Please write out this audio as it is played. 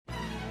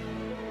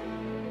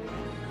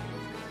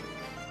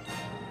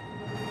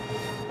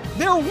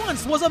There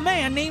once was a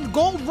man named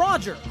Gold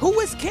Roger who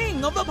was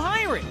king of the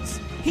pirates.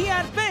 He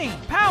had fame,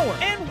 power,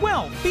 and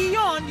wealth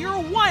beyond your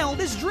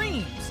wildest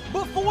dreams.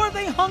 Before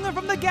they hung him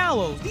from the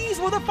gallows, these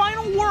were the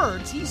final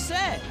words he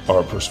said.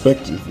 Our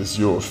perspective is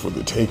yours for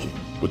the taking,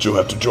 but you'll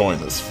have to join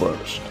us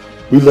first.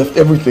 We left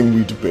everything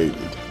we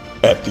debated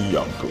at the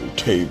Yonko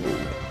table.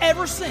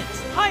 Ever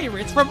since,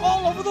 pirates from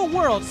all over the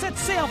world set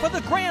sail for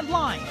the Grand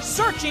Line,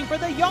 searching for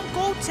the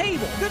Yonko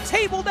table, the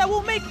table that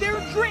will make their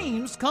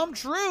dreams come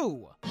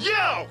true.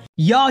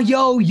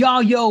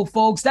 Yo,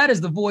 folks, that is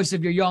the voice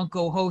of your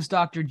Yonko host,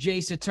 Dr.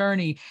 Jace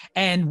Attorney,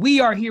 and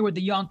we are here with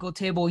the Yonko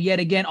table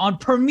yet again on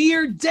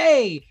premiere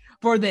day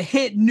for the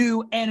hit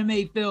new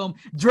anime film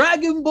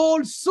Dragon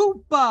Ball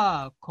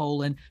Super,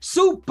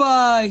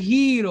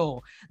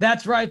 Superhero.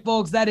 That's right,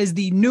 folks. That is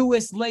the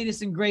newest,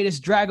 latest, and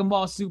greatest Dragon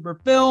Ball Super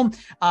film.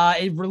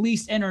 It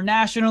released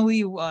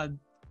internationally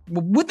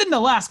within the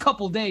last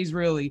couple days,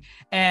 really.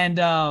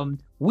 And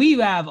we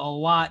have a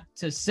lot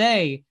to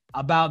say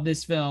about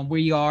this film.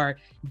 We are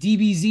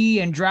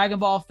DBZ and Dragon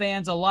Ball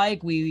fans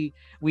alike. We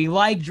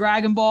like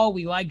Dragon Ball.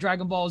 We like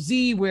Dragon Ball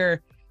Z.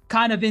 We're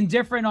kind of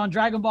indifferent on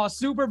Dragon Ball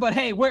Super, but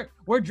hey,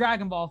 we're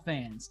Dragon Ball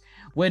fans.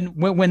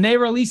 When they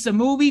release a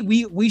movie,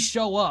 we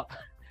show up.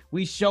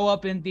 We show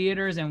up in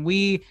theaters and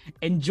we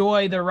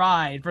enjoy the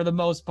ride for the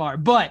most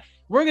part. But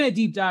we're gonna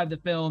deep dive the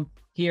film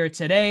here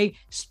today,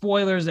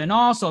 spoilers and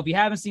all. So if you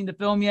haven't seen the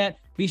film yet,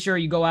 be sure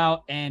you go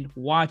out and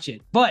watch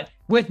it. But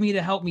with me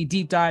to help me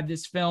deep dive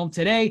this film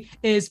today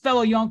is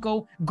fellow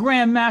Yonko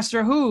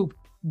Grandmaster Hoop.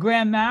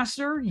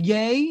 Grandmaster,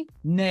 yay,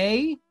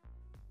 nay,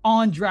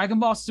 on Dragon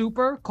Ball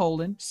Super,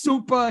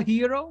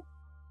 Superhero?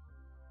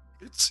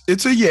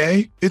 It's a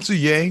yay. It's a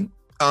yay.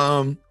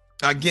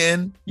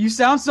 Again, you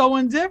sound so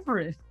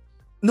indifferent.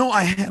 No,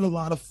 I had a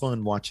lot of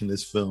fun watching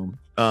this film.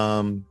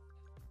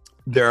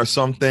 There are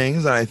some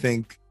things that I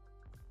think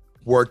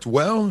worked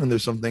well, and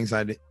there's some things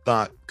I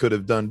thought could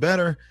have done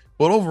better.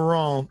 But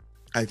overall,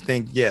 I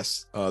think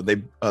yes,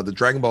 the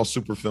Dragon Ball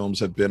Super films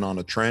have been on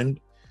a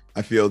trend.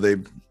 I feel they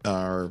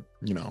are,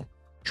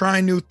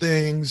 trying new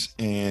things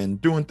and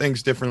doing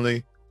things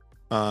differently,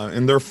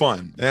 and they're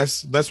fun.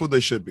 That's what they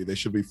should be. They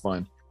should be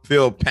fun. I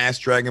feel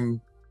past Dragon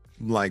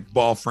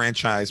Ball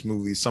franchise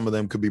movies, some of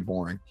them could be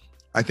boring.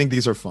 I think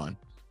these are fun,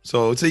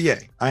 so it's a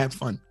yay. I had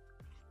fun.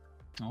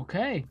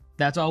 Okay,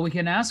 that's all we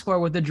can ask for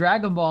with the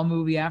Dragon Ball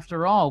movie.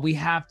 After all, we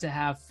have to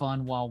have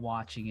fun while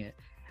watching it.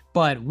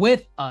 But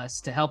with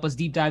us to help us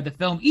deep dive the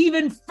film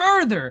even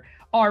further,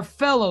 our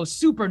fellow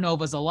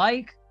supernovas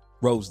alike,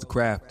 Rose the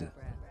Crafter.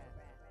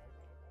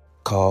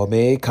 Call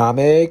me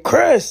Kame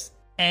Chris.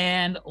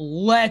 And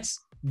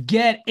let's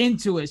get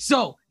into it.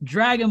 So,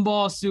 Dragon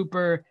Ball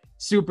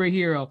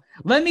Superhero.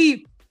 Let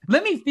me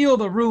feel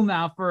the room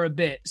out for a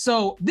bit.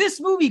 So,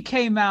 this movie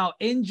came out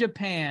in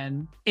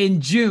Japan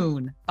in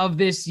June of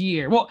this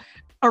year. Well,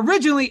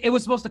 originally it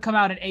was supposed to come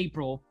out in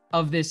April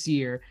of this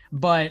year,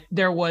 but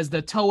there was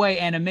the Toei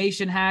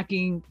animation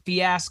hacking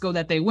fiasco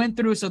that they went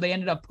through, so they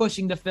ended up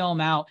pushing the film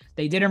out.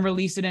 They didn't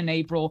release it in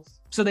April,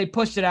 so they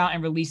pushed it out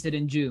and released it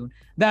in June.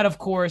 That, of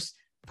course,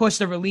 pushed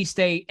the release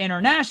date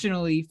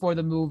internationally for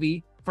the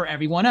movie for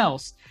everyone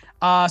else.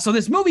 So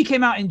this movie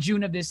came out in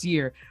June of this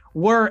year.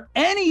 Were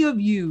any of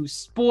you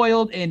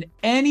spoiled in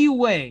any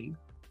way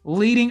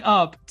leading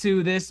up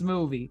to this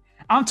movie?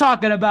 I'm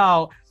talking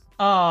about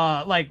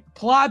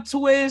plot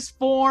twists,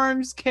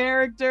 forms,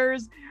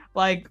 characters.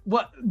 Like,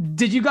 what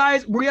did you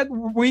guys were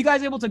you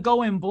guys able to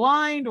go in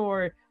blind,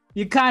 or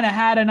you kind of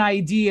had an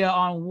idea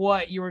on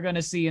what you were going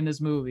to see in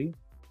this movie?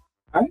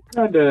 I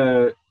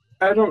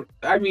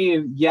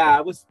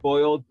was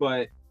spoiled,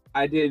 but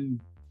I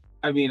didn't.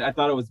 I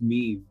thought it was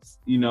memes.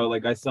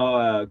 I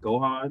saw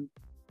Gohan,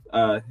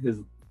 his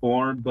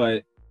form,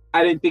 but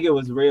I didn't think it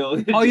was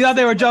real. Oh, you thought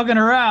they were joking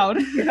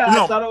around? Yeah,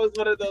 no. I thought it was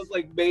one of those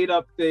made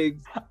up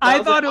things.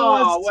 I thought it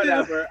was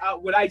whatever.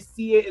 When I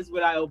see it is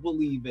when I'll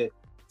believe it.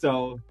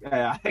 So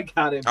yeah, I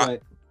got it.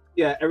 But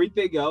yeah,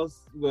 everything else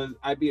was.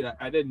 I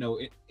didn't know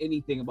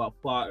anything about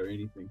plot or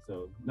anything,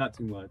 so not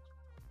too much.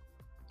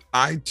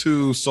 I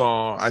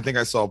think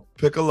I saw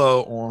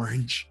Piccolo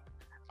Orange,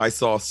 I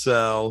saw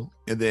Cell,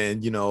 and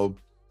then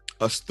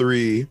us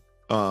three,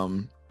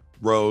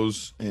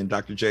 Rose and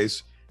Dr.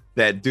 Jace.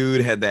 That dude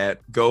had that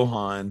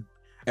Gohan.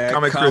 The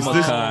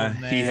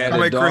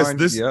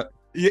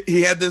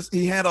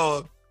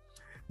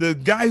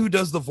guy who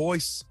does the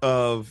voice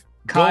of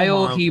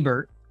Kyle Gohan,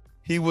 Hebert.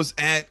 He was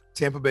at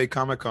Tampa Bay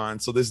Comic-Con,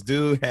 so this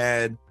dude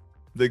had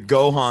the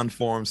Gohan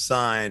form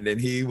signed, and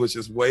he was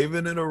just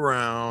waving it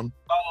around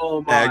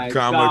at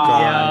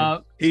Comic-Con. Yeah.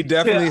 He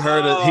definitely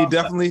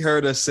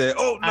heard us say,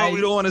 "Oh no,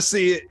 we don't want to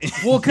see it."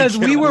 Well, because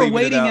we were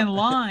waiting in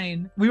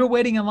line. We were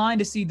waiting in line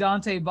to see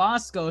Dante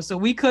Bosco, so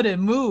we couldn't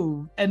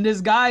move. And this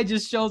guy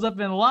just shows up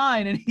in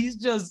line, and he's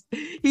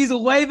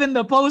waving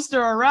the poster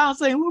around,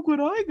 saying, "Look what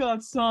I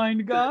got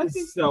signed, guys."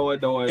 It's so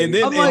annoying. And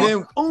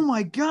then, oh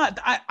my god,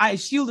 I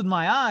shielded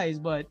my eyes,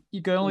 but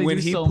you can only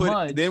do so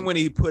much. Then when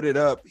he put it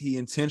up, he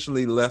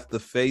intentionally left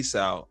the face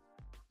out.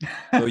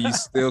 So you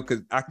still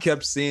could. I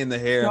kept seeing the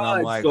hair, and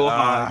I'm like,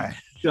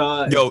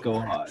 Just Yo, go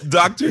hard.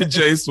 Dr.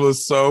 Jace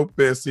was so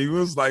pissed. He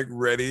was like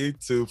ready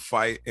to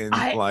fight and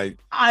I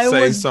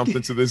say was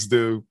something to this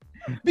dude.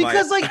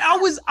 because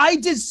I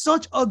did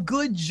such a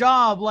good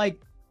job like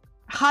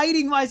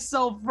hiding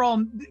myself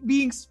from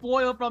being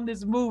spoiled from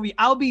this movie.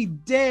 I'll be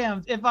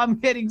damned if I'm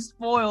getting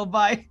spoiled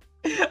by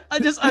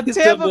just a The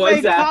Tampa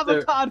voice Bay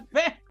actor. Comic-Con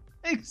fan.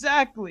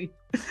 Exactly.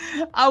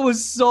 I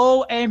was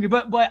so angry,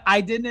 but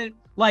I didn't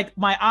like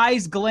my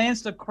eyes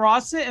glanced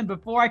across it, and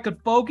before I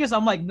could focus,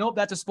 I'm like, nope,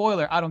 that's a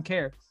spoiler. I don't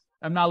care.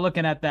 I'm not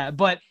looking at that.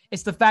 But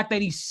it's the fact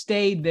that he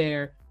stayed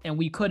there and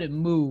we couldn't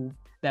move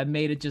that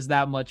made it just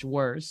that much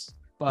worse.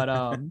 But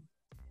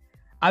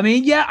I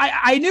mean, yeah,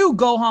 I knew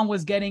Gohan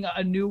was getting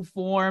a new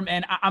form,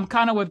 and I'm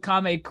kind of with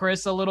Kame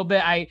Chris a little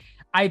bit.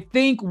 I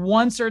think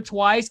once or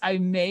twice I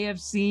may have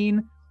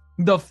seen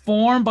the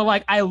form, but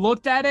like I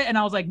looked at it and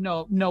I was like,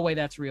 no way,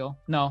 that's real.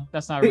 No,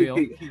 that's not real.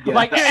 Yeah.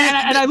 Like,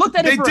 and I looked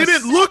at They it.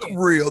 didn't look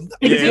real.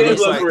 It didn't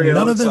looks look real.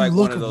 None of looks them like one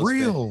look of those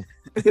real.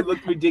 It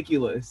looked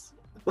ridiculous.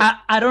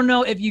 I don't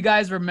know if you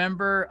guys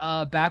remember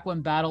back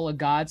when Battle of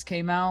Gods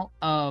came out,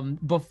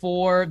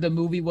 before the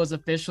movie was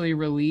officially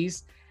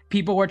released,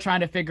 people were trying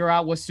to figure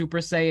out what Super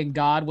Saiyan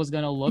God was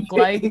going to look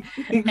like.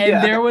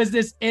 And there was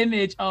this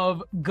image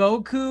of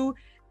Goku,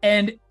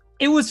 and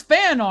it was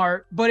fan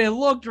art, but it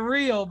looked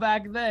real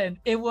back then.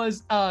 It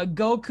was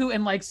Goku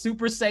in like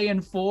Super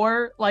Saiyan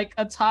 4 like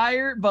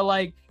attire, but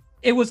like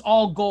it was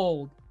all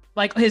gold.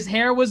 Like his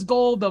hair was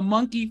gold, the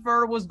monkey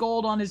fur was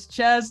gold on his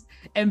chest,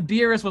 and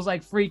Beerus was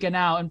like freaking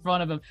out in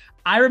front of him.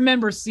 I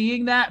remember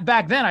seeing that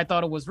back then. I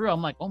thought it was real.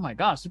 I'm like, oh my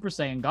gosh, Super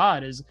Saiyan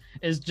God is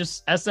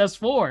just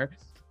SS4.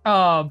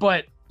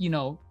 But you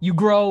know, you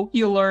grow,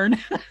 you learn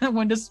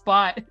when to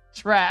spot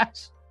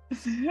trash.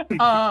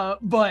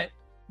 But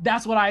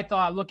that's what I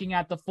thought looking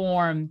at the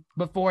form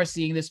before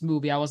seeing this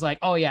movie. I was like,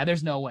 oh yeah,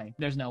 there's no way.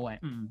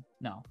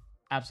 No,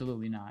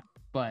 absolutely not.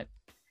 But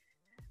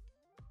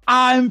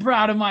I'm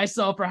proud of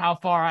myself for how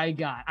far I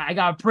got. I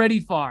got pretty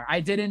far. I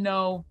didn't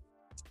know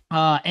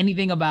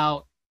anything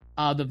about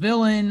the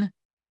villain,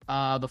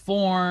 the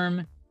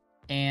form,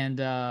 and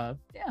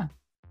yeah.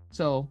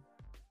 So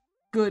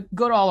good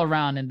all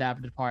around in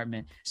that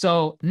department.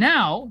 So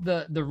now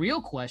the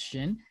real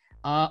question,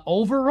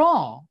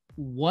 overall,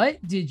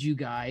 what did you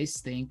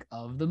guys think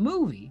of the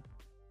movie?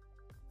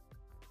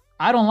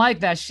 I don't like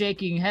that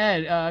shaking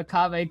head,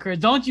 Kave Chris.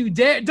 Don't you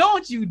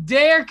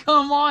dare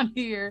come on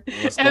here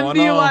What's and going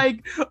be on?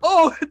 like,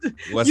 oh,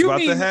 What's you about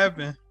mean, to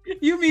happen?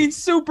 You mean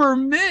super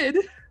mid?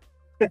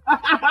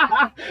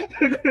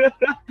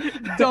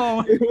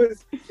 Don't.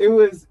 It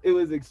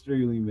was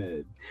extremely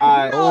mid.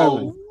 I No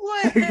was,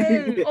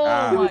 way. Oh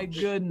Ah. my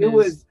goodness. it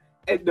was,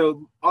 and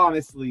no,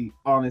 honestly,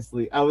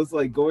 I was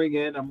like going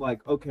in. I'm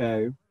like,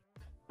 okay,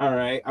 all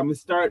right.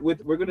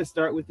 We're gonna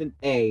start with an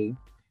A,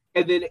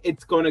 and then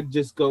it's gonna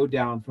just go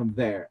down from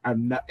there.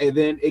 And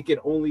then it can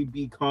only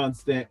be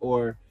constant,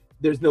 or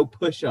there's no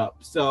push up.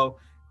 So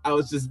I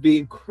was just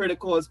being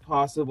critical as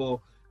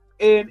possible,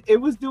 and it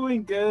was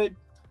doing good.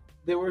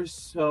 There were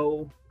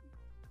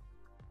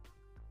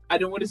I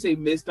don't want to say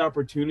missed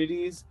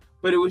opportunities,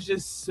 but it was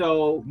just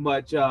so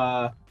much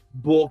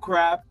bull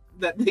crap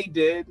that they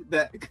did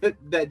that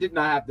did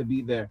not have to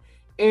be there.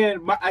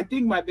 And I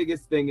think my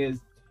biggest thing is,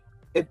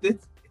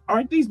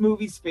 aren't these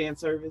movies fan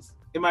service?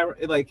 Am I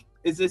like?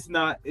 Is this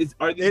not?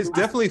 Are these? It's movies-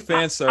 definitely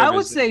fan service. I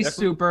would say It's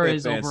definitely Super a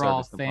is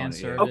overall fan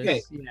service component, service.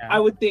 Okay. Yeah. I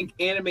would think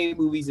anime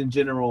movies in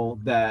general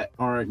that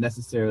aren't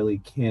necessarily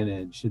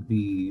canon should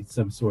be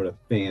some sort of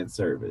fan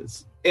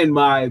service. In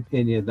my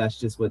opinion, that's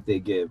just what they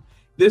give.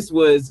 This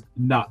was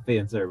not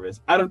fan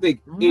service. I don't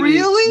think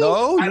Really?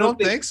 No, you I don't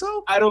don't think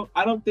so? I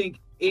don't think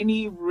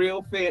any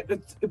real fan.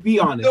 Be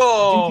honest.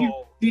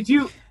 No. Did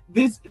you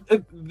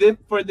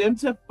for them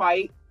to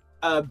fight?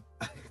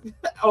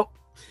 Oh,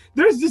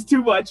 there's just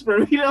too much for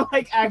me to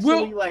like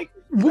actually like.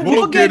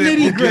 We'll get it-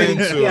 nitty gritty.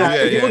 into it. Yeah,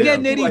 Yeah, we'll yeah. get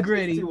nitty It's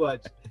gritty. too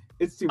much.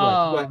 It's too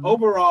much. But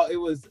overall, it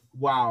was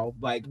wow.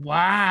 Like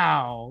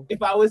Wow.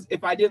 if I was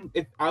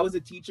a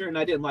teacher and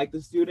I didn't like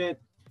the student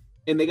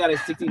and they got a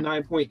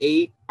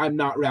 69.8, I'm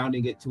not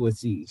rounding it to a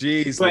C.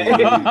 Jeez. But-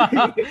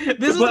 Louise.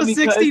 This But is a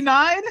because-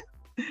 69?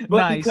 But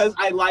Nice. because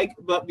I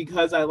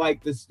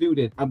like the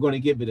student, I'm going to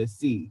give it a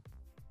C.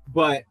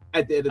 But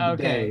at the end of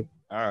the Okay. day,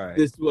 All right.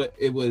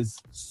 it was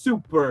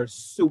super,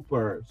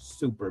 super,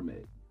 super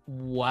mid.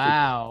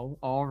 Wow.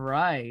 All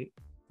right.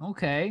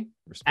 Okay.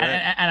 Respect.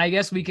 And I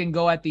guess we can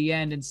go at the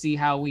end and see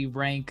how we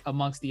rank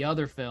amongst the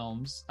other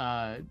films,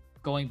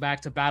 going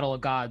back to Battle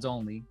of Gods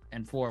only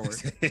and forward.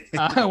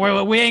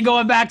 We ain't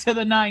going back to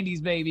the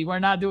 90s, baby. We're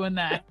not doing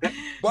that.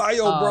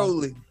 Bio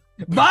Broly.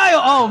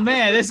 Bio. Oh,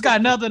 man. This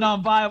got nothing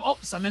on Bio. Oh,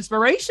 some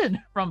inspiration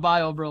from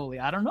Bio Broly.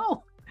 I don't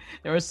know.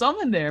 There was some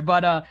in there.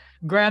 But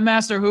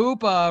Grandmaster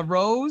Hoop,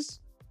 Rose,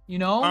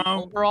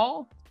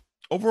 overall.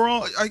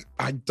 Overall,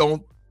 I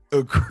don't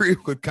agree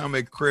with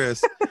Comic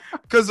Chris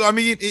because I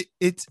mean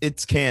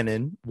it's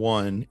canon.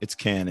 One, it's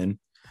canon.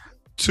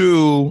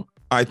 Two,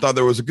 I thought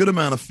there was a good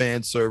amount of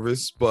fan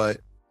service, but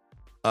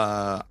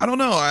I don't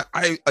know.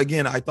 I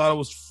thought it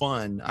was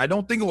fun. I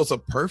don't think it was a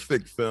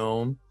perfect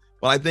film,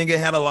 Well, I think it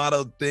had a lot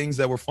of things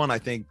that were fun. I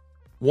think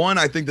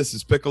this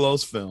is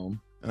Piccolo's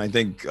film, and I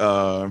think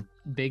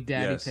Big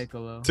Daddy Yes.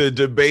 Piccolo. to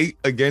debate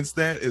against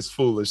that is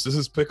foolish. This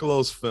is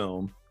Piccolo's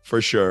film for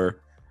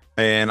sure.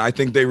 And I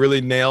think they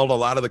really nailed a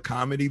lot of the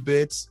comedy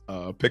bits.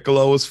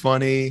 Piccolo was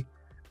funny.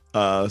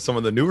 Some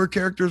of the newer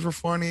characters were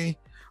funny,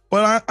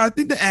 but I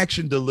think the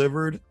action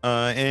delivered.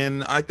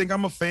 And I think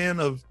I'm a fan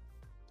of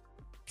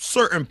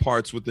certain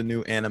parts with the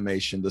new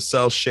animation, the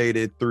cell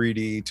shaded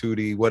 3D,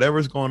 2D,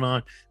 whatever's going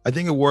on. I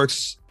think it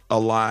works a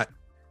lot.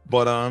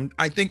 But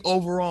I think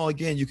overall,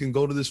 again, you can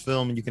go to this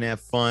film and you can have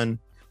fun.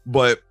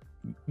 But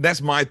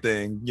that's my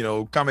thing. You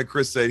know, Comic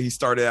Chris said he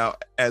started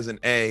out as an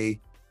A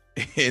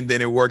and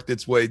then it worked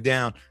its way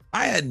down.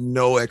 I had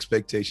no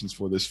expectations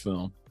for this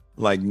film,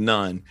 like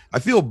none. I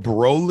feel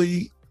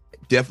Broly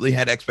definitely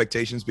had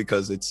expectations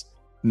because it's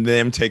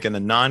them taking a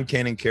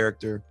non-canon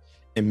character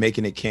and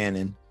making it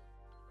canon.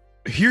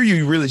 Here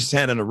you really just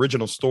had an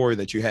original story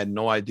that you had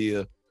no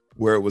idea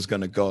where it was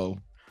going to go.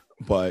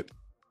 But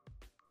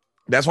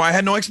that's why I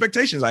had no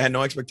expectations.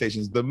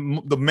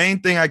 The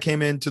main thing I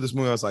came into this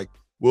movie, I was like,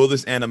 will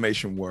this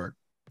animation work?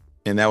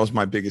 And that was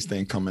my biggest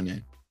thing coming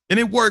in. And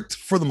it worked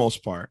for the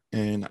most part.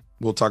 And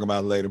we'll talk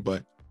about it later,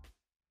 but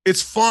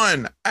it's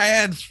fun. I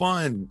had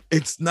fun.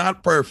 It's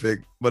not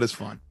perfect, but it's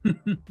fun.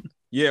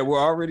 Yeah, we're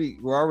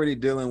already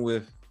dealing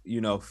with,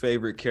 you know,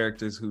 favorite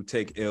characters who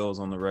take L's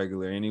on the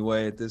regular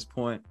anyway at this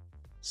point.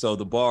 So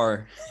the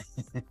bar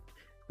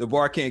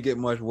can't get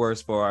much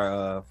worse for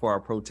our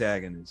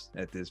protagonists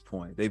at this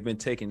point. They've been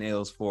taking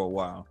L's for a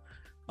while.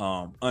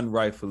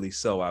 Unrightfully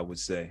so, I would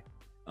say.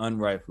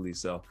 Unrightfully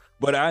so.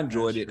 But I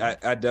enjoyed it.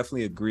 I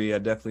definitely agree. I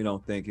definitely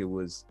don't think it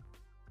was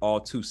all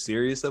too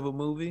serious of a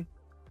movie.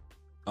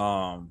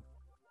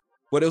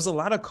 But it was a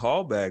lot of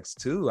callbacks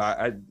too.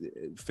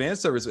 Fan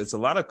service, it's a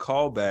lot of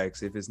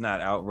callbacks if it's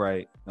not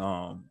outright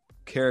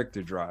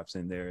character drops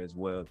in there as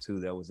well too.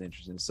 That was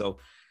interesting. So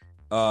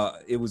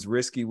it was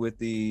risky with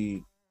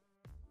the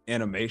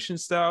animation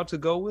style to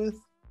go with,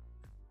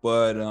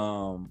 but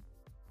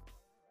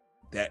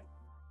that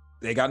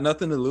they got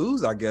nothing to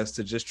lose, I guess,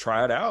 to just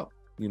try it out,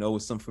 you know,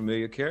 with some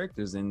familiar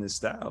characters in this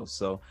style.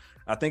 So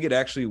I think it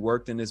actually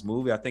worked in this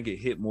movie. I think it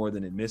hit more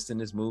than it missed in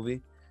this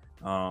movie.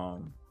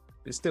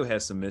 It still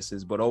has some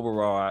misses, but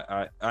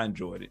overall, I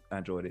enjoyed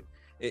it.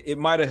 It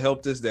might have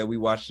helped us that we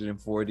watched it in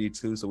 4D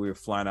too, so we were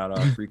flying out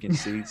our freaking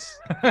seats.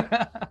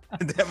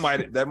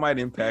 that might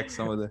impact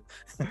some of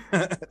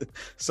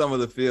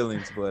the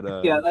feelings,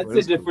 but yeah, that's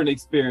a different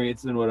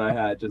experience than what I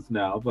had just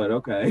now. But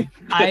okay,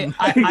 I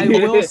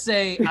will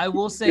say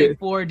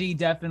 4D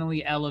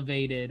definitely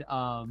elevated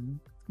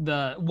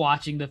the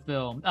watching the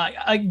film.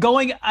 I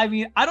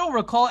don't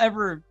recall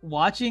ever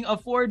watching a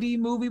 4D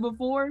movie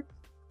before,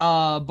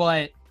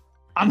 but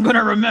I'm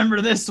gonna remember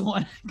this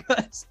one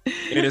because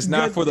it is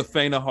not for the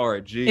faint of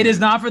heart. Geez. It is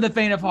not for the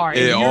faint of heart.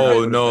 Yeah,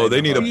 oh no,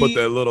 they need to put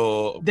that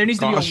little. There needs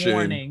to caution. be a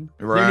warning.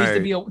 Right. There needs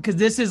to be because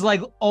this is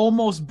like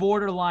almost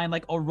borderline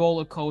like a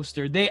roller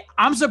coaster.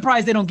 I'm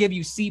surprised they don't give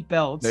you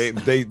seatbelts.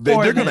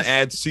 They're gonna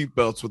add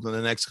seatbelts within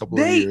the next couple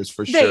of years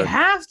for sure. They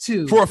have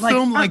to for a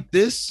film like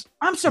this.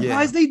 I'm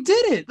surprised they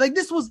did it. Like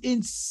this was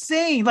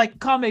insane. Like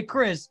Comic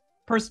Chris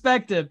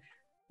perspective,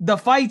 the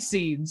fight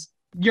scenes.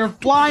 You're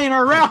flying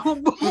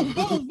around, boom,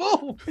 boom,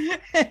 boom.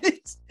 And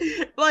it's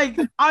like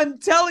I'm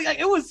telling you,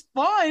 it was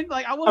fun.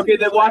 Like I was okay.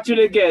 Then watch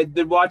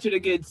it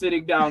again.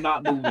 Sitting down,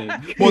 not moving.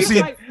 Well,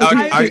 see,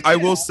 I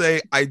will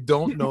say I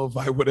don't know if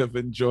I would have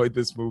enjoyed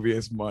this movie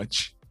as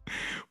much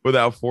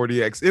without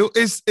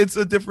 4DX. It's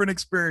a different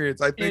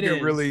experience. I think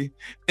it really,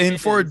 and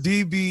for a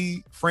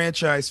DB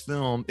franchise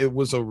film, it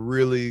was a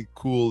really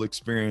cool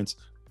experience.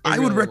 I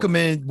would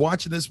recommend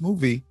watching this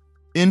movie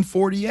in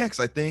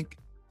 4DX. I think.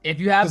 If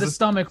you have the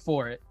stomach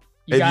for it,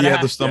 you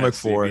have the stomach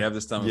for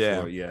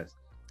it. Yes.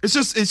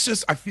 It's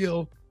just I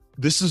feel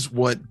this is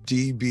what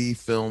DB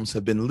films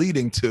have been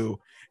leading to,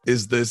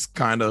 is this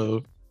kind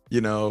of,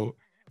 you know,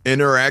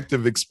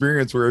 interactive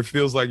experience where it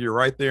feels like you're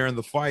right there in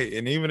the fight,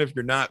 and even if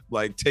you're not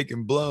like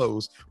taking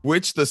blows,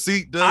 which the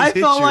seat does hit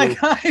you. I felt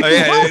like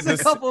I was a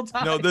couple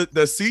times. No,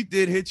 the seat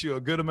did hit you a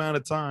good amount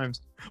of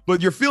times,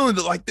 but you're feeling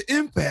like the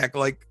impact,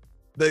 like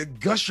the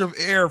gush of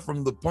air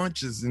from the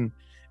punches, and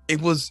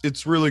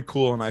it's really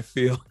cool. And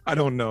I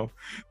don't know,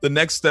 the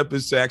next step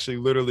is to actually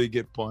literally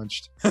get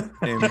punched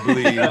and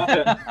bleed.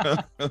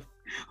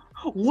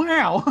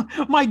 Wow,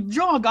 my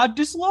jaw got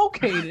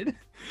dislocated.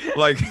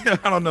 Like,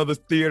 I don't know, the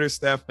theater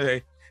staff,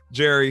 hey,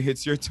 Jerry,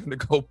 it's your turn to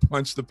go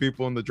punch the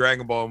people in the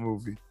Dragon Ball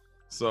movie.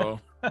 So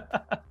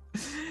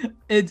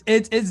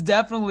it's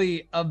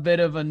definitely a bit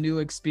of a new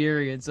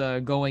experience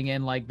going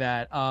in like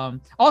that.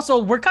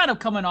 Also, we're kind of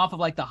coming off of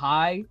like the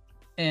high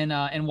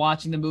and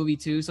watching the movie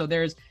too, so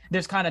there's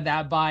kind of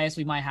that bias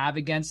we might have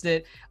against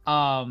it.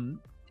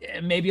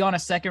 Maybe on a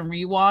second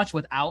rewatch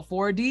without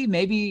 4D,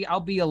 maybe I'll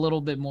be a little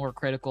bit more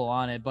critical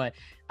on it. But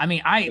I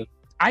mean, I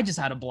just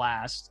had a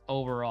blast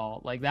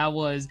overall. Like that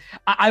was,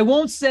 I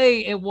won't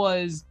say it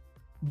was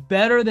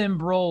better than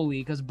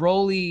Broly, because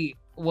Broly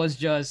was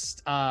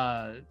just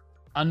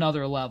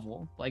another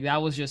level. Like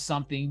that was just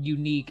something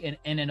unique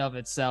in and of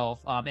itself.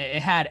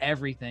 It had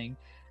everything.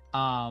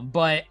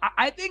 But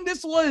I think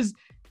this was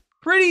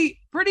pretty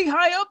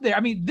high up there. I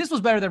mean, this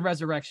was better than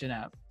Resurrection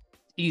F,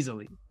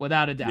 easily,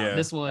 without a doubt. Yeah,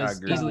 this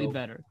was easily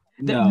better.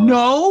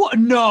 No. You're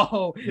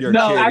No,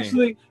 kidding.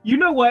 actually, you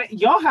know what?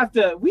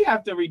 We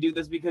have to redo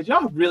this because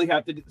y'all really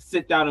have to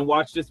sit down and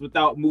watch this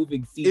without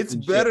moving seats. It's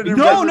and better shit. than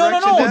No.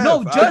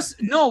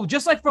 Resurrection F.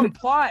 Just like from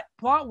plot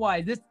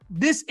wise,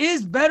 this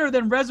is better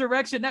than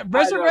Resurrection F.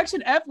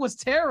 Resurrection F was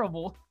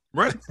terrible.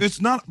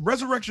 It's not.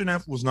 Resurrection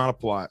F was not a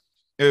plot.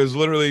 It was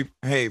literally,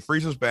 hey,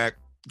 Frieza's back.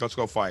 Let's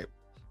go fight.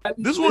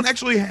 This one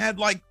actually had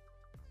like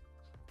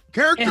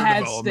character It had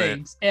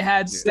development. stakes. It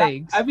had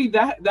stakes. I mean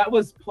that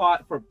was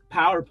plot for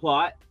power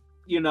plot,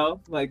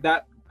 like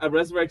that. A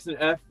Resurrection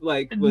F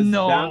like was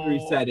No. boundary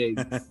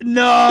settings.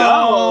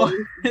 No.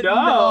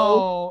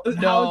 No.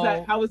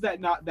 No. How is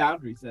that not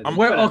boundary settings?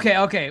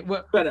 Okay.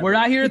 We're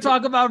not here to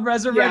talk about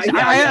Resurrection.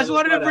 Yeah, I just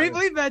wanted to whatever.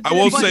 briefly mention. I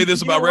will it, but say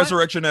this you know about what?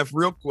 Resurrection F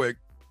real quick.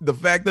 The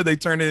fact that they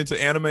turned it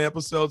into anime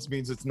episodes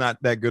means it's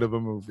not that good of a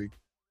movie.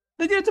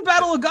 They did it to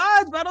Battle of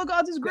Gods. Battle of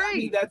Gods is I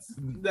mean,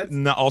 great. that's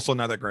Also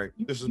not that great.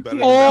 This is better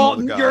than Oh, Battle of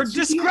the you're Gods.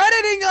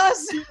 discrediting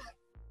us.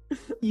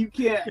 you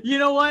can't. You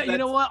know what?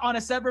 That's- On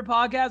a separate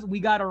podcast, we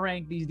got to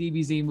rank these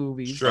DBZ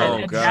movies. Sure.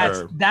 And Oh,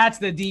 God. that's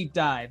the deep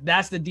dive.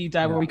 That's the deep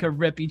dive where we could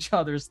rip each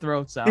other's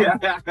throats out.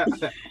 Yeah.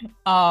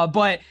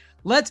 But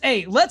let's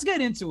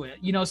get into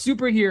it.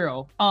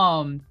 Superhero.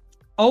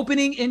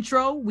 Opening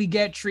intro, we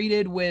get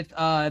treated with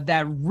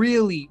that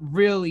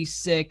really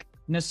sick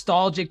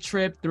nostalgic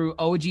trip through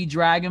OG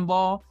Dragon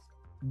Ball,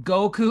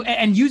 Goku,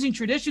 and using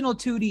traditional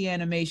 2D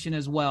animation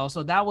as well.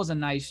 So that was a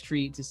nice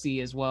treat to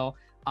see as well.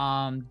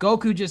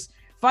 Goku just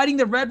fighting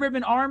the Red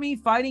Ribbon Army,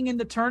 fighting in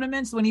the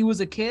tournaments when he was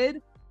a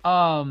kid.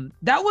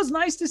 That was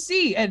nice to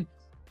see. And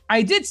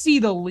I did see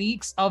the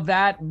leaks of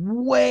that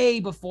way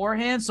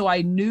beforehand, so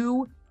I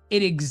knew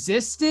it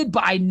existed,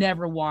 but I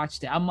never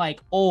watched it. I'm like,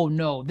 oh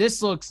no,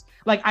 this looks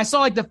like I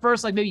saw like the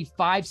first like maybe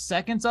 5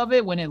 seconds of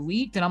it when it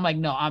leaked, and I'm like,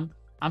 no,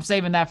 I'm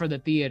saving that for the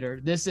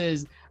theater.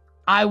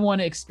 I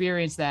want to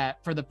experience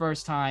that for the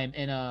first time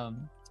in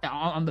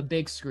on the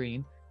big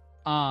screen.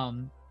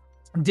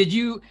 Did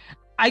you?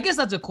 I guess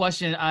that's a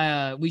question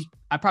I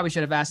probably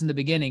should have asked in the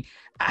beginning.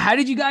 How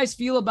did you guys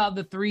feel about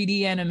the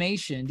 3D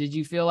animation? Did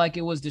you feel like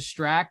it was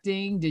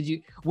distracting?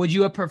 Would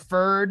you have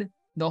preferred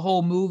the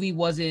whole movie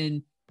was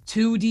in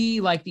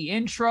 2D like the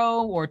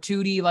intro or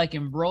 2D like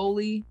in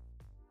Broly?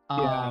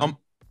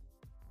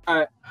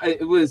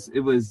 It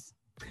was.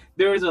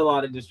 There was a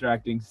lot of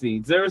distracting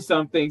scenes. There were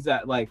some things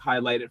that like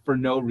highlighted for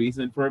no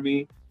reason for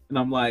me, and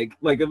I'm like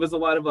it was a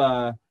lot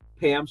of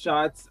Pam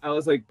shots. I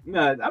was like,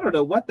 man, I don't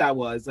know what that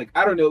was. Like,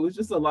 I don't know. It was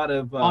just a lot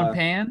of on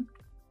Pan.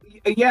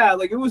 Yeah,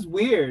 like it was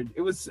weird.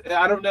 It was,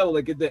 I don't know,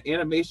 like the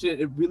animation,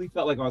 it really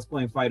felt like I was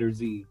playing Fighter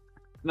Z,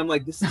 and I'm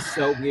like, this is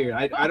so weird.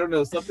 I don't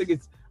know.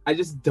 I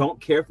just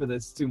don't care for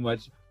this too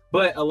much.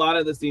 But a lot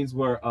of the scenes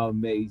were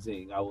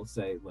amazing. I will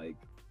say,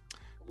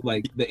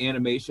 like the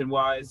animation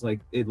wise, like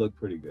it looked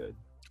pretty good.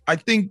 I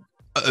think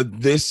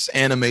this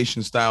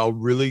animation style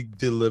really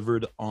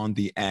delivered on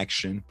the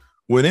action.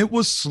 When it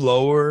was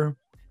slower,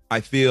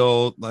 I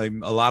feel like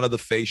a lot of the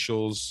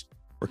facials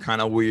were kind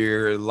of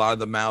weird. A lot of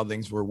the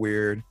mouthings were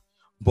weird.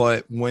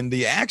 But when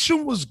the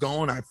action was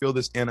going, I feel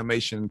this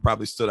animation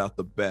probably stood out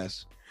the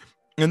best.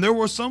 And there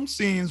were some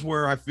scenes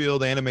where I feel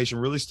the animation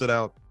really stood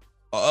out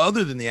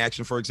other than the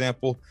action. For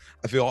example,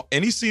 I feel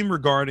any scene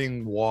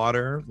regarding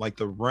water, like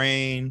the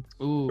rain,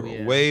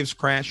 waves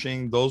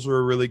crashing, those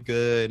were really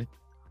good.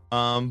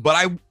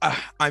 But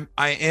I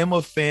am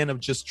a fan of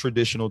just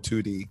traditional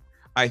 2D.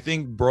 I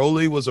think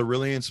Broly was a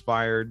really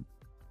inspired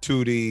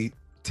 2D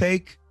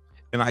take,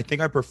 and I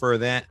think I prefer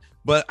that.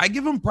 But I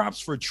give him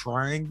props for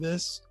trying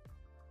this.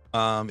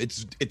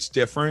 It's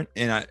different,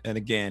 and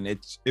again,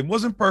 it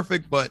wasn't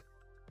perfect, but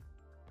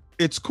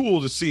it's cool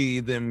to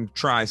see them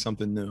try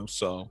something new.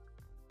 So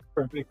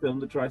Perfect film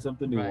to try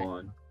something new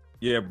on.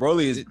 Yeah,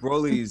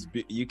 Broly's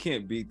you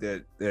can't beat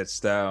that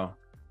style.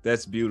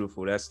 That's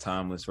beautiful. That's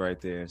timeless right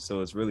there.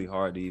 So it's really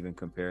hard to even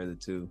compare the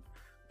two.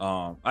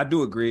 I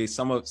do agree.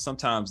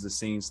 Sometimes the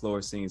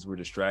slower scenes were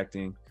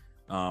distracting.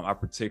 I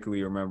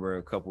particularly remember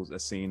a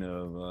scene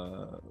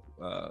of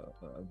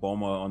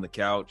Bulma on the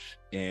couch,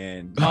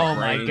 and oh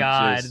my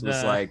god, just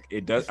was like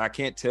it does. I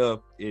can't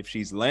tell if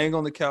she's laying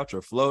on the couch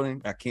or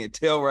floating. I can't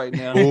tell right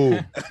now.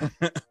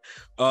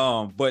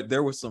 But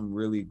there were some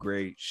really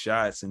great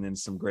shots, and then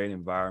some great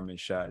environment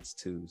shots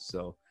too.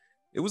 So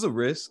it was a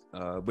risk,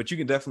 but you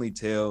can definitely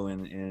tell.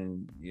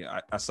 And yeah,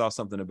 I saw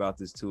something about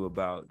this too,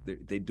 about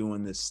they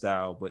doing this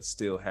style, but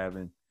still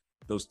having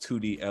those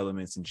 2D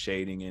elements and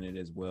shading in it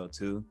as well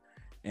too.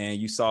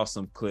 And you saw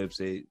some clips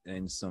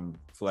and some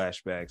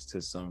flashbacks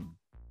to some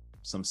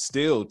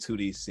still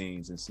 2D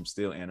scenes and some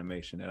still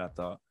animation that I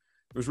thought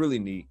was really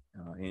neat,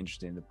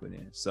 interesting to put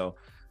in. So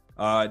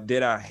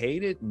did I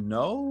hate it?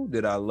 No.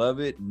 Did I love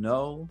it?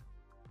 No.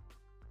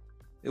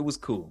 It was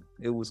cool.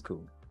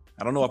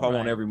 I don't know if I want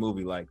Right. every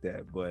movie like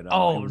that, but it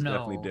Oh, was no.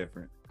 definitely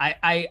different.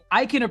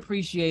 I can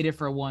appreciate it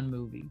for one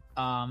movie.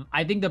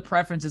 I think the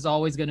preference is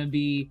always going to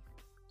be,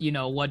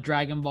 what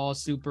Dragon Ball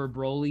Super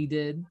Broly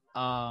did,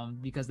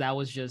 because that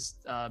was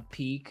just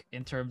peak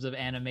in terms of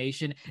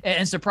animation.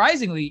 And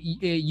surprisingly,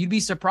 you'd be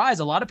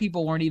surprised. A lot of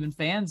people weren't even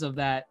fans of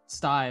that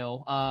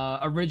style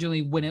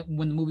originally when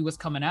the movie was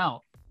coming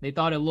out. They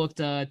thought it looked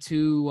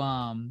too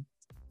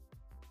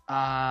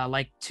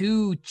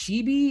too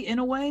chibi in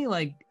a way,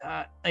 like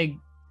kind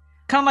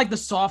of like the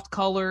soft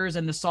colors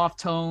and the soft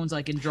tones,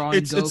 like in drawing.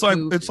 It's like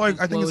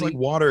I think it's like slowly.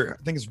 water.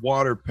 I think it's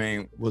water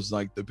paint was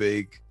like the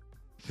big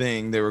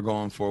thing they were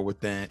going for with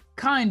that.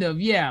 Kind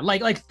of, yeah,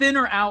 like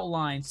thinner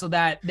outlines so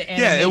that the Yeah,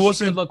 animation it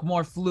wasn't could look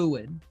more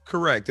fluid.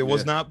 correct. It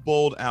was Yeah. not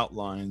bold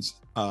outlines.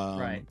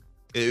 Right.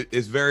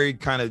 It's very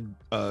kind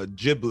of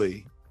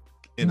Ghibli.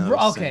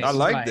 Okay. sense. I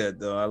like Right. that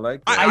though. I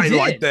like that. I did.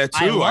 like that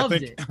I too. I loved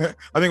think I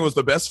think it was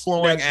the best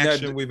flowing Now-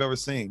 action we've ever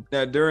seen.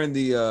 Now during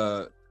the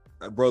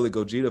Broly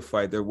Gogeta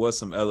fight, there was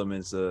some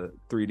elements of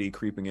 3D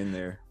creeping in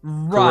there.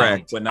 Right.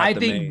 Correct. But not I the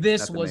think main-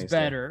 this not the was main stuff.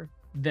 better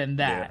than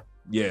that.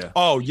 Yeah.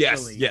 Oh yes,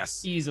 Easily.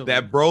 yes. Easily.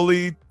 That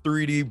Broly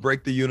 3D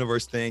break the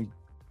universe thing.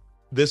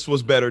 This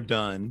was better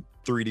done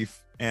 3D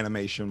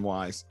animation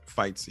wise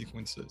fight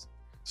sequences.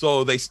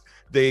 So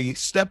they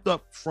stepped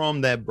up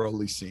from that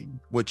Broly scene,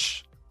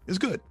 which is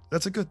good.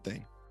 That's a good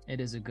thing. It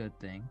is a good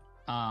thing.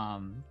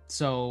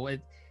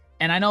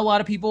 And I know a lot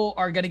of people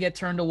are going to get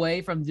turned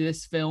away from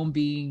this film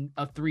being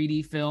a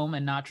 3D film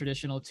and not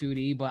traditional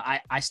 2D, but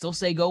I still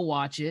say go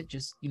watch it.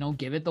 Just,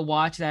 give it the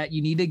watch that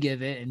you need to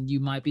give it, and you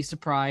might be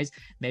surprised.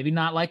 Maybe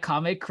not like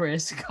Kame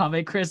Chris.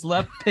 Kame Chris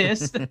left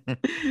pissed.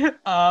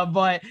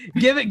 But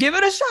give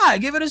it a shot.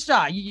 Give it a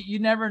shot. You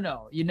never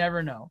know. You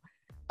never know.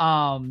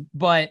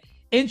 But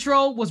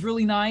intro was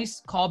really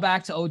nice. Call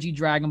back to OG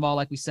Dragon Ball,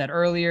 like we said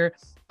earlier.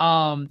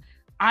 And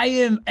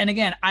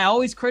again, I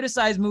always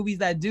criticize movies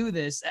that do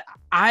this.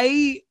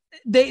 They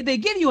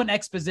give you an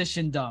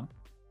exposition dump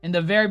in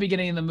the very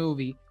beginning of the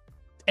movie,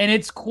 and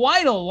it's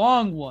quite a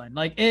long one.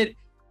 Like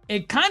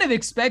it kind of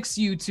expects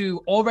you to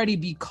already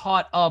be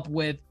caught up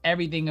with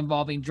everything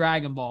involving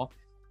Dragon Ball.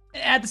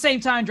 At the same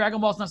time, Dragon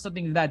Ball is not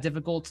something that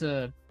difficult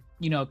to,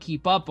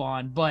 keep up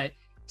on, but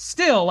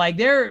still, like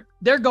they're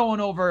going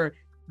over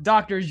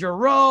Dr.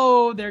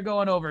 Gero, they're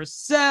going over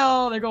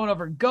Cell, they're going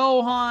over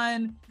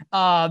Gohan,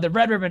 the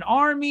Red Ribbon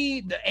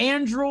Army, the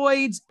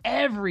androids,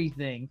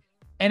 everything.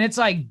 And it's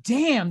like,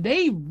 damn,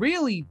 they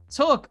really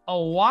took a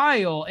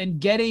while in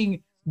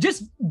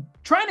just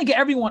trying to get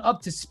everyone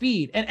up to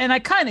speed. And I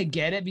kind of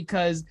get it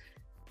because,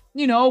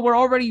 we're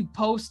already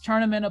post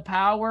Tournament of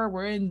Power.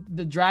 We're in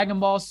the Dragon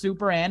Ball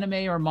Super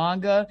anime or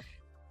manga.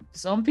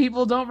 Some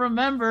people don't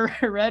remember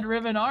Red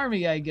Ribbon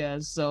Army, I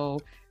guess. So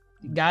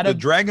The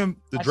Dragon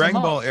catch 'em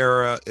up. Ball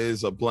era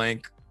is a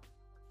blank.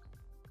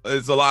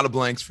 It's a lot of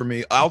blanks for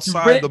me.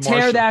 Outside the tear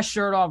Martial, that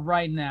shirt off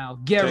right now.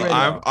 Get rid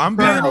of it. I'm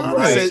being Burn it.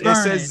 honest. It Burn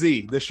says it.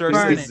 Z. The shirt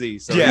Burn says it. Z.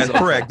 So Yeah, it's okay.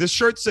 correct. This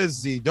shirt says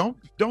Z. Don't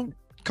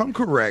come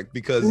correct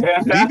because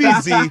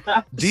DBZ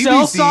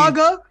Cell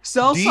Saga?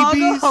 Cell Saga?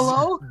 DBZ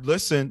Hello?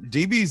 Listen,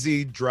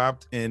 DBZ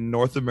dropped in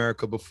North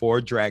America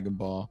before Dragon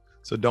Ball,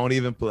 so don't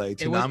even play.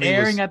 It was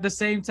airing at the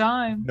same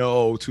time.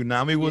 No,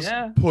 Toonami was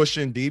Yeah.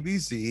 pushing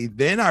DBZ.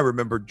 Then I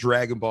remember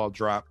Dragon Ball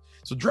dropped.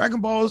 So Dragon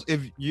Balls,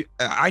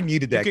 I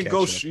needed that. You can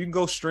go. catch-up. You can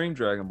go stream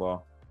Dragon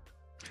Ball.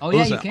 Oh, yeah,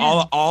 Listen, you can.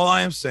 all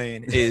I am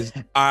saying is,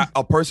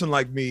 a person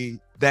like me,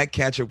 that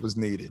catch up was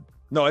needed.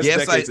 No, it's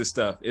Yes, decades of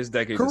stuff. It's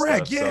decades.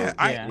 Correct, Of stuff.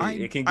 yeah. So I-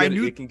 it can I get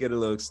knew- it can get a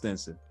little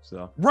extensive.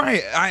 So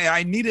Right.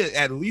 I needed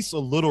at least a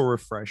little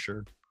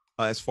refresher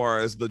as far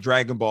as the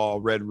Dragon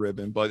Ball Red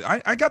Ribbon, but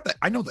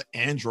I know the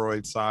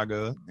Android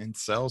saga and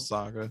Cell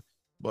saga,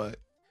 but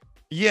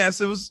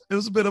yes, it was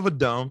a bit of a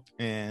dump,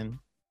 and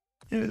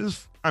it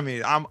was.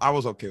 I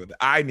was okay with it.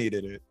 I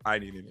needed it.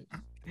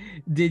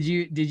 Did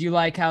you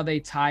like how they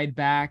tied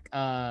back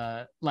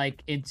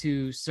like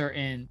into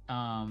certain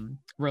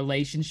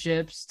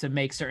relationships to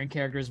make certain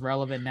characters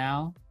relevant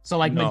now? So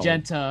like No.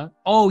 Magenta.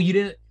 Oh, you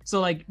didn't. So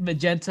like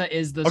Magenta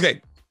is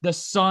the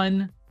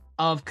son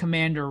of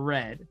Commander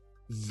Red.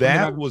 from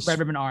That the was Red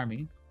Ribbon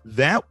Army.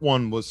 that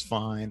one was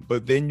fine,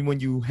 but then when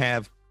you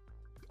have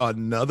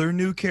another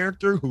new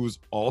character who's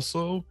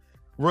also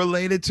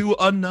related to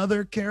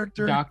another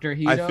character, Dr.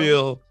 Hito.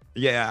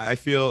 I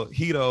feel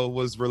Hito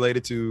was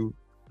related to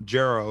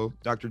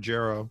Dr.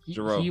 Gero.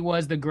 Gero. He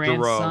was the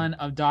grandson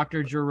of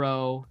Dr.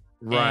 Gero.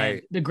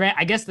 Right. And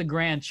the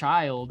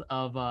grandchild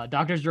of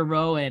Dr.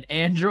 Gero and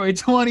Android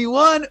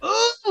 21.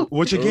 Ooh!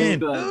 Which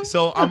again, Ooh.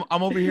 so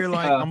I'm over here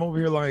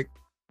like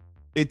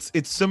it's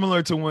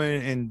similar to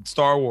when in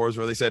Star Wars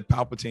where they said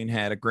Palpatine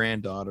had a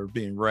granddaughter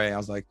being Rey. I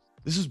was like,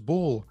 this is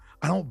bull.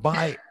 I don't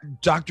buy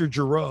Dr.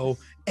 Gero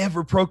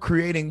ever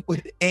procreating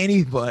with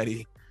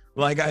anybody.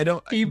 Like I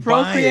don't. He buy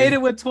procreated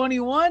it. with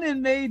 21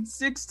 and made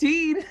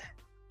 16.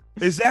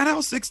 Is that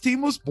how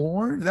 16 was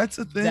born? That's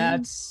a thing.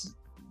 That's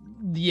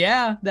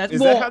is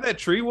that how that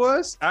tree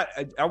was?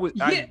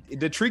 Yeah.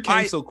 The tree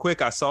came so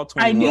quick. I saw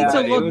 21. I need Yeah, to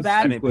it look was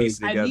back. I didn't piece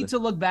it I together. need to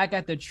look back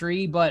at the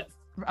tree, but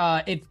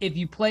if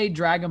you played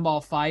Dragon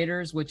Ball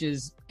Fighters, which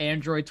is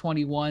Android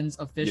 21's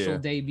official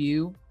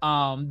debut,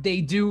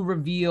 they do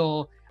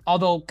reveal,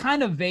 although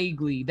kind of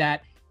vaguely,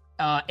 that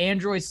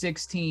Android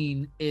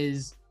 16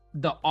 is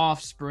the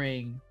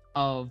offspring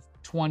of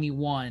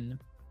 21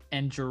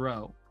 and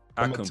Jiro.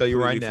 I I'm gonna tell you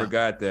right completely now.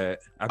 forgot that.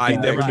 I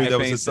never knew that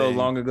was a so thing.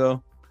 long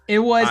ago. It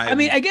was. I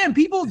mean, again,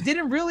 people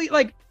didn't really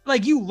like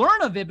you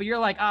learn of it, but you're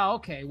like, oh,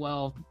 okay.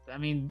 Well, I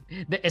mean,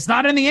 it's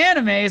not in the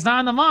anime, it's not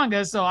in the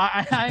manga, so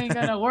I ain't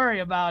gonna worry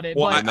about it.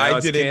 Well, but Now I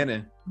it's didn't.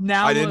 canon.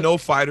 now I didn't know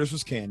Fighters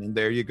was canon.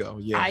 There you go.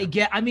 Yeah.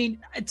 I mean,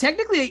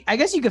 technically, I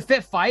guess you could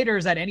fit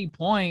Fighters at any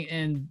point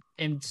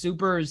in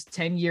Super's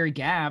 10-year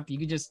gap. You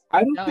could just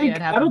I don't oh, think yeah,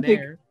 it happened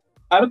there.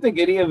 I don't think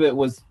any of it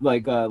was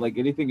like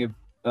anything if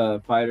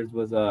Fighters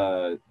was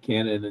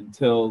canon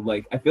until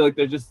like I feel like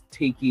they're just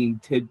taking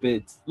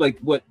tidbits like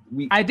what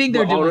we I think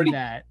they're what doing already,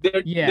 that.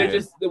 They're Yeah.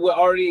 just what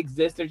already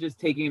exists. They're just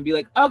taking and be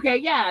like, okay,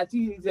 yeah, it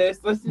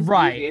exists. Let's just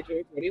Right. use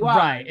Android 21.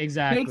 Right,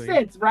 exactly. Makes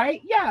sense,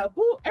 right? Yeah,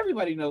 who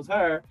everybody knows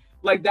her.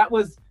 Like that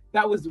was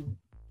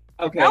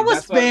okay. That was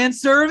that's what- fan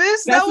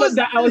service. That's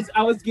That was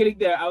I was getting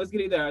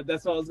there.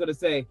 That's what I was gonna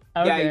say.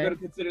 Yeah, Okay. you're gonna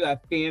consider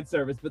that fan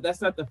service, but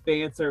that's not the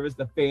fan service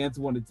the fans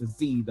wanted to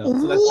see though.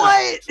 So that's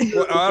what?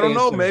 Well, I don't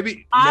know. Fan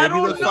Maybe I maybe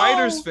don't the know.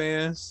 Fighters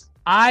fans.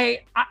 I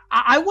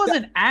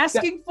wasn't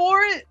asking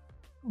for it,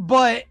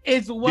 but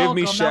it's welcome. Give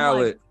me I'm like,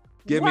 Shallot.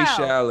 Give me wow.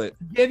 Shallot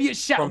Give you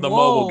shot from the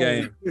Whoa. mobile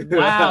game.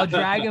 Wow,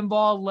 Dragon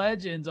Ball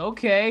Legends.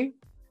 Okay,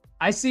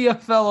 I see a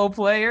fellow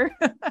player.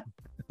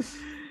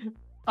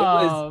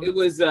 It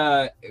was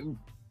I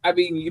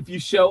mean, if you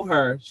show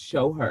her.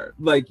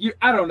 Like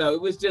I don't know.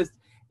 It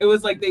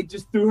was like they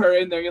just threw her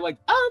in there. You're like,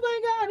 oh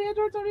my god,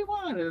 Android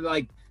 21. And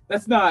like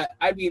that's not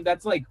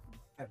that's like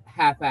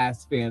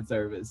half-ass fan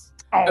service.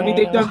 I mean,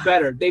 they've done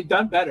better.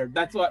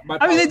 That's what my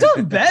I mean, they've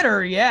problem done is.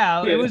 better.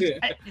 Yeah,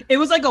 it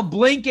was like a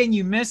blink and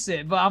you miss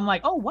it. But I'm like,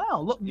 oh wow,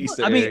 look.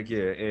 Easter I mean, egg, yeah,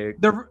 egg.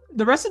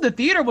 the rest of the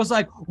theater was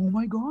like, oh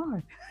my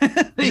god.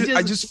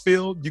 I just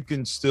feel you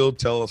can still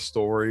tell a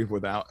story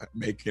without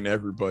making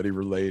everybody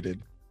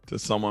related to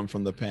someone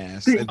from the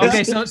past. And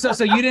Okay,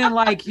 so you didn't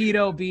like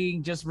Hito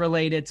being just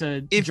related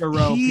to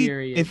Jiro,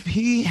 period. If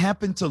he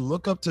happened to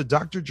look up to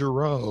Dr.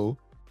 Jiro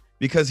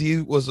because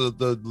he was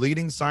the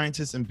leading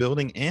scientist in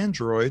building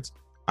androids,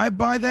 I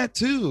buy that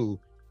too.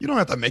 You don't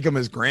have to make him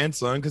his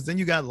grandson, because then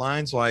you got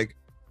lines like,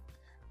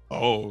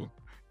 oh,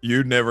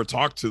 you never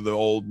talked to the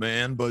old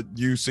man, but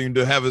you seem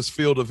to have his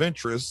field of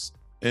interests,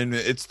 and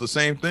it's the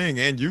same thing,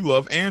 and you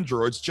love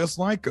androids just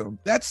like him.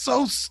 That's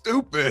so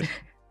stupid.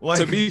 Like,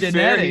 to be fair,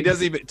 genetics.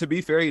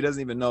 he doesn't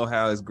even know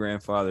how his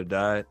grandfather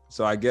died.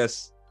 So I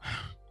guess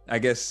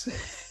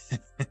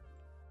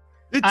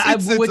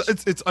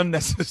it's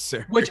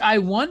unnecessary. Which I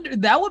wonder,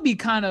 that would be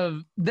kind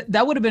of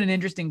that would have been an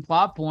interesting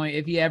plot point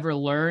if he ever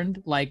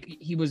learned, like,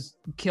 he was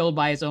killed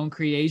by his own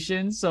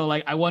creation. So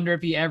like, I wonder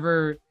if he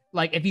ever,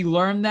 like, if he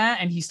learned that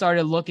and he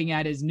started looking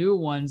at his new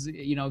ones,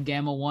 you know,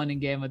 Gamma 1 and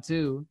Gamma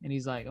 2, and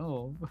he's like,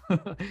 oh,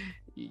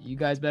 you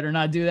guys better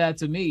not do that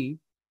to me.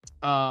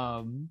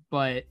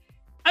 But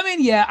I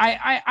mean, yeah,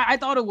 I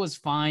thought it was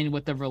fine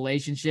with the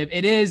relationship.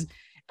 It is,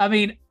 I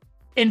mean,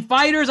 in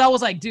Fighters, I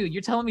was like, dude,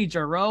 you're telling me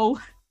Jiro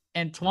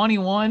and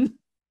 21?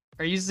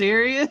 Are you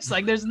serious?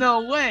 Like, there's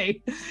no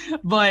way.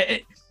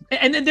 But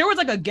and then there was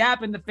like a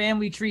gap in the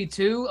family tree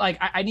too. Like,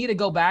 I need to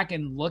go back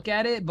and look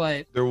at it,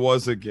 but There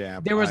was a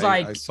gap. There was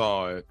I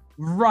saw it.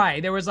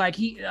 right, there was like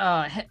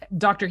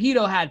Dr.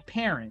 Hito had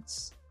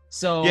parents.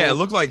 So Yeah, it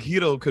looked like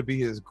Hito could be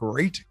his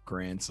great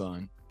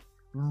grandson.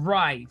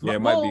 right. yeah,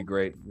 it Well, might be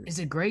great. Is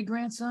it great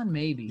grandson?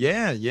 Maybe.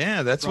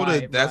 Yeah, that's what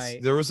Right, it. That's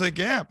right. there was a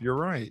gap. You're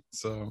right.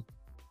 So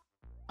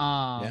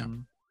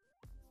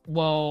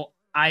Well,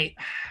 I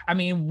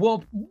mean,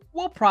 we'll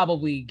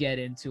probably get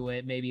into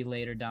it maybe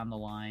later down the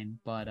line,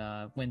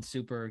 but when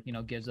Super, you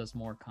know, gives us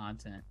more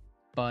content.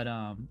 But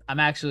I'm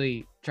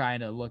actually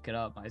trying to look it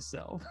up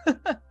myself.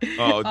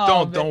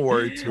 don't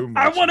worry too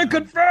much. I want to man.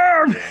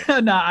 confirm.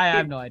 No, I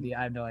have no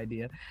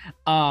idea.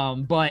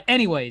 But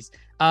anyways,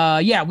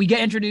 yeah, we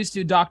get introduced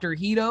to Dr.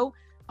 Hito.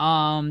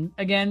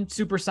 Again,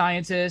 super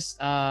scientist,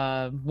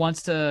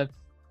 wants to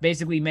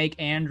basically make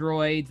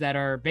androids that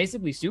are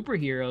basically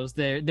superheroes.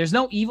 There's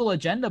no evil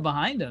agenda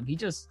behind him. He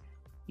just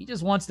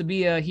wants to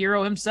be a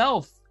hero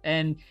himself.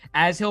 And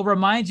as he'll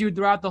remind you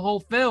throughout the whole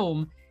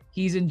film,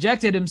 he's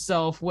injected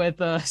himself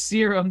with a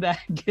serum that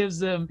gives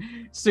him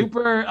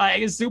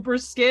super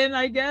skin,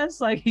 I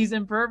guess. Like, he's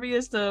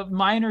impervious to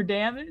minor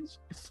damage.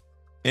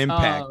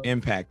 Impact.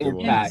 Impact.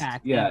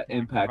 Impact.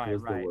 Impact Right,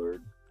 was right. the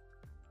word.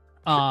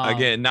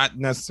 Again, not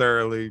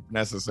necessarily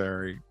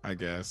necessary. I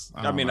guess.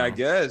 I mean, don't I know.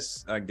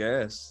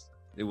 guess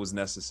it was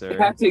necessary. You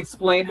have to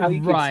explain how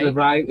he Right. can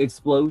survive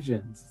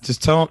explosions.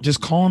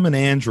 Just call him an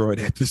android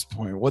at this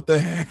point. What the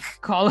heck?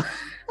 Call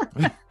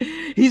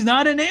he's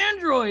not an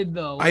android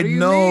though. What I do you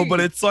know, mean? but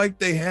it's like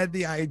they had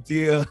the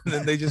idea and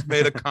then they just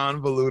made a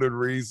convoluted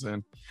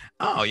reason.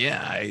 Oh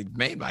yeah, I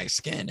made my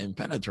skin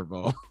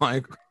impenetrable.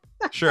 Like,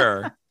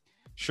 sure.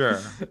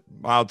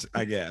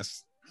 I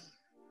guess.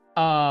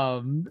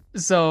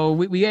 So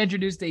we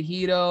introduced to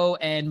Hito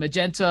and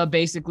Magenta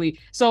basically.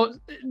 So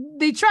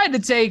they tried to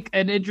take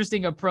an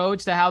interesting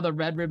approach to how the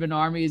Red Ribbon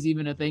Army is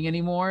even a thing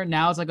anymore.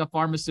 Now it's like a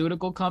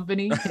pharmaceutical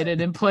company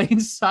hidden in plain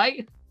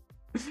sight.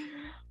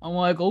 I'm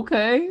like,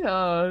 okay,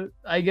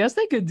 I guess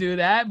they could do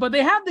that, but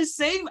they have the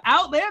same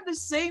they have the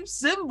same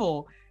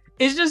symbol.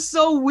 It's just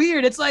so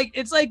weird. It's like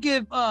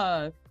if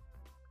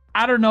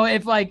I don't know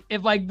if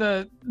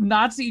the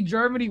Nazi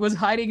Germany was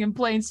hiding in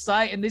plain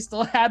sight and they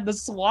still had the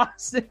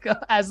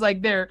swastika as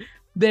like their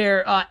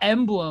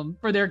emblem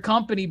for their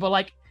company, but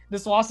like the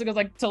swastika is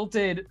like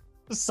tilted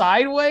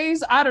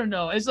sideways. I don't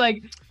know. It's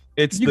like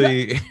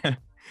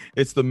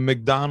it's the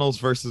McDonald's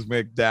versus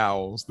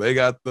McDowell's. They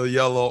got the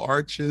yellow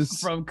arches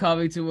from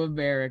Coming to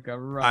America,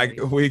 right?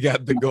 We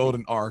got the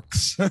golden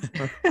arcs.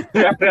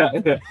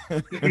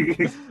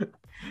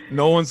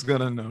 No one's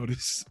gonna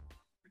notice.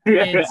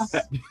 It's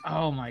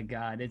oh my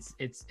god, it's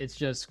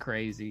just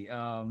crazy.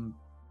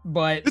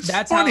 But it's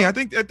that's funny. How, I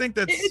think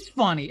that's it's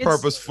funny. It's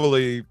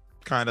purposefully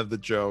kind of the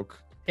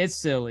joke. It's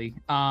silly.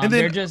 And then,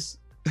 they're just.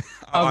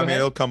 I mean,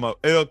 it'll come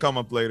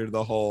up later.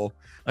 The whole.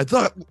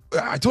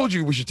 I told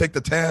you we should take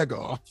the tag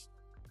off.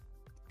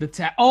 The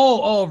tag.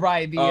 Oh,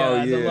 right. The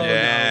logo.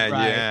 Yeah,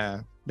 right. yeah.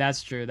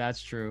 That's true.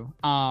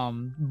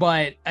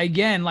 But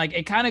again, like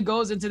it kind of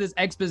goes into this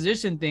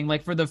exposition thing.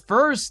 Like for the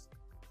first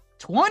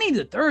 20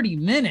 to 30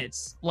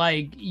 minutes,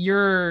 like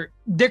they're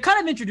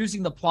kind of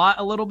introducing the plot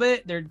a little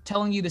bit. They're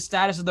telling you the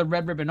status of the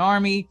Red Ribbon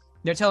Army.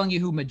 They're telling you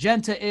who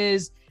Magenta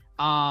is.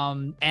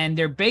 And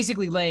they're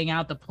basically laying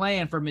out the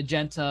plan for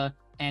Magenta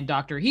and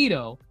Dr.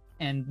 Hito.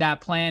 And that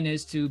plan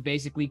is to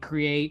basically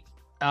create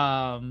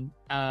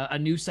a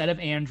new set of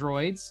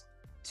androids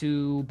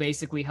to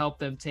basically help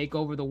them take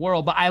over the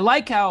world. But I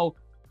like how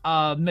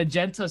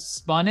Magenta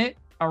spun it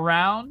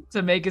around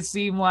to make it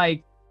seem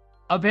like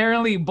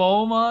apparently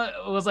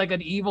Bulma was like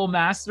an evil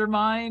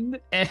mastermind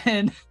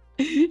and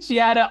she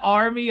had an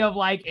army of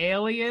like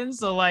aliens.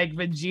 So like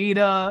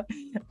Vegeta,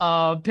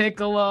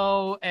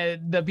 Piccolo,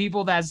 and the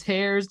people that's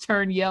hairs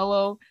turn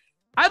yellow.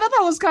 I thought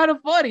that was kind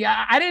of funny.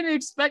 I didn't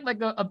expect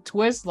like a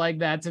twist like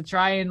that to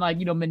try and like,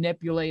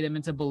 manipulate him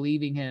into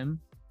believing him.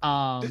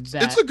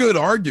 It's a good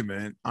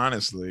argument,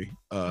 honestly.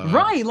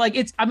 Right. Like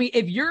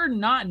if you're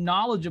not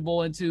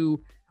knowledgeable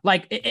into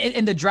like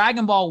in the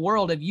Dragon Ball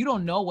world, if you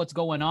don't know what's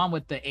going on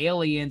with the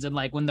aliens and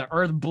like when the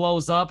Earth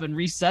blows up and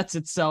resets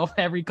itself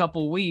every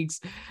couple weeks,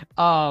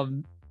 I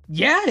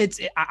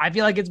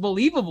feel like it's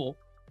believable.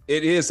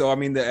 It is. So I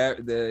mean,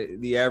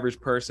 the average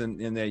person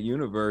in that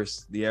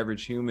universe, the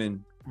average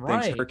human,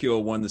 thinks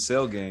Hercule won the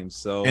Cell games.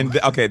 So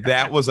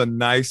that was a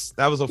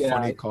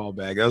funny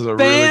callback. That was a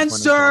fan really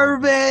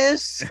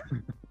service.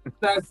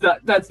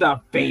 That's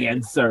not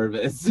fan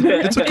service.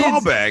 It's a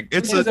callback.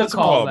 It's a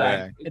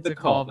callback. It's a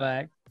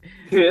callback.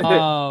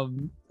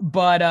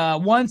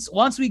 But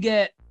once we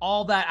get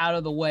all that out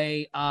of the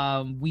way,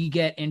 we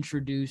get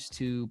introduced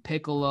to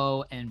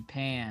Piccolo and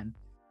Pan.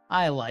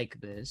 I like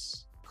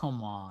this.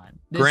 Come on,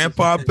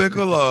 Grandpa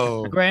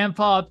Piccolo.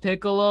 Grandpa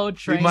Piccolo.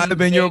 He might have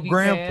been your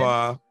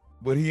grandpa,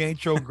 but he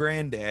ain't your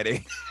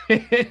granddaddy.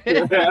 I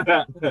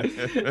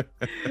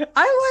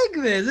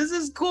like this. This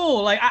is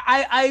cool. Like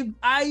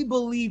I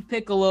believe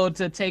Piccolo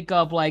to take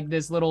up like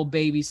this little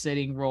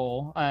babysitting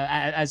role,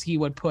 as he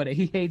would put it.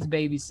 He hates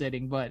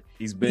babysitting, but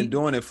he's been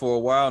doing it for a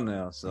while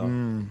now. So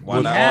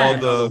why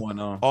not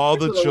all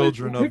the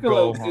children of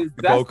Goku?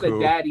 That's the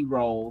daddy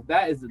role.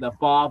 That is the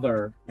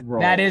father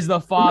role. That is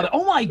the father.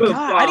 Oh my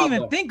god! I didn't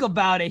even think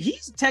about it.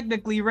 He's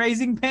technically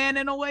raising Pan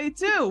in a way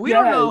too. We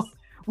don't know.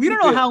 We don't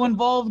know how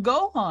involved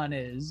Gohan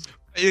is.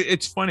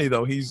 It's funny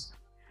though. He's,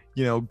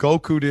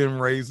 Goku didn't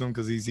raise him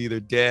because he's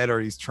either dead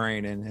or he's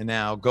training, and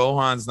now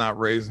Gohan's not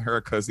raising her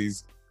because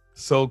he's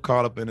so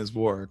caught up in his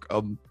work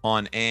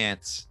on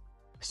ants.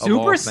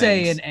 Super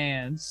Saiyan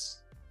ants.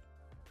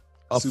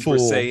 Super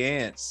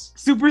Saiyans.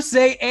 Super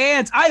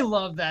Saiyans. I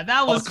love that.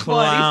 That was a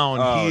clown.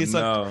 Funny. He's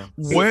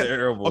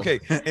terrible. Okay,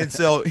 and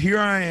so here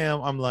I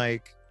am. I'm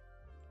like,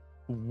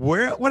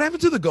 what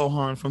happened to the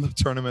Gohan from the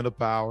Tournament of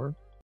Power?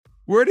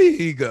 Where did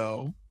he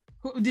go?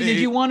 Did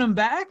you want him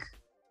back?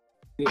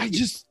 I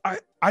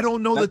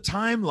don't know the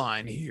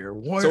timeline here.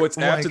 So it's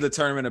after the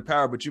Tournament of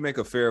Power, but you make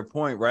a fair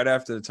point. Right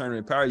after the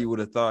Tournament of Power, you would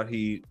have thought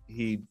he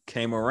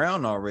came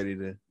around already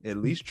to at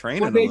least train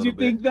him a little bit. What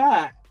made you think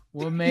that?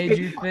 What made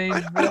you think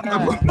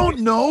I don't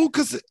know,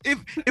 because if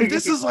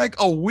this is like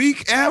a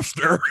week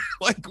after,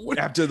 like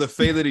after the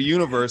fate of the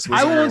universe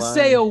was I won't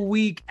say a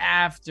week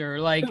after.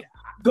 Like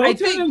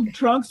Goten and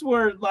Trunks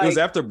were like, it was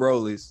after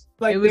Broly's.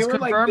 Like it was they were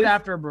confirmed like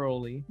after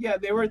Broly. Yeah,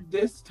 they were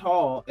this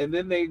tall, and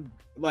then they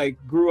like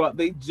grew up.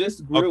 They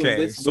just grew. Okay,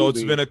 this so movie.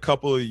 it's been a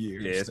couple of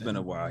years. Yeah, it's been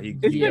a while. It's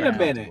been a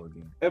minute.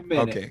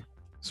 Okay,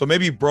 so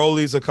maybe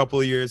Broly's a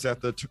couple of years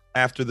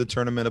after the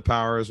Tournament of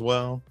Power as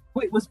well.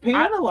 Wait, was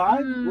Pan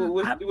alive?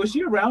 Was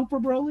she around for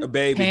Broly? A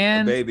baby.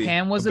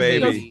 Pan was a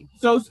baby.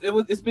 So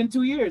it's been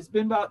 2 years. It's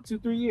been about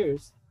 2-3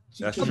 years.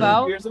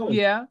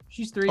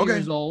 She's 3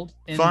 years old.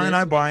 Fine,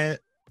 I buy it.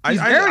 She's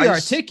very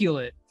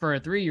articulate for a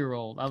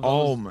 3-year-old. I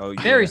Oh was my! Oh,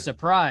 yeah. very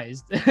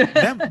surprised.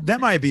 That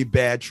might be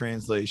bad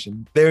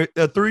translation. There,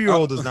 a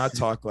 3-year-old does not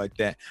talk like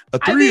that. A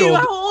I mean, 3-year-old.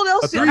 how old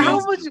else? a How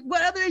 3-year-old much?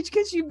 What other age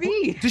can she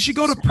be? Did she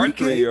go to Our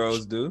pre-K?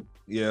 3-year-olds do.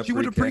 Yeah, She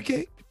went to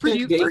pre-K.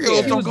 She- 3-year-olds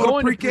she don't was go to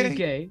going to pre-K.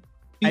 pre-K.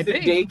 She's I in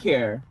think.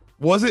 daycare.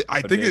 Was it? I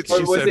Or think it. daycare.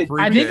 She Or was said it-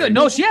 pre-K. I think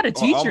no, she had a Or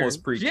teacher.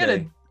 almost pre-K. She had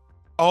a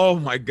Oh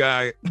my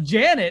god,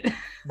 Janet.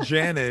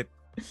 Janet.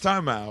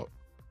 Time out.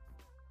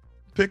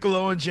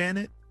 Piccolo and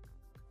Janet.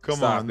 Come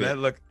Stop on, it.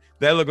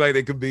 that looked like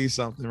they could be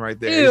something right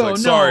there. Ew, He's like,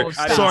 sorry, no,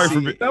 stop. sorry I for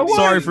didn't see it.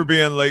 sorry No for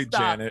being late,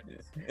 Stop. Janet.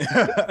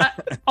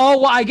 Oh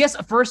well, I guess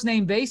a first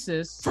name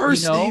basis.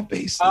 First you know? name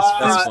basis.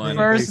 That's funny.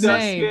 First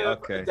That's name. cute.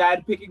 Okay.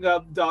 Dad picking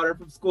up daughter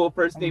from school,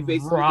 first name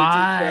basis with the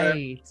teacher.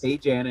 Right. Hey,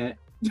 Janet.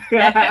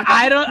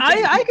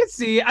 I could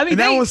see it. I mean, And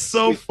that they- was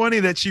so funny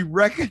that she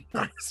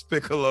recognized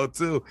Piccolo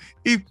too.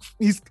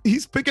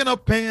 He's picking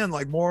up Pan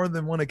like more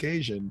than one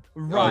occasion.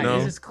 right. you know?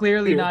 This is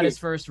clearly not his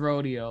first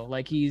rodeo.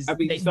 Like he's I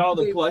mean, they- you saw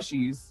the they-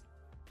 plushies.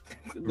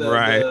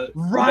 Right.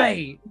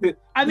 Right.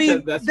 I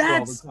mean, that's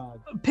that's all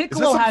the time.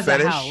 Piccolo some has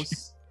fetish? a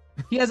house.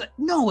 He has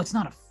no, it's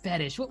not a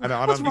fetish. I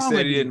don't- What's he He wrong said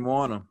with he you? didn't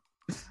want them.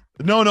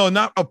 No,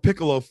 not a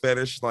Piccolo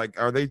fetish. Like,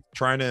 are they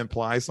trying to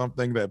imply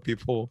something that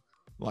people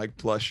like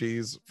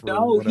plushies? For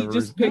No, he whatever just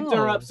reason? picked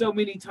her No. up so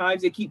many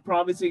times. They keep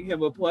promising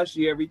him a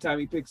plushie every time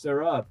he picks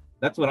her up.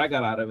 That's what I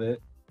got out of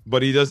it.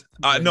 But he does.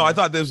 No, I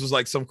thought this was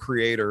like some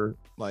creator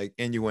like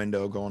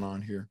innuendo going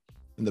on here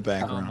in the Oh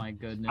background. my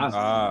goodness.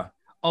 Ah,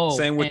 Oh,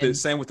 same with and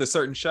the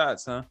certain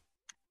shots, huh?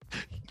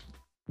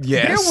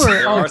 Yes. There were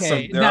There are okay.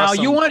 some- there Now are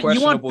you some want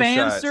questionable fan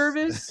shots.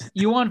 service?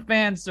 You want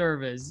fan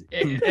service?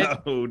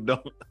 No,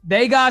 don't.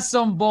 They got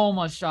some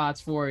Bulma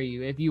shots for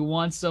you if you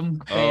want some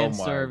fan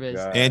my service.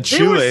 God. And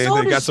They were Chile,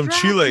 so they got some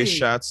Chile distracted.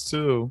 shots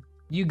too.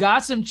 You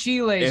got some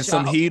Chile And shots.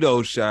 some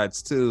Hito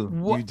shots too.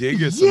 You did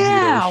get some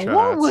yeah, Hito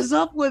what shots. was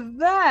up with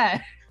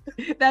that?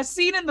 That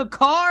scene in the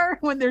car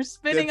when they're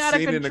spinning That out of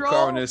scene control. in the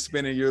car when they're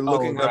spinning, you're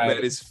looking up right.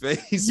 at his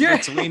face Yeah.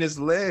 between his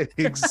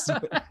legs.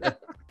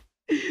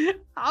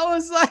 I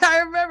was like, I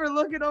remember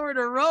looking over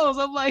to Rose.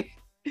 I'm like,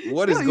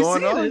 What is "Yo, you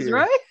going seen on this, here?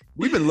 right?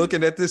 We've been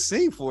looking at this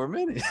scene for a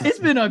minute. It's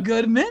been a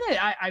good minute.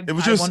 It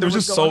was I just wonder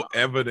what's so going on.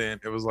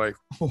 evident. It was like,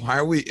 why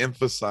are we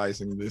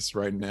emphasizing this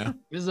right now?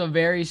 This is a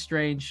very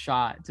strange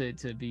shot to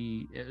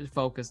be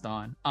focused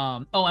on.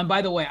 Oh, and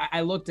by the way,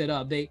 I looked it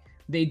up. They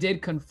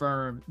did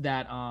confirm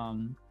that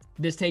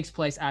this takes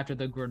place after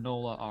the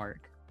Granola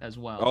arc as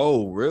well.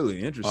 Oh,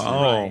 really? Interesting.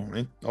 Oh,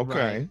 Right.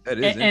 okay. That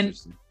is And-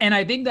 interesting. And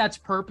I think that's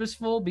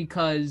purposeful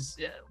because,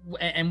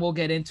 and we'll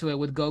get into it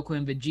with Goku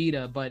and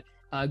Vegeta, but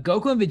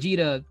Goku and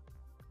Vegeta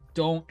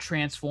don't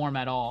transform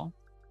at all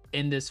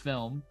in this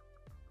film.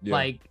 Yeah.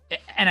 Like,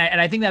 and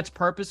I think that's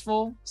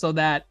purposeful so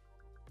that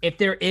if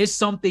there is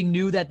something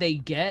new that they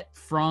get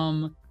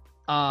from,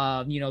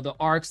 the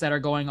arcs that are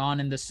going on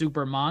in the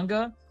Super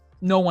manga,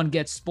 no one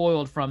gets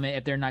spoiled from it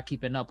if they're not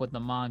keeping up with the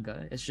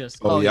manga. It's just,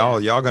 Oh, yeah.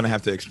 y'all gonna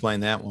have to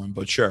explain that one,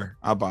 but sure,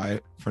 I'll buy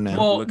it for now.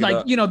 Well, Look it like,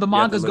 up. the You have to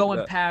manga's look it going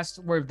up. past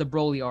where the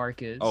Broly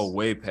arc is. Oh,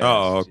 way past.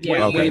 Oh, okay.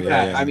 Yeah, Way yeah,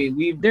 back. yeah. I mean,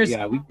 we've There's-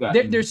 we've got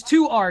There's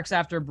 2 arcs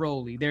after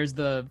Broly. There's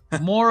the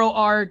Moro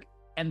arc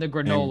and the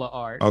Granola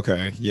arc.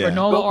 Okay, yeah.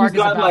 Granola arc Goku's is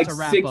got about like to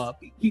wrap 6.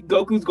 up.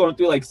 Goku's going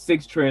through like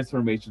 6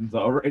 transformations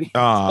already.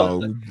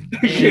 Oh,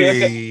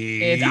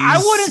 It's, I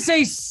jeez. wouldn't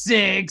say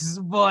 6,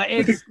 but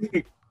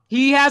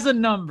he has a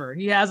number.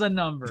 He has a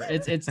number.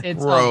 It's up there.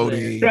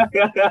 Brody.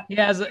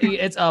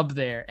 It's up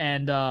there.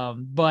 And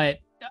but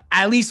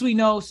at least we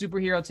know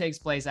superhero takes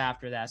place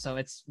after that. So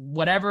it's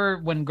whatever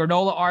when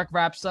Granola arc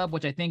wraps up,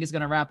 which I think is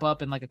gonna wrap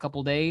up in like a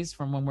couple days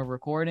from when we're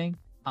recording.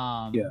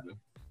 Yeah.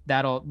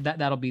 That'll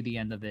be the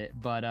end of it.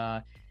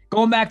 But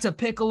going back to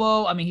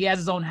Piccolo, I mean, he has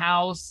his own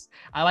house.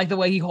 I like the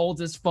way he holds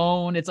his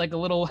phone. It's like a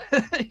little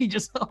he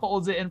just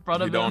holds it in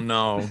front You of don't him.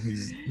 know.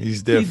 He's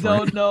You different.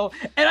 don't know.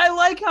 And I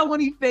like how when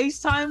he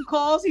FaceTime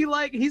calls, he's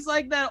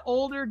like that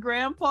older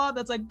grandpa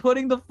that's like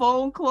putting the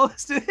phone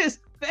close to his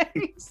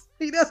face.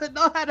 He doesn't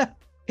know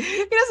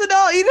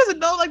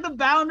like the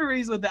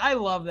boundaries with it. I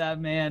love that,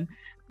 man.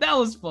 That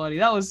was funny.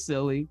 That was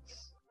silly.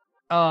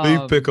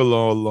 Leave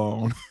Piccolo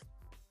alone.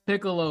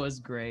 Piccolo is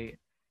great.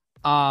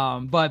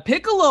 But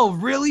Piccolo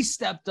really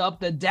stepped up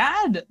the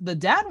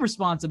dad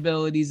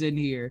responsibilities in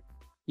here,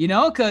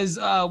 because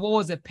what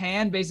was it?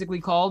 Pan basically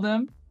called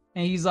him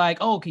and he's like,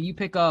 oh, can you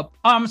pick up,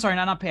 I'm sorry,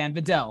 not Pan,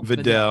 Videl.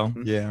 Videl,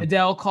 yeah.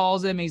 Videl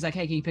calls him and he's like,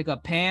 hey, can you pick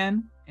up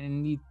Pan?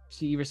 And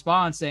she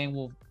responds saying,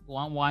 well,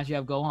 why don't you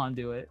have Gohan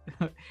do it?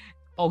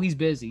 Oh, he's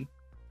busy.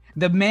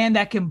 The man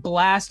that can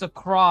blast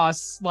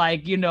across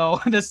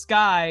the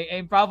sky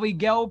and probably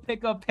go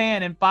pick up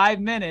Pan in 5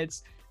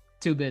 minutes.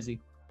 Too busy.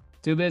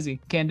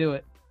 Can't do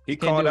it. He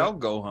Can't called do it. out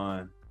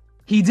Gohan.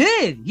 He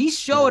did. He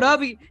showed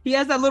up. He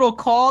has that little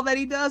call that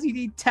he does.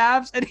 He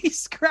taps and he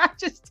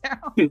scratches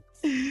down.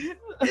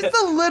 It's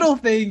the little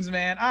things,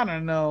 man. I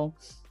don't know.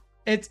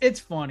 It's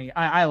funny.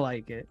 I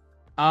like it.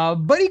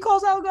 But he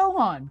calls out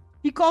Gohan.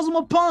 He calls him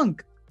a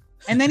punk.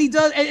 And then he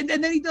does and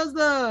then he does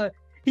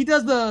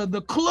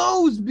the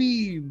clothes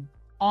beam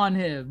on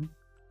him.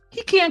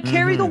 He can't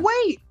carry the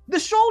weight. The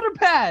shoulder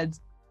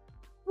pads.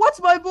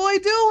 What's my boy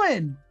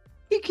doing?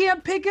 He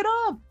can't pick it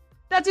up.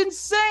 That's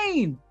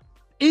insane.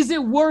 Is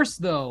it worse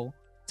though?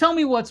 Tell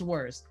me what's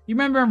worse. You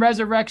remember in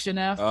Resurrection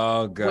F?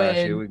 Oh gosh,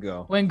 here we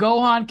go. When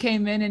Gohan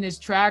came in his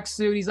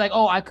tracksuit, he's like,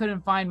 "Oh, I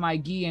couldn't find my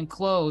gi and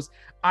clothes.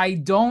 I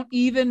don't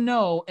even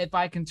know if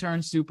I can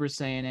turn Super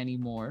Saiyan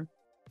anymore."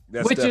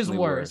 That's Which is definitely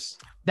worse?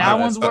 That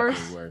one's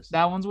worse.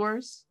 That one's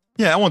worse.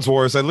 Yeah, that one's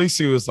worse. At least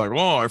he was like,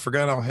 "Oh, I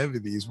forgot how heavy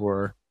these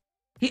were."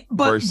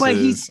 But I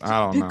don't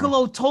know.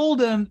 Piccolo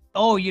told him,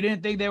 "Oh, you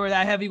didn't think they were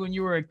that heavy when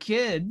you were a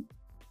kid."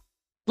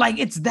 Like,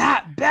 it's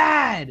that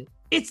bad.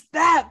 It's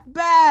that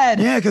bad.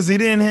 Yeah, because he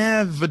didn't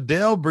have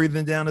Videl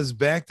breathing down his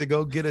back to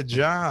go get a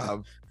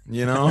job.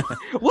 You know,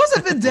 Was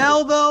it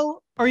Videl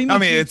though? Or you mean I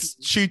mean, it's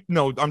cheap.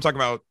 No, I'm talking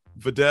about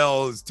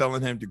Videl is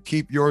telling him to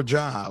keep your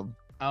job.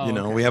 Oh, You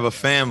know, okay. we have a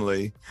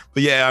family.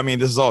 But yeah, I mean,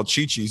 this is all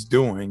Chi-Chi's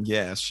doing.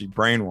 Yes, she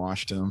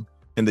brainwashed him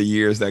in the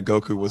years that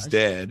Goku was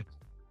dead.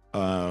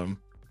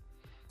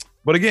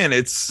 But again,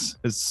 it's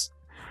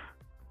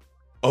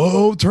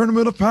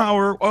tournament of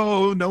power.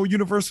 Oh, no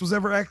universe was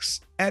ever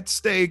at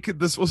stake.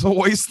 This was a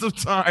waste of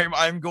time.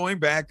 I'm going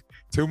back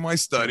to my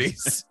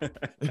studies.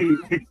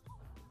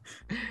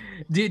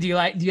 Do you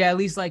at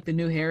least like the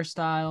new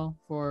hairstyle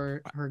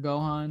for her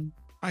Gohan?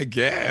 I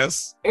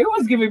guess. It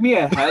was giving me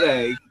a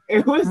headache.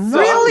 It was so,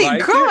 Really?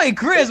 like Come it. on,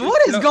 Chris,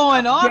 what is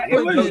going on? Yeah,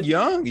 it with was this?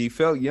 young. He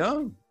felt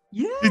young.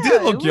 Yeah, He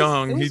did look it was-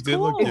 young. it He was did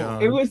look cool.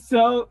 young. it was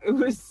so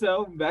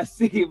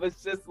messy. It was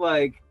just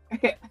like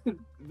it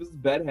was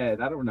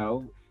bedhead. I don't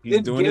know. He's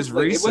Didn't doing give, his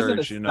like, research. It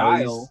wasn't a You know,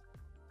 style.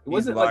 It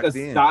wasn't like a locked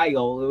in.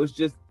 style. It was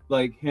just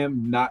like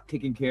him not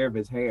taking care of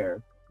his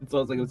hair. And so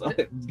I was like, it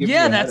was giving me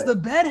Yeah, a that's headache. the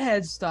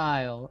bedhead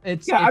style.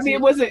 It's Yeah, I it's- mean,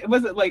 it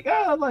wasn't like,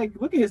 oh, like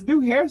look at his new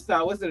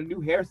hairstyle. It wasn't a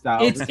new hairstyle.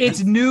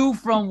 it's new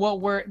from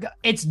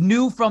it's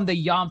new from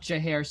the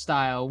Yamcha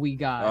hairstyle we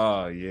got.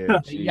 Oh yeah, The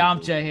Jesus.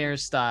 Yamcha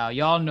hairstyle.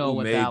 Y'all know Who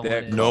what made that that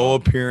one is. No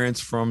appearance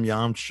from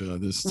Yamcha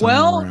this time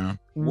Well, around.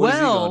 What is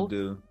he Well, gonna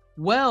do?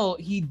 Well,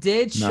 he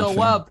did show Nothing.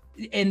 up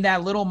in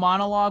that little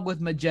monologue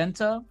with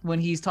Magenta when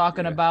he's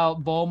talking Yeah.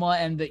 about Bulma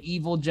and the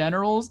evil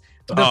generals.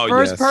 The Oh,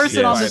 first yes,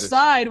 person on the yes.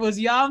 side was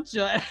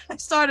Yamcha. I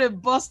started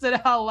busting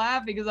out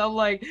laughing because I'm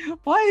like,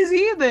 why is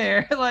he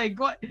there? Like,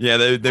 what? Yeah,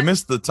 they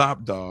missed the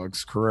top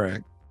dogs,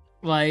 correct.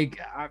 Like,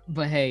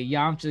 but hey,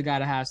 Yamcha got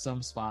to have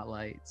some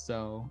spotlight.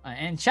 So,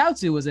 and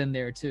Chaozu was in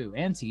there too,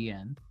 and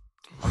Tien.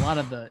 A lot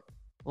of the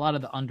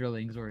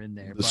underlings were in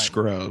there. The but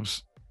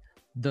scrubs.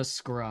 the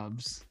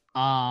scrubs.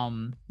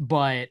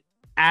 But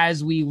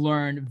as we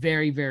learned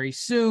very, very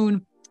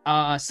soon,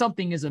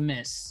 something is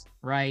amiss,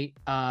 right?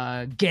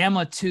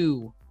 Gamma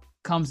 2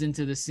 comes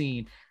into the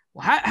scene.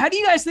 How do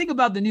you guys think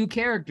about the new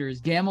characters,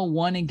 Gamma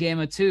 1 and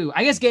Gamma 2?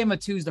 I guess Gamma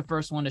 2 is the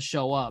first one to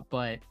show up,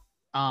 but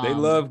They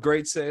love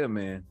Great Saiyan,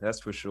 man. That's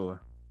for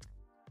sure.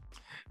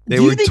 They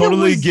Do you were think it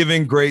totally was-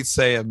 giving Great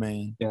Saiyan,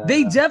 man. Yeah.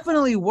 They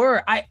definitely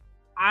were.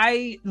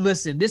 I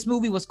listen, this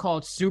movie was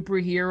called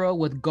Superhero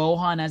with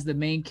Gohan as the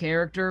main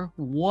character.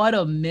 What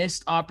a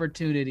missed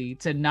opportunity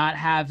to not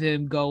have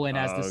him go in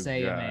as the Oh,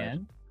 Saiyan God.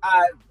 man.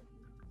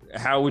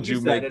 How would You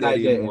you said make it, that I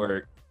even didn't.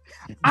 work?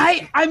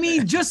 I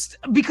mean, just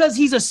because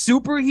he's a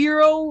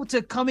superhero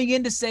to coming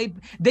in to save,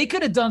 they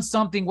could have done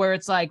something where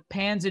it's like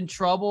Pan's in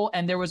trouble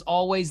and there was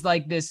always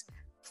like this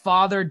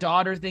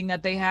father-daughter thing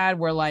that they had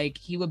where like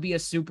he would be a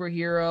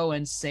superhero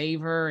and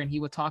save her and he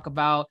would talk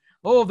about,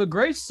 oh, the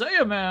great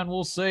Saiyan man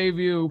will save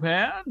you,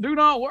 Pan. Do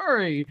not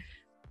worry.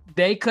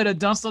 They could have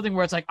done something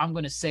where it's like, I'm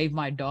going to save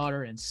my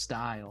daughter in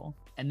style.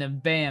 And then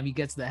bam, he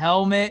gets the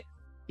helmet.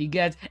 He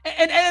gets,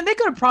 and they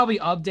could have probably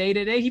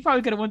updated it. He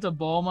probably could have went to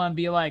Bulma and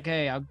be like,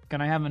 hey,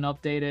 can I have an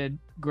updated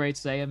Great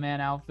Saiyan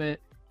Man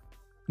outfit?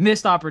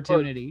 Missed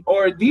opportunity.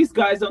 Or these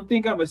guys don't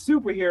think I'm a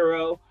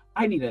superhero.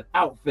 I need an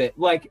outfit.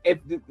 Like if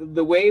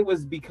the way it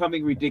was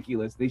becoming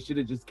ridiculous, they should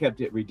have just kept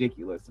it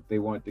ridiculous if they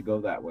wanted to go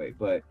that way.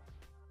 But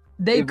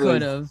They it was-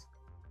 could have.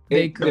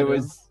 They it, could there have.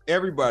 was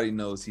Everybody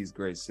knows he's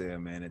Great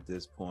Saiyan, man, at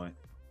this point.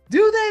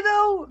 Do they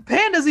though?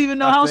 Pan doesn't even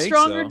know I how think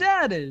strong so. her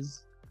dad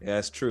is. Yeah,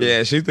 that's true.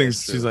 Yeah, she thinks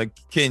That's she's true.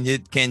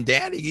 like, can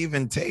Daddy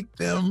even take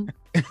them?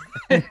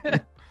 So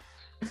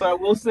I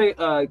will say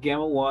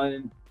Gamma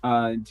 1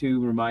 and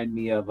 2 remind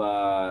me of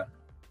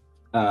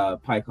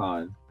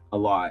PyCon a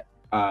lot.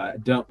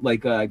 Don't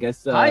like I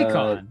guess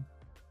Icon.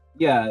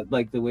 yeah,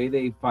 like the way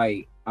they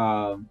fight.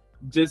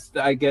 Just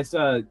I guess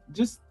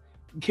just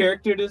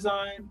character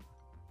design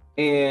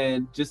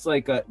and just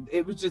like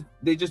it was just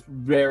they just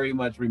very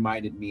much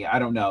reminded me. I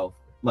don't know.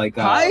 Like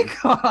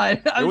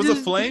Icon. There was a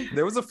flame.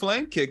 There was a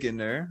flame kick in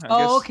there. I Oh,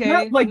 guess. okay.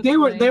 yeah, like they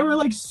were Flame.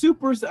 like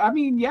super. I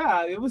mean,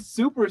 yeah, it was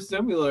super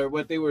similar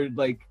what they were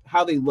like,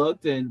 how they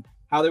looked and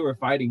how they were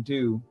fighting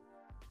too.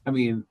 I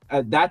mean,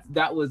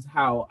 that was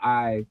how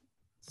I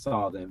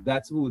saw them.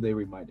 That's who they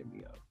reminded me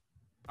of.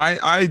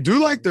 I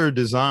do like their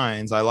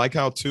designs. I like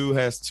how 2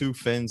 has 2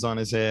 fins on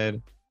his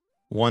head.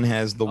 One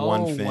has the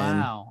one fin.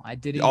 Wow, I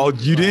didn't. Oh,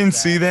 you realize didn't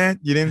see that?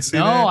 You didn't see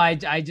No,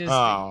 that? I just.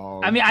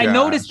 Oh, I mean, I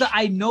noticed gosh.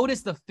 I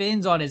noticed the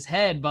fins on his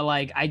head, but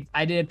like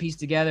I didn't piece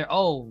together.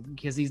 Oh,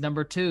 because he's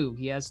number 2.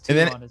 He has 2 And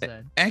then- on his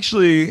head.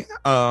 Actually,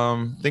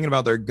 thinking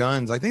about their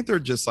guns, I think they're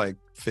just like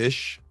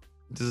fish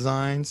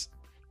designs.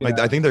 Like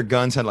Yeah. I think their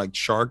guns had like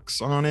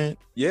sharks on it.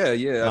 Yeah, I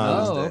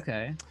noticed Oh, that.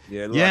 okay.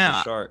 Yeah, it looked Yeah.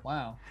 like a shark.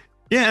 Wow.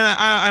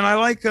 Yeah, and I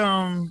like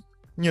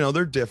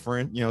they're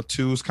different.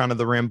 2 is kind of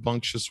the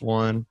rambunctious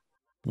one.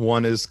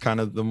 1 is kind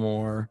of the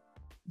more,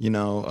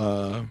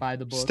 By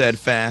the books.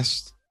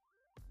 steadfast.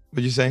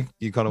 What'd you say?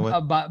 You call it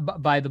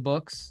what? By the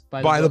books.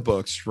 By the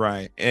books,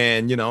 right?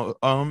 And it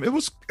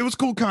was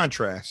cool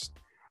contrast.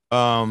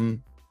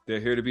 They're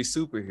here to be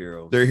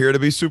superheroes. They're here to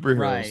be superheroes,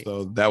 Right.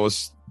 though. That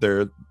was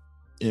their,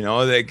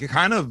 they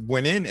kind of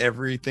went in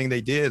everything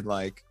they did.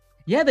 Like,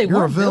 Yeah, they You're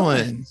were a villain.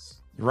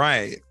 villains.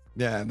 right?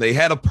 Yeah, they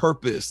had a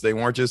purpose. They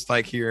weren't just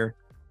like here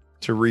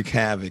to wreak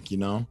havoc, But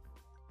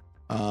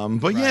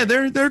yeah,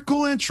 Right. they're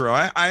cool intro.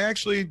 I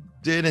actually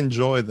did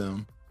enjoy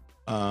them.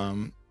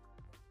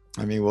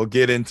 I mean, we'll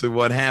get into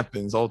what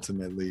happens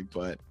ultimately,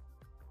 but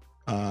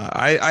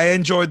I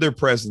enjoyed their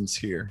presence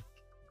here.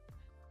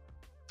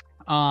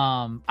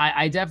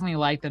 I definitely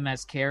like them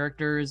as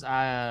characters.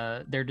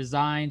 Their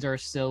designs are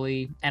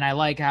silly, and I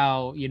like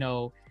how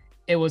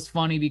it was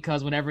funny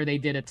because whenever they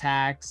did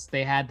attacks,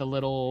 they had the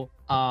little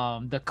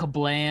the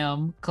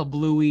kablam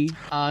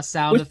kablooey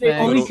sound Which they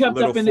effect. only Little- kept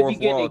little up in the fourth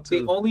wall, beginning.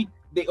 too.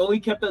 They only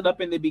kept it up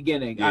in the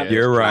beginning. Yeah.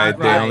 You're right.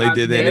 They only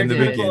did that in the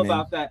very beginning.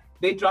 About that.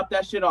 They dropped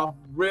that shit off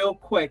real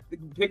quick.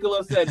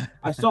 Piccolo said,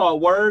 "I saw a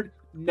word,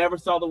 never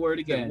saw the word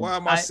again." Why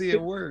am I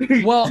seeing words?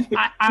 Well,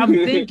 I'm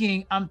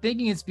thinking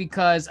it's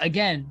because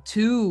again,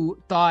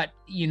 2 thought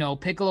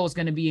Piccolo was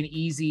going to be an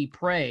easy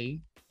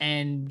prey,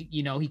 and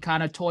he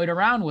kind of toyed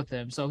around with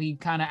him, so he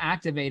kind of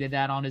activated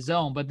that on his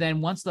own. But then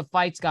once the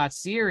fights got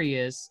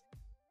serious,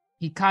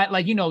 he kind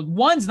of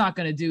One's not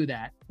going to do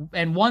that,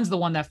 and One's the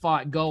one that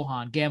fought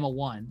Gohan, Gamma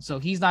 1, so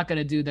he's not going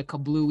to do the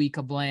kablooey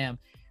kablam.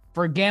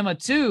 For Gamma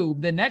 2,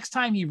 the next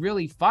time he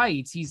really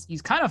fights, he's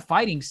kind of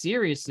fighting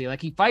seriously. Like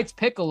he fights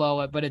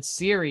Piccolo, but it's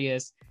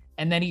serious,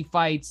 and then he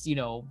fights,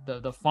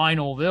 the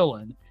final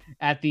villain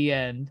at the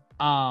end.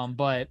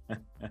 But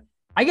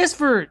I guess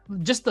for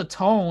just the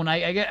tone,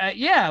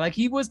 yeah, like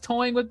he was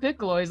toying with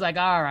Piccolo. He's like,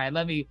 all right,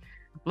 let me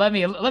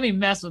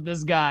mess with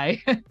this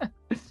guy.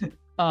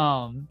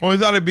 Well, he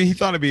thought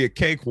it'd be a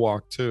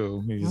cakewalk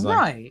too. He's like,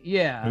 right,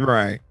 yeah.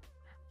 right.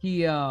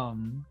 He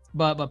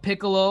but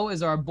Piccolo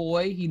is our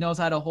boy. He knows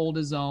how to hold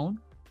his own.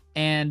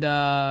 And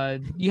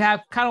you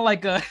have kind of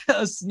like a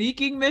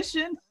sneaking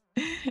mission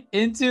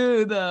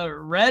into the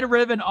Red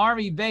Ribbon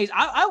Army base.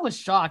 I was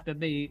shocked that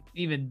they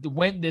even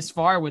went this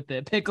far with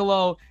it.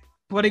 Piccolo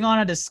putting on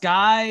a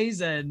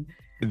disguise and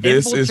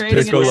This is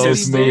infiltrating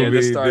Piccolo's an enemy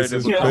movie. base. This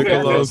is become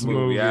Piccolo's I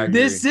movie. agree.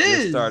 This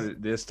is-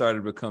 This started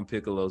to become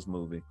Piccolo's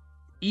movie,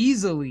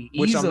 easily.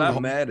 which I'm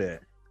not mad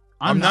at.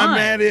 I'm not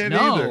mad at it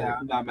either. Yeah,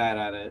 I'm not mad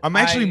at it. I'm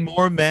actually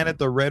more mad at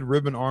the Red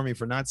Ribbon Army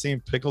for not seeing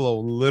Piccolo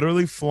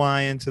literally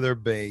fly into their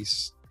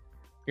base.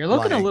 You're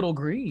looking like- a little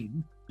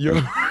green. You're,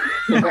 and,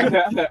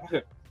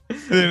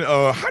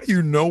 how do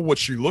you know what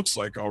she looks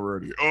like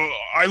already?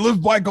 I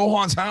live by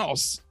Gohan's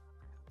house.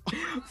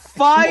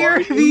 Fire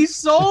Who are you? these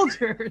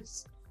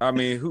soldiers. I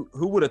mean, who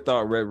would have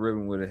thought Red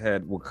Ribbon would have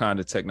had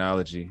Wakanda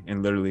technology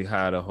and literally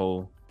had a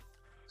whole?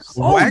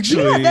 Oh, yeah,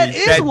 that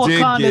is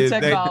Wakanda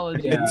that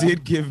technology.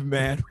 did give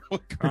mad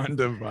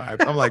Wakanda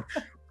vibes. I'm like,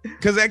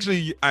 because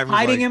actually, I was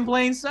Hiding like, in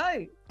plain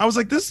sight. I was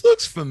like, this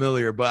looks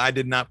familiar, but I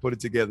did not put it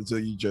together until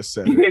you just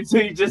said it. So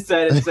you just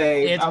said it.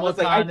 Saying, It's I was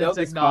like, I know Wakanda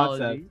this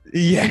concept. technology.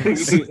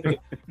 Yes,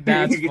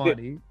 That's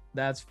funny.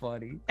 That's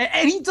funny.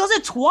 And he does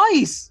it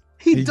twice.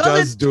 He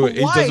does do it.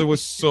 He does it twice. with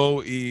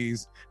so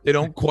ease. They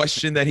don't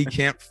question that he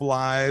can't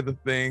fly the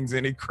things,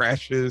 and he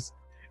crashes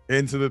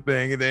into the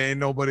thing, and then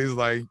nobody's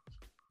like,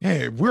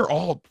 "Hey, we're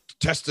all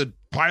tested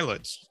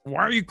pilots. Why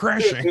are you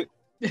crashing?"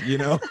 You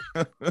know,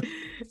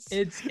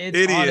 It's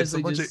idiots, a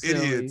honestly bunch of just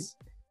silly. idiots.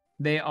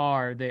 They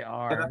are.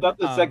 And I thought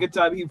the second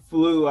time he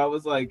flew, I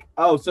was like,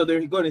 "Oh, so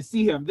they're going to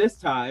see him this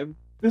time.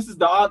 This is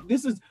the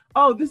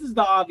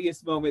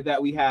obvious moment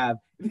that we have."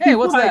 And Hey, he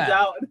what's flies that?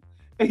 Out,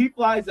 and he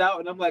flies out,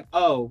 and I'm like,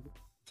 "Oh."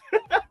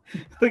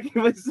 Like it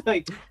was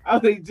like I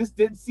just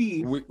didn't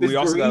see. We this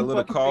also got a green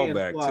little fucking man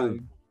callback, flying.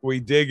 too. We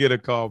did get a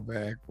call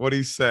back. What'd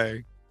he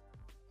say?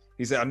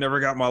 He said, "I never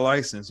got my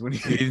license." When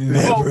He he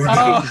never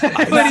Oh,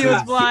 did. when he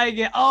was flying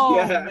it. Oh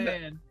Yeah.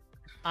 man,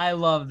 I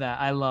love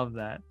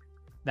that.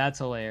 That's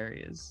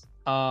hilarious.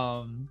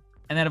 And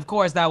then of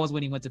course that was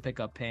when he went to pick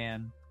up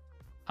Pan.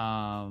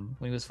 When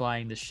he was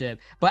flying the ship.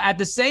 But at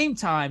the same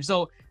time,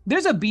 so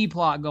there's a B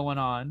plot going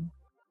on,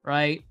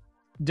 right?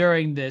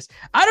 During this,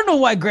 I don't know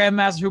why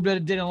Grandmaster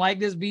Hoopla didn't like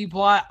this B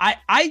plot.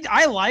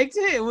 I liked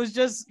it. It was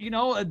just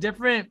a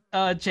different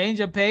change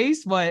of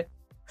pace, but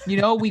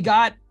we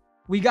got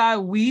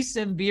Whis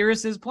and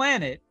Beerus's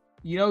planet.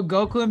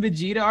 Goku and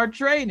Vegeta are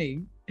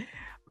training.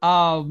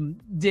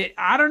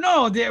 I don't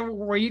know.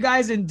 Were you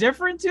guys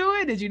indifferent to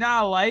it? Did you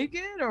not like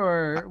it,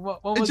 or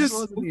what was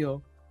the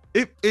deal?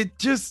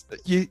 It's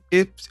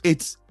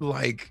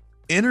like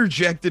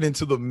interjected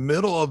into the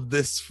middle of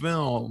this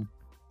film,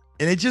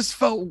 and it just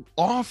felt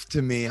off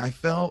to me. I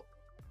felt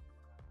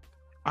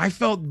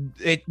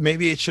it.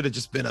 Maybe it should have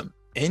just been an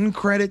end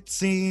credit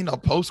scene, a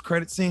post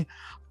credit scene.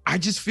 I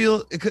just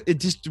feel it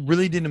just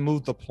really didn't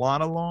move the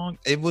plot along.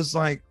 It was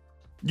like,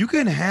 you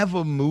can have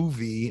a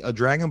movie, a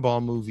Dragon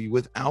Ball movie,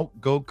 without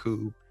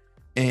Goku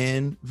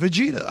and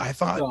Vegeta. I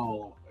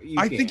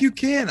think you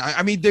can.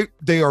 I mean,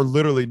 they are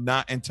literally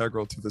not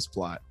integral to this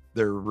plot.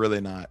 They're really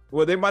not.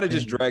 Well, they might have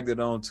just dragged it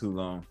on too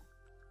long.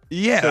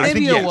 Yeah, I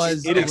think it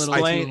was. It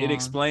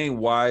explained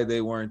why they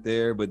weren't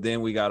there, but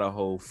then we got a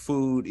whole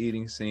food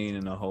eating scene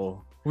and a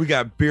whole. We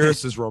got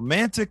Beerus's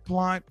romantic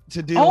plot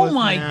to deal with. Oh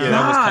my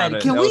god!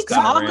 Can we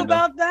talk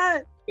about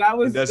that?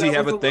 Does he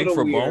have a thing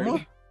for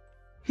Bulma?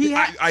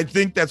 I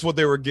think that's what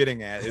they were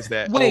getting at. Is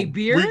that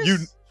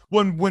Beerus?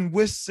 When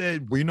Whis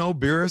said we know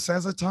Beerus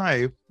has a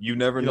type, you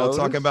never know.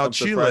 Talking about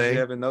Chile, you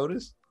haven't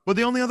noticed. But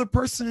the only other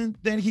person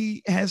that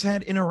he has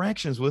had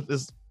interactions with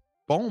is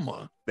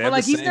Bulma. They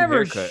have he's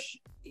never. They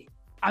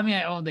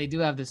do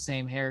have the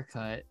same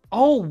haircut.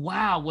 Oh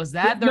wow, was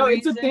that the no?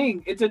 reason? It's a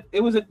thing.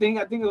 It was a thing.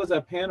 I think it was a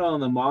panel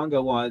in the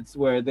manga once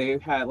where they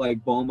had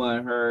like Bulma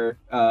and her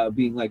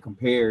being like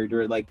compared,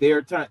 or like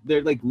they're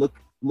like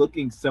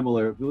looking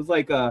similar. It was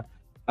like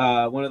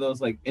one of those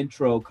like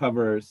intro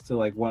covers to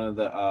like one of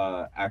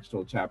the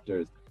actual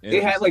chapters. They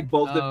had like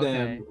both of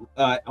them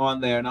on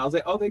there, and I was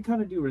like, oh, they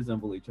kind of do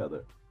resemble each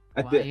other.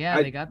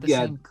 They got the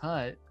same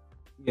cut.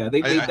 Yeah,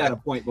 they made that a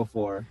point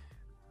before.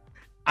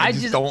 I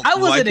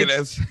wasn't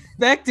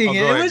expecting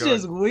it. It was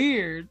just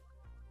weird.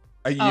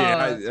 Okay, go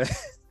ahead.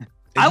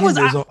 I was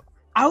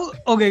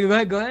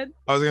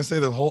gonna say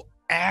the whole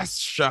ass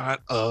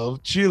shot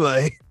of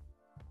Chile.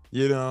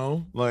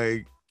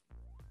 Like,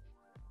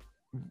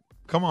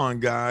 come on,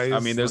 guys.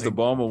 I mean, there's the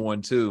Bulma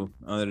one too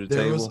under the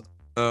table.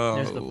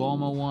 There's the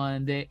Bulma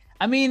one. They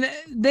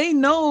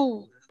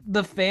know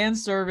the fan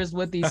service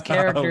with these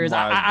characters.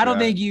 I don't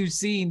think you've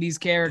seen these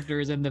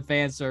characters in the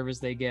fan service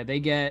they get. They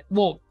get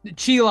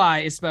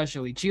Chile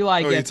especially.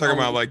 Chile gets. You're talking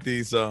about like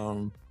these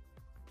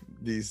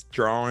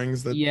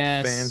drawings that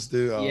fans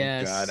do. Oh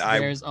god,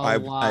 there's a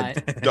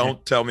lot.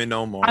 Don't tell me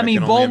no more. I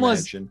mean,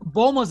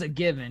 Bulma's a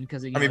given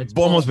because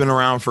Bulma's been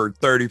around for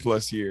 30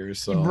 plus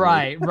years. So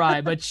right.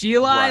 But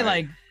Chile,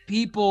 like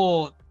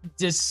people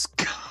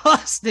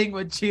disgusting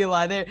with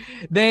Chile.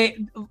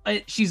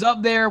 She's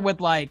up there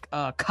with like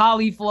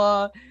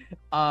Caulifla,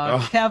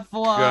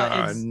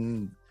 Kefla.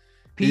 And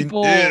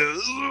people. I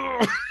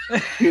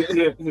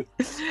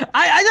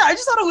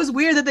just thought it was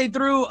weird that they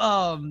threw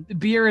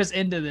Beerus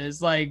into this.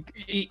 Like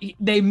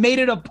they made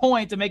it a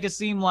point to make it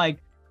seem like,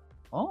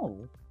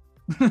 you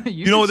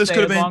know what, this could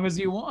have been as long as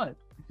you want.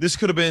 This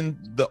could have been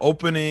the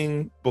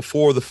opening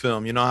before the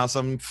film. You know how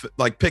some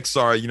like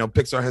Pixar,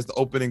 Pixar has the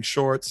opening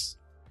shorts.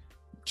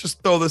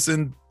 Just throw this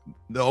in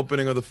the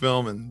opening of the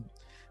film and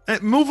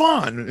move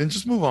on.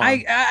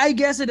 I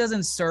guess it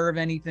doesn't serve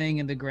anything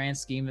in the grand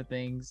scheme of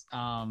things.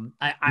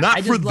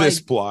 Not for this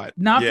plot.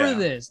 Not for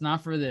this.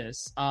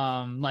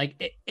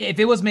 Like if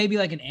it was maybe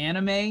like an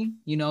anime,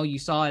 you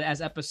saw it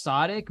as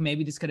episodic,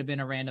 maybe this could have been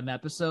a random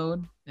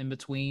episode in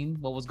between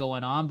what was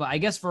going on. But I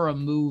guess for a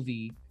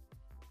movie,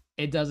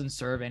 it doesn't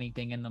serve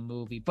anything in the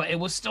movie. But it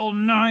was still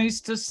nice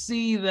to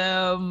see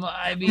them.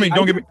 I mean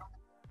don't get me.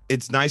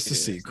 It's nice to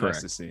see. Correct.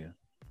 Nice to see you.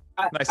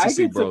 Nice to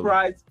see Broly.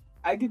 Surprised.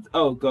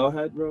 Go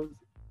ahead, Rose.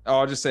 Oh,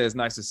 I'll just say it's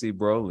nice to see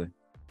Broly.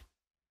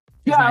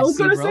 I was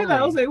gonna say that.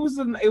 I was like,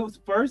 it was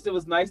first. It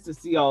was nice to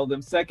see all of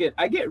them. Second,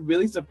 I get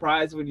really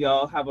surprised when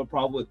y'all have a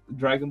problem with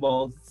Dragon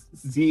Ball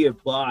Z and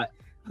plot.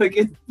 Like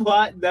its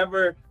plot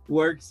never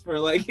works for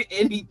like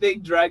anything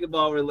Dragon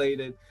Ball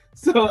related.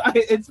 So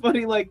it's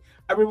funny. Like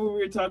I remember we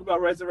were talking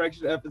about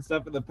Resurrection F and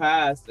stuff in the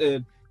past,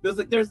 and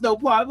there's no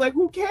plot. I'm like,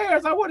 who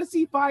cares? I want to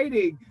see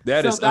fighting.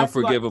 That is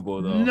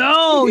unforgivable, though.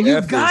 No,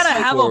 you gotta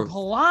have a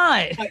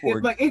plot.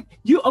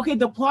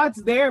 The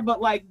plot's there,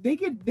 but like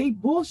they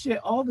bullshit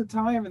all the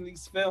time in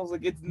these films.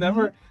 Like it's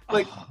never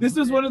like this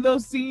was one of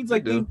those scenes.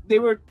 Like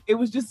it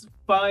was just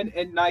fun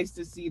and nice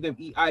to see them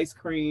eat ice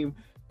cream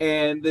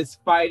and this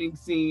fighting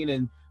scene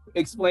and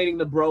explaining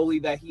to Broly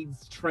that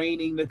he's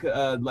training to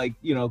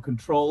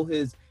control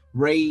his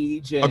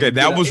rage. And,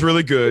 that was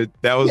really good.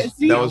 That was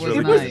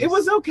really good. It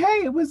was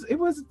okay. It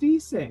was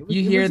decent.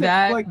 You hear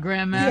that,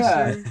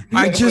 Grandmaster?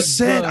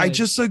 Yeah. I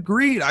just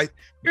agreed.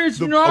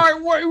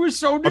 It was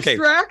so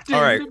distracting.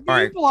 All right.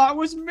 The plot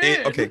was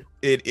mid.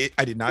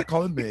 I did not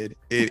call it mid.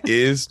 It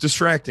is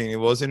distracting. It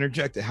was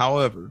interjected.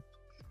 However,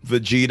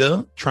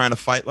 Vegeta trying to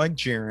fight like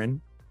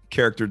Jiren,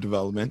 character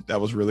development, that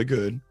was really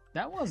good.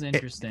 That was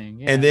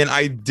interesting. And then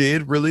I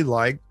did really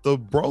like the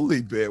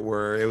Broly bit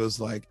where it was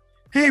like,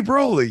 hey,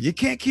 Broly, you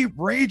can't keep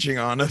raging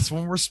on us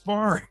when we're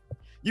sparring.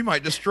 You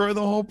might destroy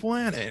the whole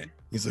planet.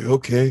 He's like,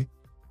 okay.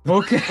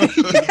 Okay.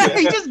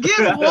 He just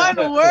gives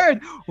one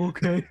word.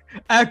 Okay.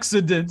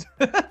 Accident.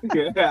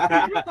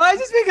 Why is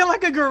he speaking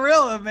like a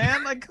gorilla,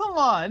 man? Like, come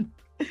on.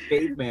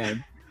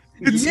 Caveman.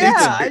 It's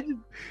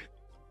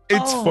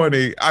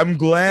funny. I'm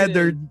glad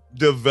they're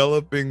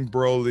developing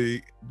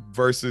Broly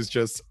versus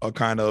just a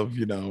kind of,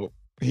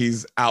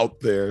 he's out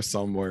there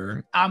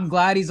somewhere. I'm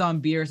glad he's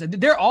on Beerus.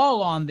 They're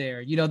all on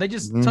there. They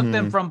just took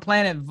them from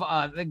planet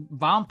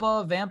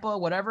Vampa,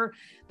 whatever.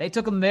 They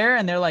took them there,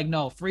 and they're like,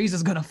 no,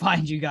 Frieza's gonna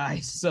find you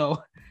guys.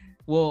 So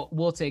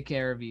we'll take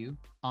care of you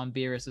on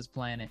Beerus's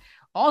planet.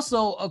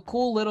 Also, a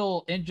cool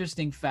little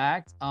interesting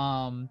fact.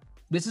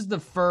 This is the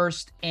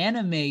first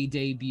anime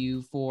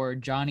debut for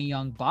Johnny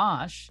Young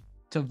Bosch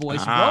to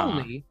voice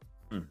Broly.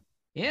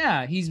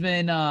 Yeah, he's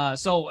been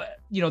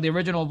the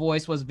original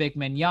voice was Vic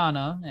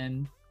Mignogna,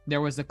 and there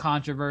was a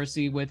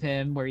controversy with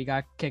him where he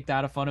got kicked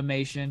out of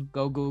Funimation.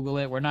 Go Google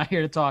it. We're not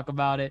here to talk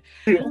about it.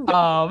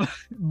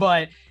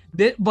 But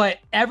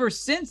ever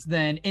since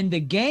then, in the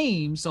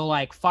game, so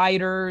like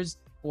Fighters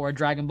or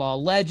Dragon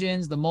Ball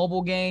Legends, the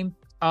mobile game,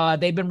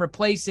 they've been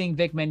replacing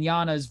Vic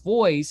Mignogna's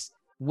voice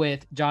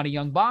with Johnny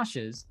Young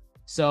Bosch's.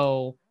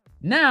 So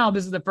now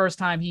this is the first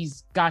time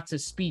he's got to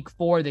speak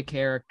for the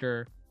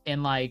character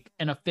in like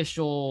an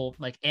official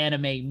like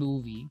anime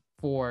movie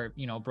for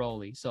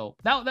Broly. So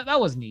that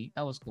was neat.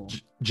 That was cool.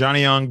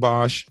 Johnny Young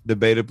Bosch,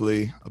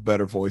 debatably a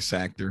better voice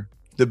actor.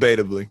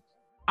 Debatably.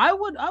 I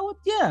would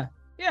yeah.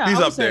 He's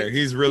up there.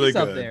 He's really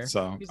good.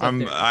 So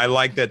I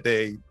like that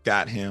they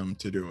got him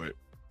to do it.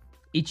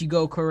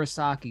 Ichigo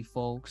Kurosaki,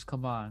 folks.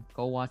 Come on.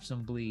 Go watch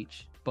some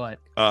Bleach. But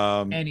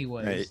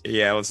anyways.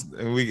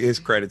 His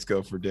credits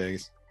go for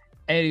days.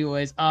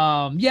 Anyways,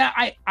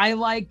 I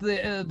like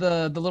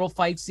the little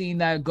fight scene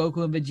that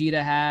Goku and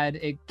Vegeta had.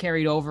 It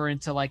carried over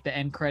into like the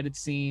end credit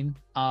scene.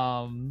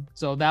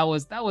 So that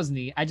was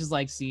neat. I just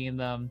like seeing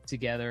them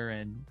together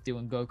and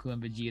doing Goku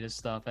and Vegeta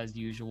stuff as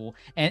usual.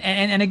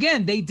 And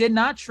again, they did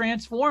not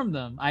transform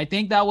them. I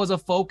think that was a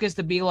focus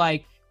to be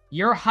like,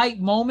 your hype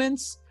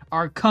moments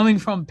are coming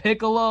from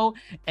Piccolo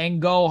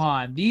and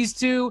Gohan. These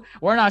two,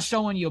 we're not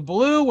showing you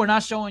Blue. We're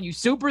not showing you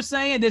Super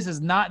Saiyan. This is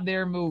not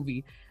their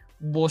movie.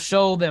 We'll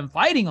show them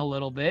fighting a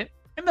little bit,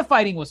 and the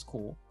fighting was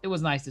cool. It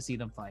was nice to see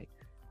them fight.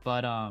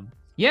 But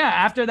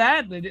after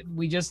that,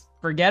 we just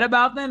forget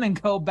about them and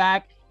go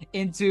back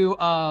into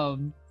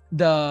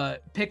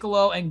the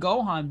Piccolo and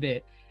Gohan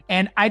bit.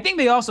 And I think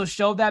they also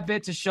showed that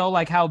bit to show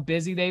like how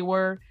busy they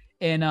were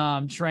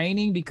in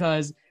training,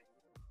 because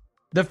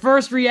the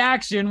first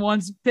reaction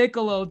once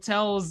Piccolo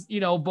tells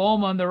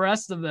Bulma and the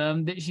rest of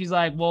them, that she's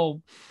like, well,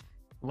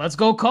 let's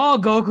go call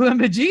Goku and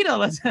Vegeta.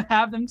 Let's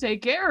have them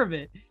take care of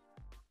it.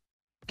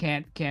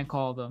 Can't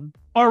call them,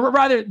 or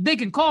rather they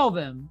can call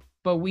them,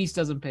 but Whis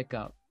doesn't pick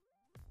up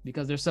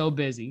because they're so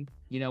busy,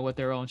 with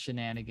their own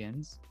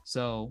shenanigans.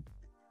 So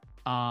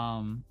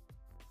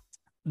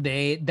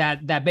they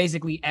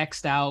basically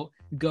X'd out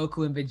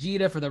Goku and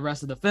Vegeta for the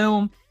rest of the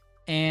film.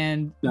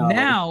 And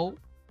now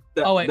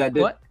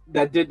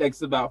that did X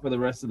them out for the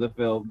rest of the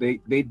film.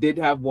 They did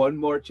have one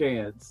more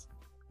chance,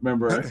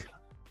 remember?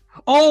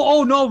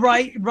 Oh no,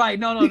 right.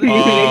 No.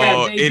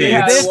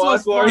 Idiots. This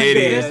was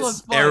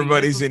funny.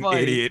 Everybody's an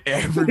idiot.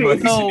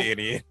 Everybody's an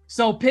idiot.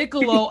 So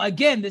Piccolo,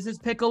 again, this is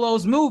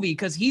Piccolo's movie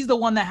because he's the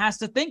one that has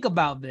to think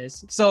about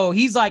this. So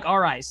he's like, all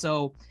right,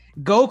 so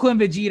Goku and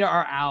Vegeta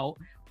are out.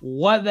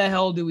 What the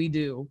hell do we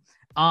do?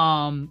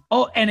 And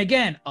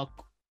again,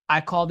 I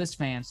call this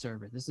fan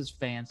service. This is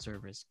fan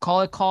service.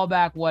 Call it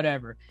callback,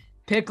 whatever.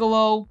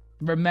 Piccolo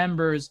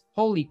remembers,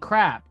 holy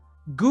crap,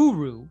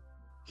 Guru.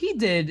 He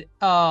did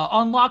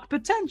Unlocked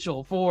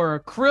Potential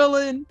for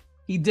Krillin.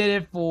 He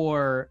did it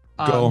for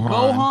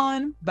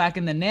Gohan back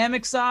in the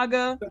Namek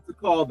saga. That's a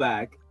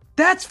callback.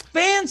 That's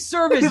fan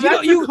service.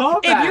 If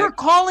you're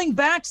calling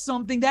back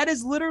something, that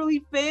is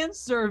literally fan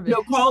service.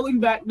 Calling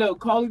back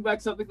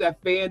something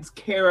that fans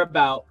care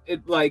about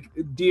it like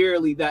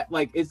dearly, that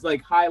like it's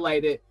like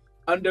highlighted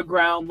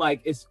underground,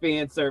 like it's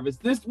fan service.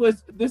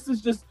 This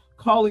is just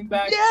calling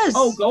back. Yes.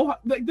 Oh, Gohan.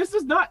 Like, this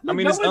is not. Like,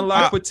 it's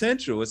unlocked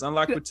potential. It's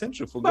unlocked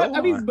potential for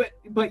Gohan.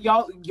 But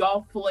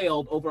y'all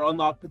flailed over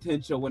unlocked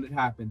potential when it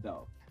happened,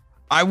 though.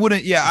 I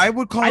wouldn't. Yeah, I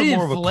would call it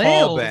more of a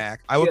callback.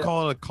 I would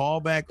call it a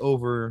callback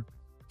over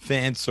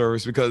fan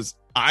service because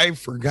I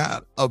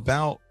forgot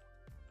about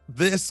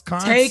this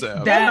concept. Take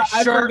that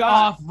shirt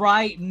off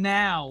right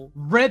now.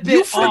 Rip it off.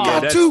 You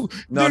forgot too.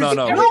 No. No,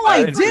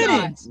 I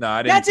didn't. No,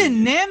 I didn't. That's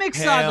in Namek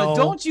Saga.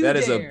 Don't you dare.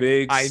 That is a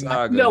big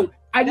saga. No.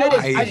 I know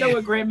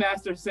what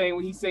Grandmaster's saying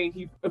when he's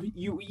saying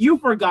you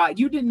forgot.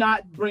 You did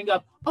not bring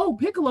up,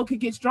 Piccolo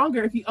could get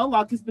stronger if he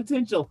unlocked his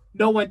potential.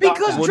 No one thought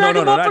because that.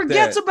 Dragon Ball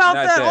forgets about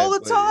that all the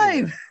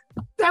time.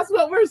 Yeah. That's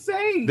what we're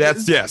saying.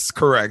 Yes,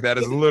 correct. That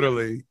is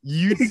literally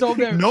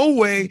no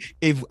way.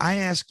 If I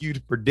ask you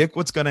to predict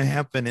what's gonna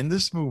happen in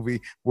this movie,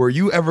 were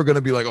you ever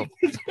gonna be like,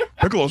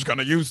 Piccolo's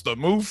gonna use the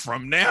move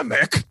from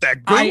Namek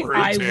that Guru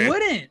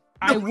did?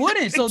 I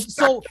wouldn't.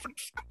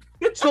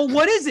 So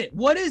what is it?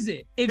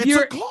 If it's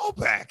a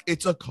callback.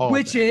 It's a callback.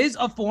 Which is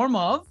a form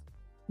of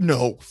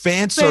No,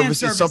 fan service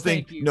service, is something.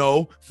 thank you.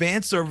 No,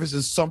 fan service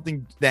is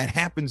something that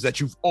happens that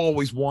you've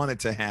always wanted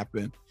to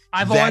happen.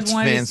 I've That's always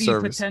wanted to fan see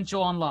service.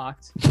 potential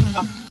unlocked.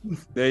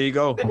 There you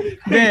go.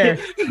 There,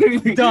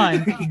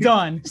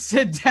 done.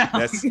 Sit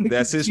down.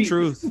 That's his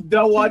truth.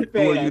 The one Who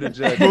are you fan. to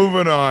judge?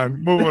 Moving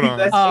on.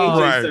 That's Oh,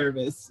 agent right.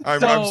 service. I'm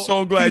So-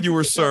 so glad you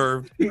were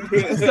served.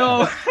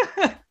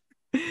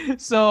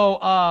 so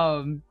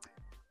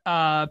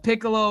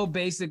Piccolo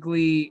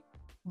basically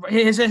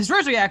his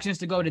first reaction is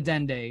to go to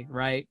Dende,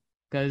 right?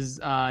 Because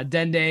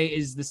Dende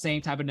is the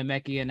same type of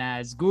Namekian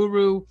as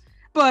Guru,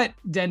 but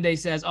Dende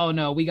says, "Oh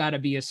no, we got to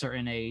be a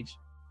certain age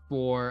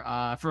for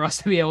us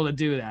to be able to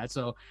do that.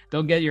 So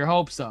don't get your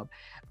hopes up."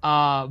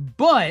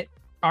 But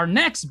our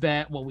next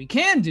bet, what we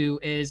can do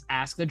is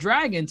ask the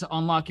dragon to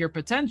unlock your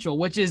potential,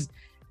 which is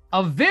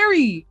a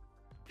very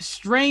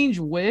strange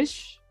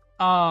wish.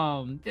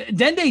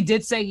 Dende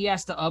did say he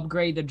has to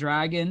upgrade the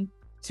dragon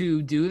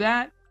to do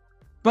that,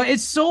 but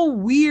it's so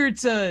weird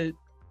to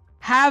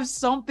have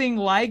something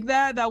like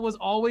that was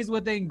always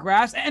within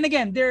grasp. And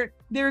again, their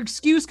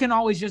excuse can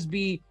always just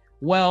be,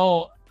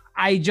 well,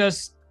 I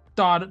just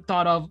thought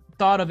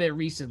of it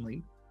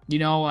recently. You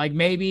know, like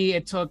maybe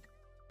it took,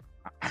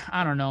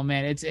 I don't know,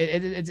 man. It's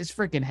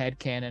freaking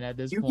headcanon at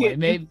this point.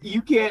 Maybe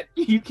you can't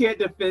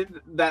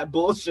defend that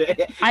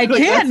bullshit. I Like, can't.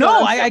 that's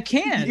No, what I'm I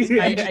can't.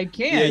 Yeah. I can't.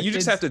 Yeah, you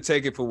just have to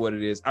take it for what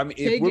it is. I mean,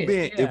 Take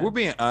it, if we're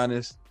being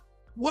honest,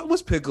 what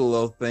was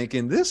Piccolo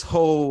thinking? This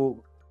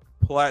whole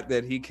plot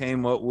that he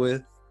came up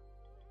with.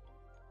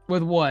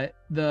 With what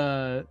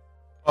the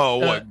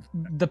What?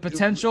 the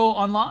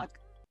potential unlock?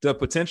 The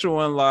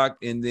potential unlock,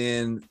 and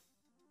then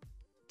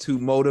to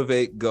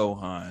motivate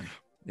Gohan.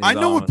 I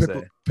know what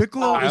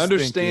Piccolo I was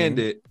understand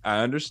thinking. it. I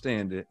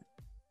understand it.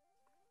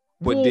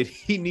 But Well- did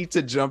he need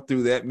to jump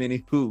through that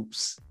many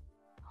hoops?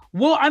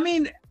 Well, I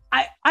mean,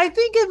 I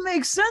think it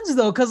makes sense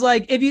though, because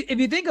like if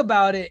you think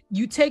about it,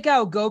 you take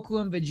out Goku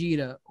and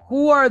Vegeta,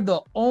 who are the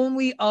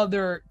only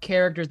other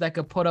characters that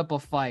could put up a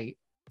fight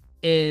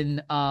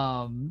in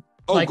Oh,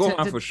 like,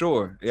 Gohan for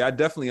sure. Yeah, I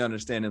definitely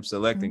understand him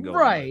selecting Gohan.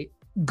 right.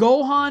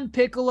 Gohan,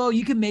 Piccolo,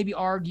 you can maybe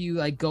argue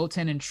like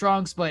Goten and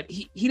Trunks, but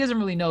he doesn't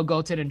really know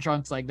Goten and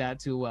Trunks like that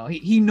too well.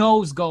 He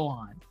knows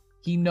Gohan.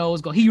 He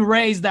knows He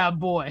raised that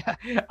boy.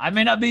 I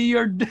may not be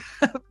your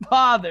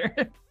father,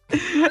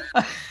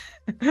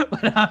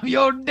 but I'm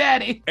your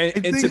daddy. And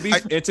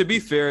think to be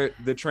fair,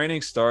 the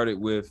training started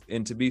with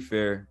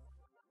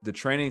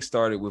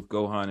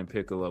Gohan and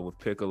Piccolo, with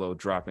Piccolo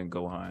dropping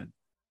Gohan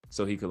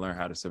so he could learn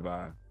how to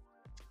survive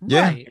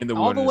Yeah. Right. in the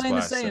all the wilderness way in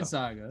the by Saiyan itself,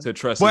 saga. to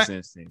trust But- his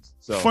instincts.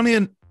 So Funny,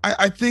 and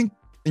I think,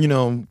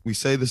 we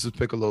say this is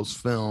Piccolo's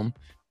film.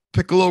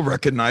 Piccolo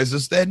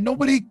recognizes that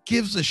nobody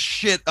gives a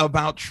shit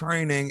about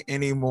training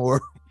anymore,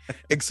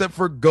 except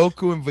for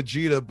Goku and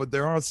Vegeta. But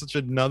they're on such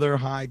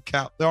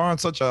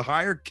a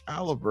higher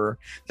caliber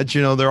that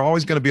they're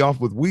always going to be off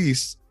with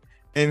Whis.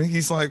 And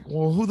he's like,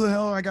 well, who the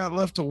hell I got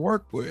left to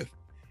work with?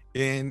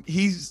 And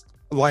he's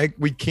like,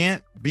 we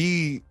can't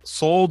be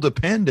soul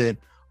dependent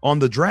on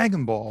the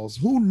Dragon Balls.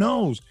 Who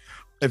knows?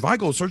 If I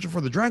go searching for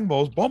the Dragon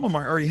Balls, Bulma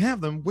might already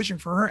have them, wishing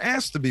for her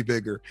ass to be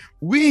bigger.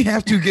 We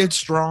have to get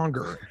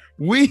stronger.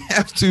 We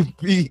have to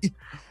be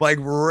like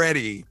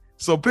ready.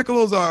 So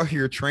Piccolo's out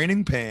here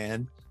training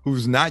Pan,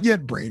 who's not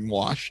yet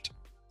brainwashed,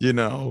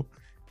 and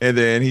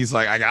then he's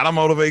like, I gotta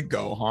motivate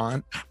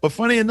Gohan. But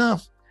funny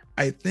enough,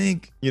 I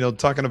think,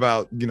 talking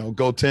about,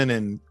 Goten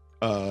and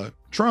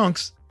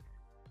Trunks,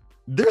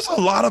 there's a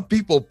lot of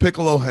people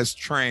Piccolo has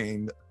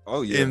trained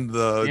oh yeah. in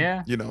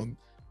the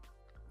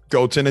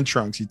Goten and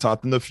Trunks. He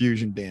taught them the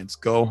fusion dance.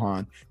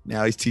 Gohan,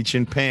 now he's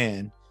teaching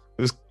Pan.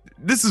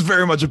 This is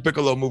very much a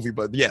Piccolo movie,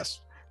 but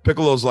yes,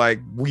 Piccolo's like,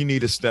 we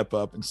need to step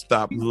up and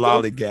stop He's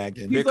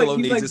lollygagging. He's Piccolo like,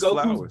 he's needs like his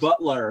Goku's flowers.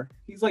 butler.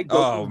 He's like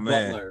Oh, Goku's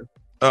man. butler.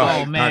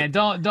 Oh man,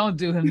 don't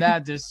do him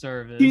that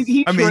disservice.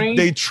 He I mean, trained,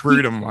 they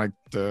treat him like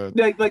the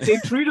like they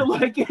treat him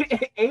like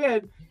it,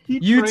 and he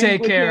you trained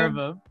take with care him.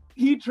 of him.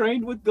 He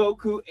trained with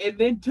Goku and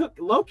then took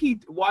Loki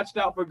watched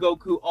out for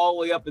Goku all the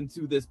way up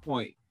until this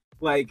point.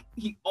 Like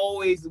he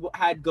always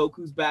had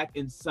Goku's back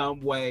in some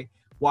way,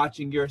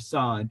 watching your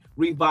son,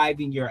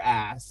 reviving your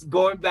ass,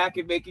 going back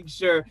and making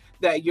sure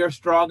that you're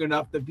strong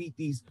enough to beat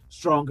these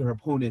stronger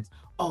opponents.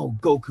 Oh,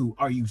 Goku,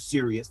 are you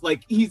serious?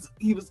 Like he's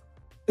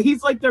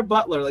like their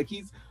butler. Like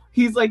he's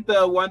like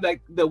the one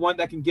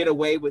that can get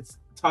away with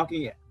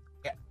talking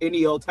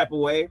any old type of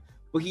way.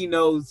 But he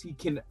knows he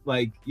can,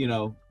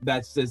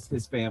 that's just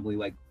his family.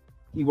 Like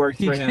he works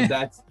for him.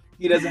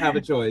 He doesn't have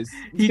a choice.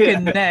 He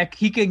can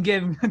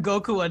give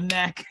Goku a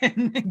neck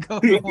and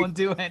Goku won't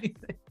do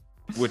anything.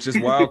 Which is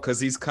wild because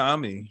he's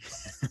Kami.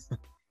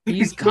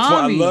 He's That's why I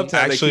Kami. loved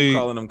how they Actually- keep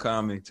calling him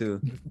Kami too.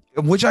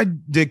 which I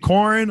did.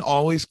 Korin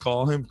always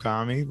call him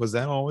Kami. Was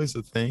that always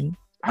a thing?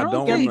 I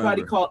don't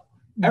Everybody remember.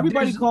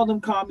 everybody called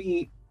him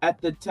Kami at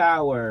the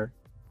tower.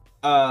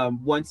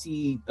 Once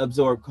he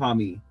absorbed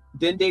Kami,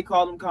 didn't they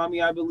call him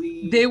Kami? I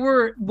believe They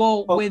were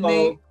when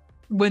Popo.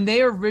 when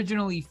they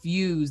originally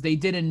fused, they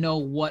didn't know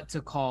what to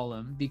call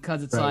him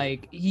because it's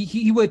Right. like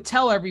he would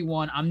tell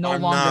everyone, "I'm no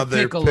I'm longer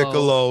neither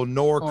Piccolo,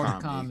 nor or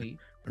Kami. Kami.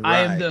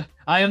 Right.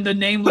 I am the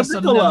nameless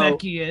of Piccolo.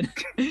 Namekian."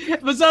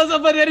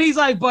 but then he's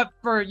like, "But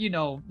for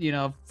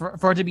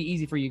for it to be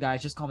easy for you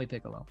guys, just call me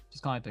Piccolo.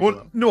 Just call me Piccolo."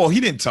 Well, no, he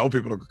didn't tell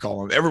people to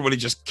call him. Everybody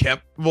just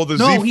kept. Well, the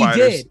No, Z he fighters.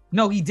 did.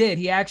 No, he did.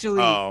 He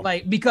actually Oh.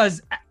 like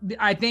because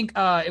I think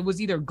it was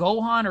either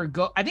Gohan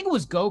or I think it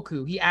was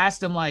Goku. He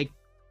asked him like,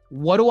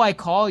 "What do I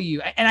call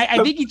you?" And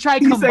I think he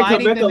tried He said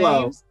combining the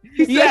Kamikolo. names.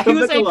 He said Yeah, he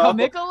was saying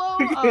Kamikolo.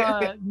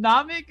 Kamikolo,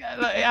 Namek.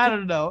 I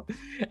don't know.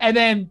 And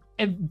then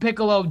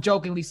Piccolo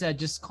jokingly said,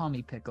 "Just call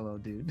me Piccolo,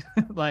 dude."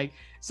 Like,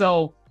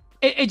 so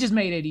it just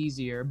made it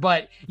easier.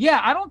 But yeah,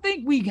 I don't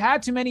think we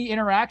had too many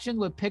interactions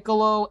with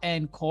Piccolo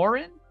and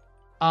Korin,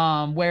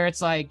 where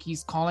it's like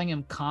he's calling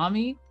him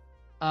Kami,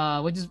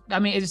 which is, I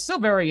mean, it's still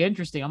very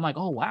interesting. I'm like,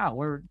 oh wow,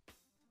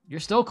 you're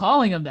still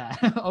calling him that.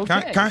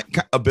 Okay.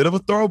 A bit of a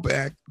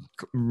throwback,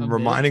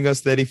 reminding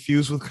us that he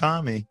fused with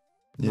Kami.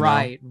 you know?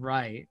 Right.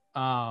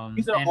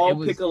 These are and all it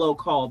was- Piccolo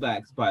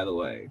callbacks, by the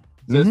way.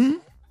 Just Mhm.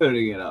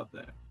 putting it up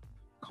there.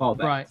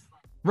 Callbacks.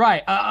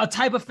 Right. A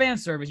type of fan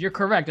service. You're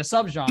correct. A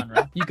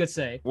subgenre, you could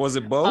say. Was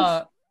it both?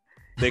 Uh,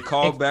 They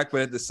called back,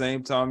 but at the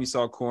same time, you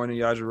saw Korn and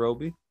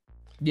Yajirobe.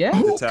 yeah.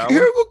 Who, tower?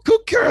 who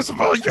cares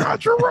about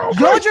Yajirobe?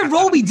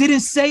 Yajirobe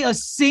didn't say a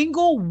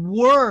single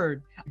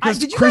word. Because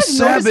Did you Chris guys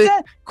notice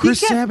Sabat, that? Chris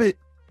He kept- Sabat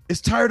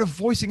is tired of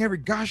voicing every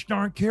gosh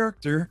darn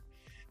character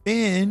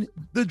in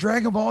the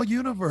Dragon Ball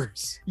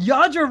universe.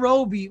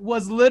 Yajirobe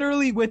was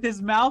literally with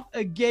his mouth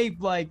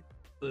agape, like,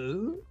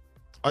 "Ooh."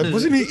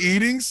 Wasn't he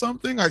eating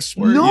something? I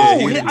swear. No, Yeah,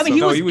 he was I eating mean he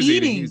something. was, No,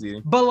 eating, he was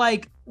eating. but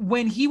like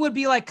when he would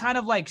be like kind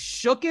of like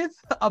shooketh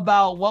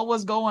about what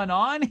was going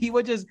on, he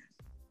would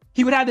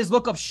have this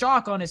look of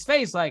shock on his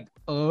face, like,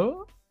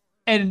 "Oh,"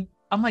 and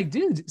I'm like,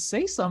 dude,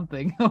 say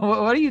something.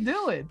 What are you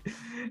doing?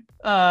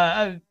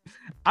 I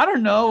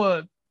don't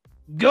know.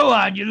 Go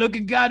on, you're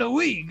looking kind of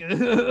weak.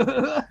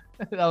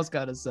 That was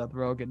kind of Seth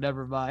Rogen.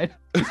 Never mind.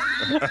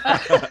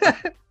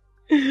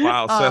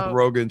 Wow, Seth Um,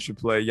 Rogen should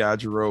play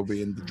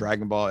Yajirobe in the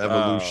Dragon Ball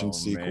Evolution Oh,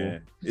 sequel.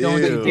 man. Don't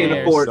He you can't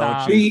dare. afford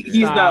Stop.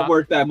 he's Stop. not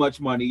worth that much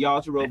money.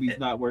 Yajirobe's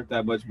not worth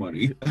that much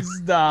money.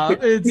 Stop.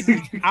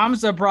 I'm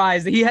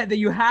surprised that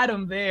you had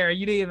him there.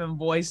 You didn't even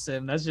voice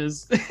him. That's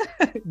just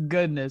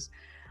goodness.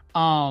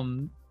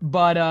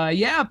 But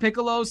yeah,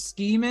 Piccolo's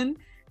scheming,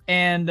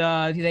 and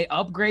they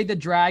upgrade the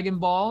Dragon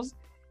Balls.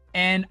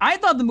 And I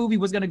thought the movie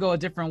was gonna go a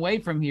different way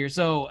from here.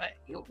 So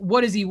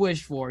what does he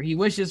wish for? He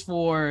wishes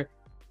for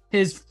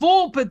his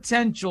full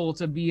potential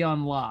to be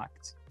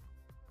unlocked,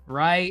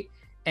 right?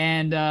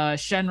 And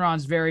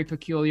Shenron's very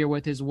peculiar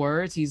with his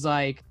words. He's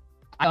like,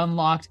 "I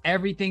unlocked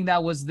everything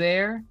that was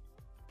there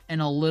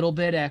and a little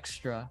bit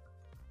extra."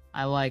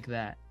 I like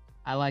that.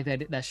 I like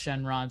that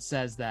Shenron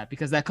says that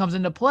because that comes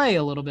into play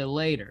a little bit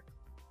later.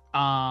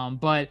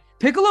 But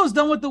Piccolo's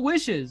done with the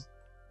wishes.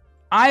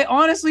 I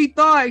honestly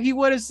thought he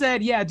would have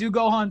said, "Yeah, do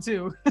Gohan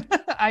too."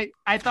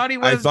 I thought he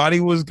I was, thought he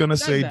was gonna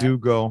said say that. "Do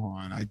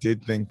Gohan." I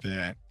did think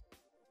that.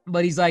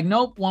 but he's like,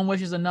 "Nope, one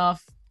wish is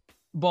enough.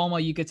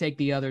 Bulma, you could take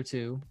the other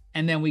two."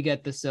 And then we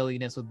get the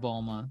silliness with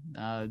Bulma.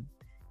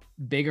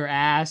 Bigger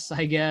ass,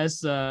 I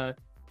guess.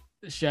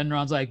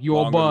 Shenron's like,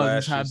 "Your Longer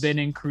bugs have lashes. been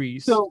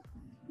increased."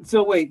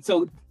 So wait.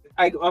 So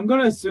I'm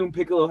gonna assume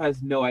Piccolo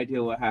has no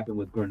idea what happened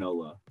with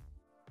Granola.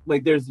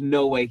 Like, there's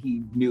no way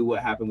he knew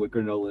what happened with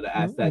Granola to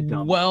ask that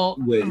dumb Well,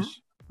 wish.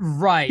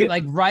 right.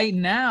 Like right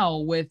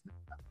now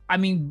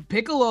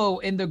Piccolo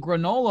in the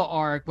Granola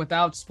arc,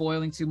 without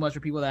spoiling too much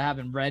for people that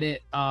haven't read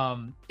it,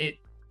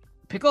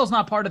 Piccolo's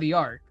not part of the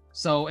arc.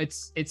 So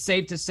it's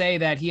safe to say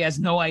that he has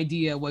no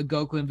idea what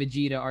Goku and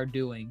Vegeta are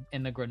doing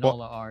in the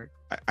Granola arc.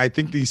 I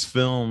think these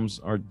films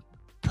are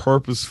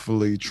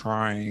purposefully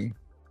trying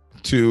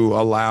to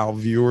allow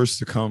viewers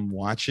to come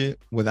watch it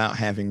without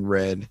having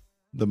read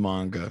the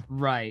manga.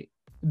 Right.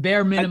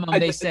 Bare minimum, I-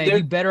 they say they're-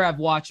 you better have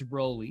watched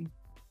Broly.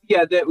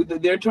 Yeah,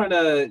 they're trying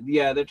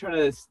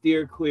to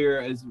steer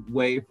clear as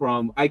way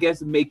from, I guess,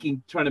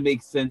 trying to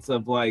make sense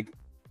of like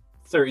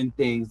certain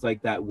things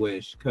like that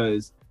wish,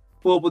 because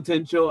full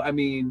potential. I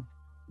mean,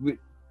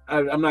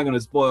 I'm not gonna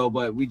spoil,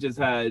 but we just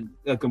had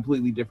a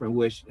completely different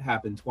wish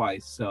happen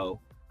twice, so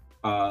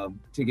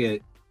to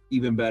get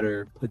even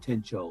better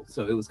potential.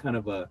 So it was kind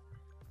of I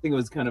think it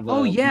was kind of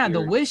Oh yeah, the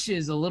weird- wish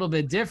is a little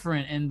bit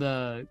different in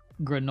the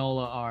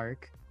Granola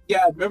arc.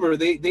 Yeah, remember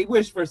they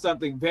wished for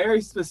something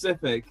very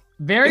specific.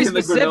 Very In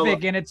the specific,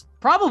 Granola. and it's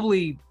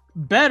probably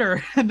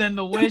better than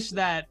the wish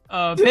that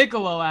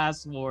Piccolo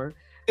asked for.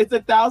 It's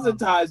 1,000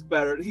 times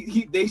better.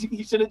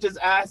 He should have just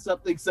asked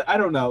something. So I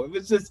don't know. It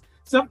was just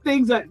some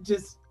things that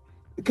just,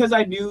 because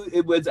I knew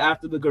it was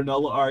after the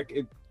Granola arc.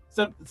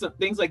 Some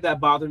things like that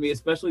bother me,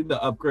 especially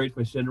the upgrade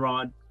for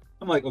Shenron.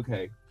 I'm like,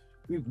 okay,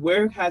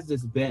 where has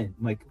this been?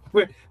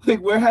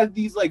 Where have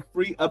these like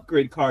free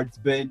upgrade cards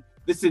been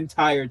this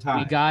entire time?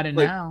 We got it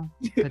Like- now.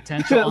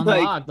 Potential Like,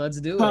 unlocked.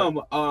 Let's do it.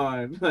 Come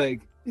on,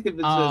 like it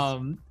was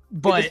just.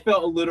 It But just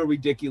felt a little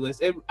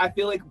ridiculous. And I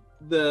feel like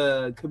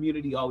the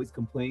community always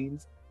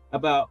complains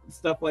about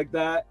stuff like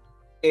that.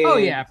 Oh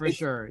And yeah, for it's-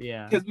 sure.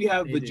 Yeah. because we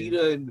have They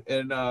Vegeta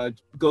and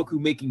Goku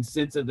making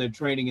sense of their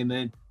training, and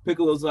then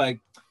Piccolo's like,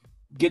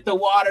 "Get the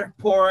water,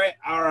 pour it.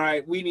 All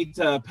right, we need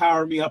to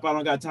power me up. I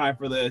don't got time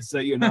for this." So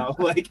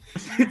like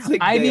it's like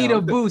I need a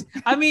damn. boost.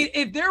 I mean,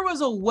 if there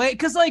was a way,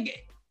 because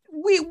like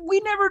we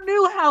never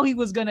knew how he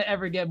was gonna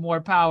ever get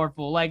more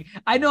powerful. Like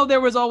I know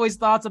there was always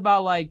thoughts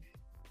about like,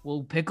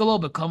 will Piccolo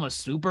become a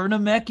super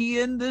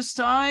Namekian this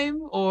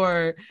time?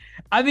 Or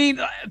I mean,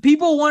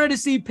 people wanted to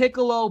see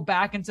Piccolo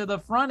back into the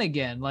front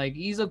again. Like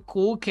he's a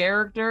cool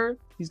character.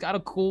 He's got a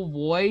cool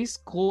voice,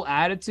 cool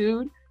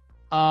attitude.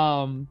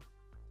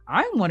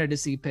 I wanted to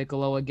see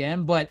Piccolo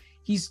again, but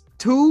he's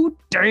too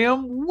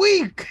damn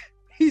weak.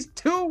 He's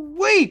too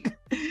weak.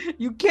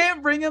 You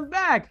can't bring him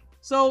back.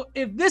 So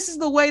if this is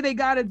the way they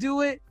got to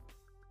do it,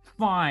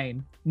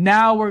 fine.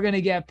 Now we're going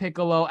to get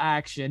Piccolo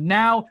action.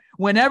 Now,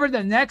 whenever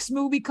the next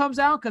movie comes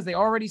out, because they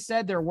already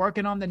said they're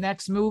working on the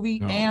next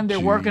movie and they're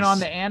working on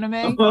the anime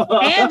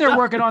and they're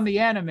working on the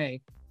anime.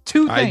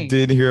 Two things. I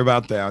did hear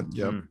about that.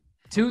 Yep.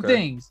 Two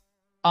things.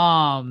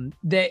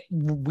 That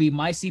we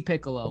might see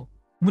Piccolo.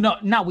 No,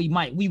 not we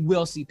might. We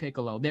will see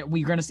Piccolo. That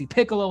we're gonna see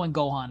Piccolo and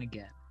Gohan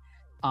again.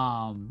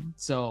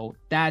 So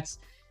that's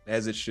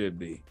As it should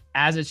be.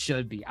 as it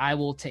should be. I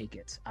will take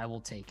it.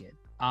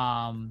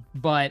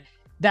 But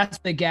that's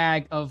the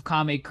gag of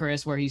Kame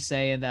Chris where he's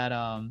saying that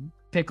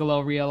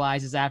Piccolo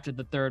realizes after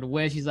the third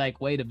wish, he's like,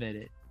 wait a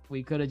minute.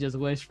 We could have just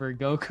wished for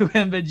Goku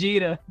and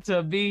Vegeta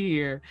to be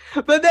here,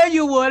 but then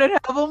you wouldn't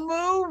have a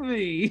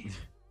movie.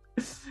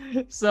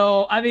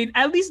 So I mean,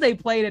 at least they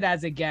played it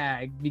as a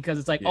gag because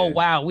it's like, oh Yeah.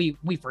 wow, we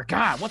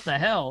forgot, what the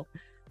hell.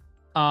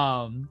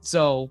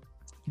 So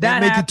that That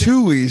make it happened.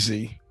 too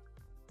easy.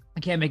 I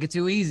can't make it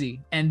too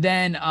easy. And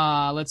then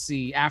let's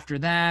see, after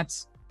that,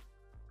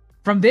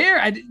 from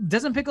there,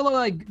 doesn't Piccolo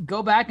like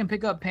go back and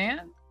pick up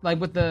Pan like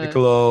with the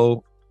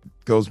Piccolo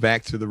goes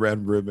back to the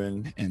Red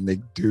Ribbon and they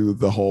do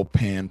the whole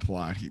Pan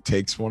plot. He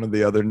takes one of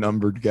the other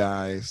numbered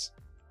guys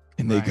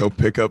and they Right. go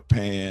pick up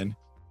Pan.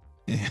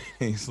 And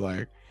he's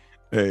like,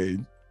 hey,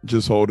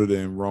 just hold it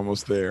in. We're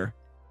almost there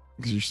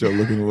because you're still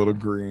looking a little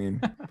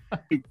green.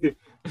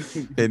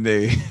 And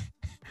they,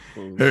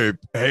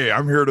 hey,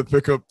 I'm here to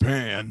pick up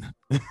Pan.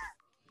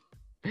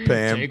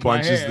 Pan Take my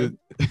punches hand.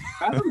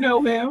 I don't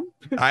know him.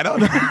 I don't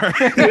know.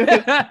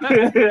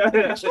 Who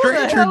the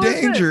Stranger hell is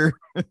danger.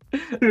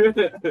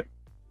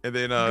 And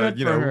then, Good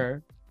you for know,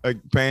 her. like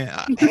Pan,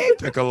 hey,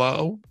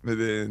 Piccolo.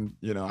 And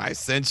then, I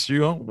sense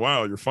you. Oh,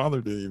 wow, your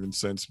father didn't even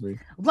sense me.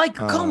 Like,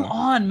 come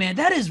on, man.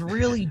 That is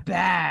really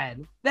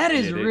bad. That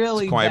is Yeah, it's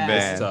really quite bad.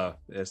 bad. It's tough.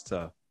 It's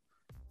tough.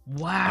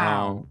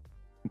 Wow.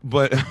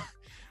 But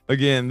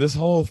again, this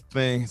whole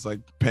thing is like,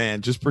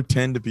 Pan, just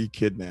pretend to be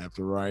kidnapped,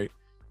 all right?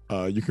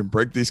 You can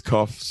break these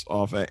cuffs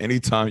off at any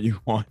time you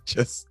want.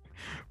 Just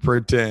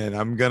pretend.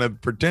 I'm going to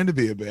pretend to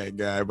be a bad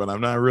guy, but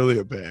I'm not really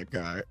a bad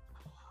guy.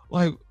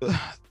 Like,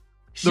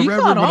 She Red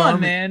caught Ribbon on, Army-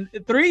 man.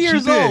 3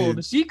 years did.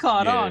 old. She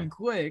caught Yeah. on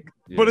quick.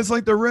 but it's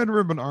like the Red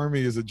Ribbon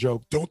Army is a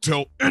joke. Don't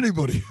tell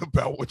anybody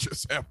about what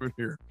just happened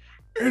here.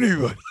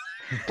 Anybody.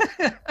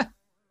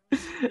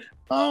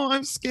 Oh,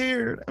 I'm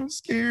scared. I'm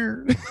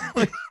scared.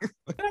 I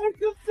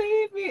can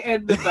save me.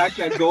 And the fact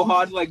that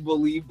Gohan like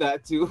believed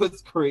that too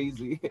was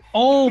crazy.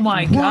 Oh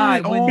my Right.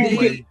 god. Oh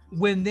my-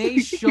 When they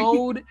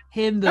showed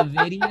him the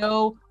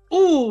video,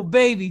 ooh,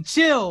 baby,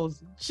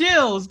 chills.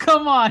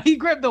 Come on. He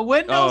gripped the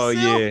window. Oh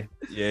sill.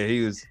 yeah.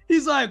 He was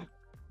He's like,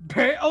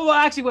 oh, well,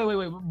 actually,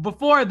 wait.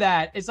 Before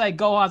that, it's like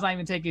Gohan's not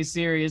even taking it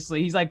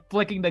seriously. He's like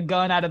flicking the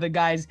gun out of the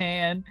guy's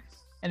hand.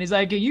 And he's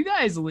like, can you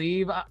guys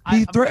leave?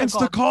 He threatens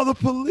to call the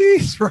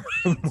police, right?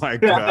 oh my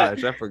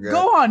gosh, I forgot.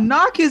 Gohan,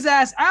 knock his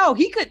ass out.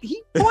 He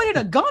pointed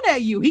a gun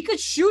at you. He could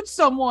shoot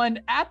someone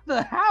at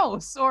the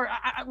house. Or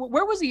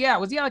where was he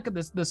at? Was he at like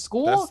the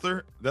school?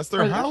 That's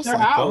their Or house. their I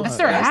house. thought. That's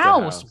their That's their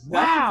house. house. That's his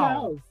Wow.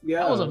 house. Yeah.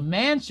 That was a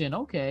mansion.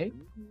 Okay.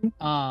 Yeah,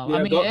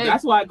 I mean, hey,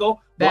 that's why I go.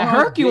 that Gohan's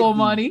Hercule busy.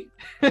 money.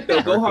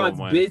 Gohan's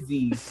money.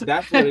 busy.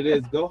 That's what it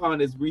is.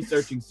 Gohan is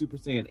researching Super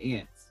Saiyan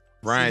ants.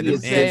 Right. He Them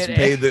said-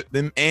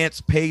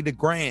 ants pay the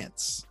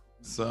grants.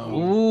 So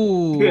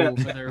Ooh, Yeah.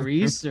 for the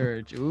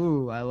research.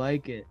 Ooh, I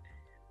like it.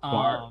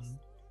 Bars.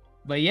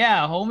 But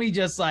yeah, homie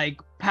just like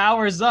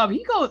powers up.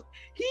 He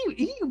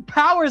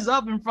powers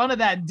up in front of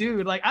that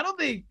dude. Like, I don't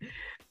think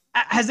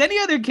has any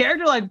other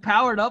character like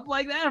powered up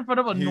like that in front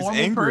of a He was normal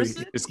angry.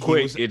 person? It's He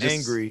quick. was It just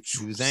angry.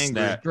 He was angry.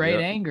 snapped. Great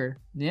Yep. anger.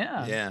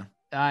 Yeah. Yeah.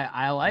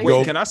 I like Go- it.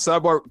 Wait, can I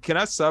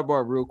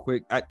sidebar real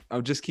quick? I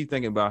just keep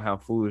thinking about how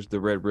foolish the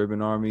Red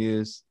Ribbon Army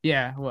is.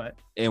 Yeah, what?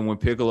 And when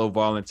Piccolo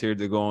volunteered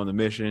to go on the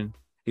mission,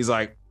 he's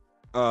like,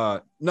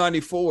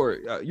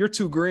 94, you're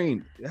too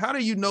green. How do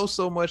you know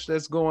so much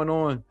that's going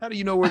on? How do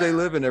you know where they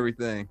live and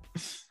everything?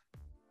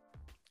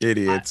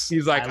 Idiots.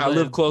 He's like, I I live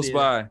live close there.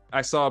 by.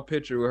 I saw a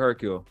picture with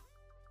Hercule.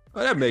 Oh,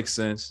 that makes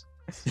sense.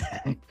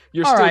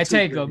 You're All still right, too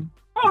take green. him.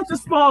 Oh, it's a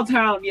small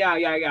town. Yeah.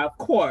 Of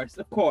course.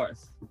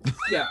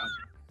 Yeah.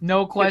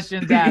 No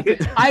questions asked.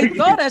 I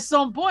thought at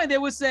some point they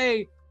would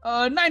say,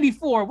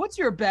 94, what's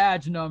your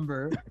badge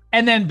number?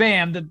 And then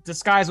bam, the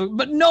disguise.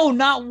 But no,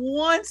 not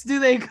once do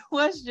they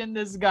question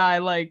this guy.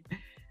 Like,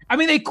 I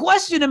mean, they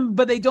question him,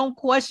 but they don't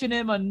question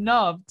him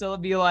enough to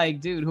be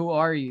like, dude, who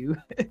are you?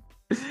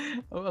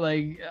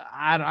 Like,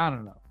 I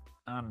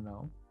don't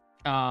know.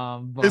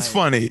 But It's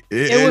funny.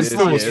 It was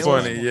funny. It was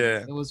funny. Yeah.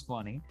 It was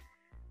funny.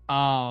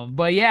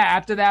 But yeah,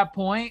 after that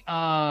point,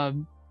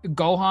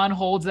 Gohan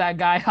holds that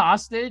guy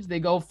hostage. They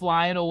go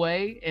flying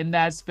away in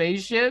that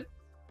spaceship.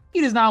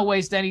 He does not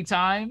waste any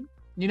time.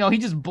 You know, he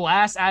just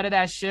blasts out of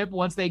that ship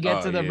once they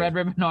get to the Red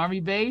Ribbon Army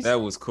base.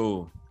 That was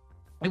cool.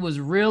 It was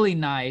really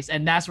nice.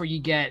 And that's where you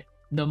get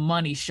the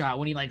money shot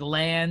when he like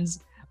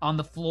lands on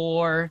the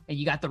floor and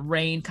you got the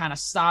rain kind of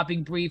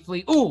stopping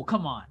briefly. Ooh,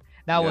 come on.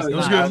 That was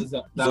nice.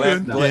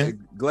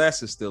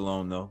 Glass is still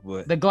on though,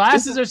 but the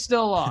glasses are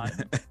still on.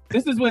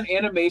 This is when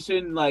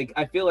animation, like,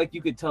 I feel like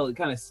you could tell it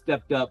kind of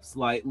stepped up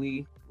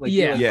slightly. Like,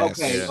 Yeah. you're like,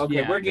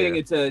 okay, we're getting Yeah.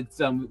 into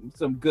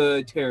some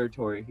good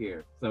territory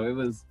here. So it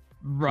was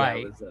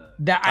Right. Yeah, it was,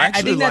 That I I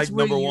actually think that's like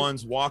where number you-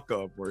 one's walk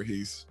up where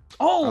he's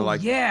Oh I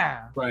like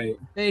yeah, right.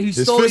 he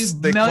His slowly fists,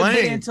 they melted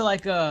clang. into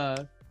like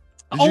a.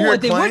 Did you hear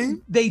it they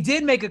clang? they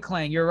did make a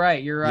clang. You're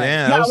right. Yeah,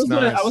 Yeah, that I was was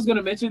nice.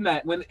 gonna mention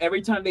that when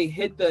every time they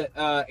hit the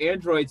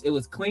androids, it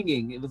was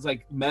clinging. It was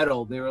like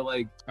metal. They were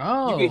like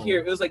Oh, you could hear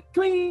it was like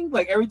cling.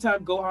 Like every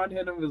time Gohan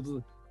hit him, it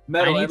was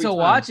metal. I need every to time.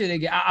 watch it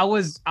again. I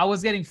was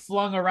getting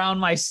flung around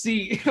my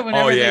seat. Whenever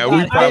Oh, they yeah, got we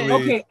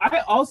hit.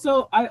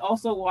 probably- I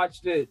also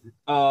watched it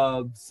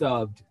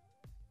subbed.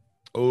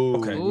 Oh,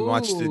 Okay. we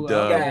watched it. Ooh, Yeah.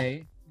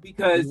 okay.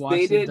 Because You watched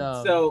they it did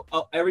dubbed. so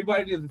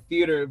everybody in the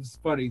theater, it was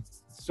funny,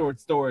 short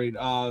story,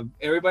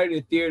 everybody in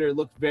the theater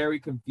looked very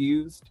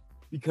confused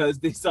because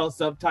they saw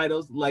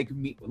subtitles like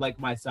me, like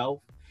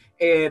myself,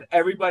 and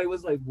everybody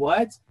was like,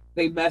 what?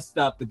 They messed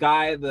up. The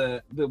guy,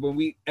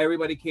 when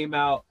everybody came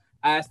out,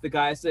 I asked the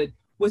guy, I said,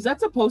 was that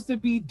supposed to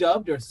be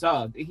dubbed or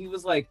subbed? And he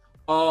was like,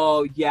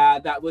 oh yeah,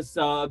 that was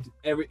subbed.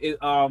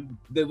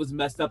 That was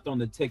messed up on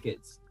the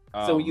tickets.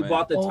 So when you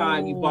bought the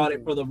time, you bought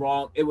it for the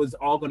wrong. It was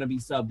all going to be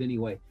subbed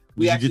anyway.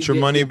 Did you actually get your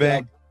money it back?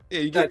 dubbed. Yeah,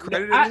 you get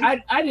credited.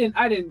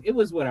 I didn't. It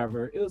was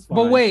whatever. It was fine.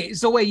 But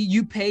wait,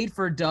 you paid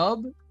for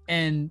dub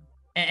and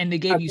they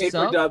gave I you paid for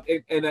sub? dub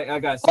and I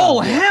got. Oh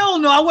subbed, yeah. hell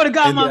no! I would have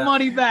got And, my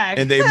money back.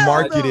 And they Hell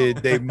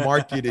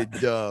marketed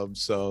dub,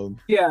 so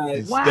Yeah,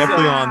 it's Wow.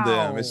 definitely on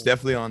them. It's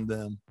definitely on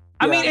them.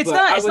 I Yeah, mean, it's but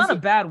not. I It's not a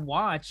wasn't- bad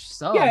watch.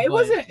 Sub. yeah, it but-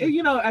 wasn't.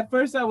 You know, at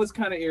first I was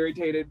kind of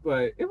irritated,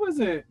 but it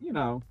wasn't. You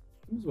know,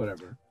 it was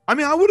whatever. I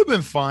mean, I would have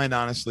been fine,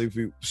 honestly. If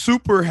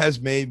Super has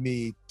made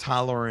me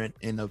tolerant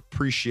and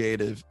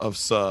appreciative of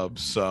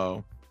subs,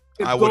 so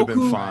If I would have been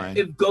Goku- fine.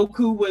 If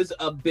Goku was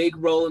a big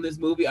role in this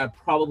movie, I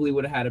probably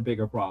would have had a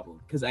bigger problem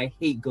because I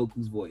hate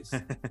Goku's voice.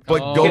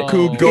 But Oh.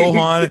 Goku,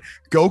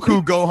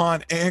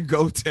 Gohan, and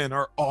Goten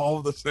are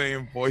all the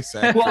same voice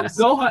Well, actors.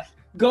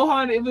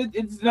 Gohan,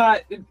 it's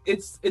not.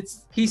 It's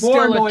He's more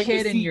still a annoying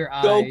kid to in see your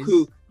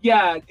Goku. eyes.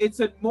 Yeah,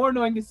 it's more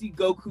annoying to see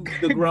Goku,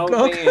 the grown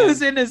Goku's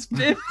man. in his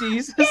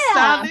 50s. Yeah.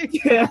 sounding-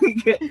 Yeah,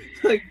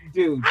 like,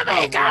 dude.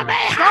 come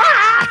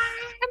on.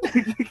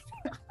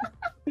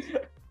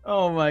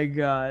 Oh my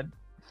god.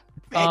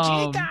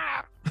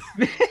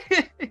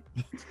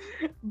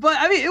 But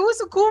I mean, it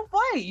was a cool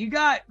fight. You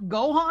got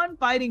Gohan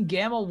fighting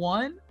Gamma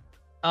 1,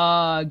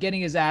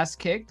 getting his ass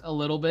kicked a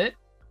little bit.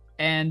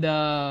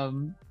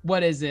 And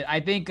what is it? I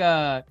think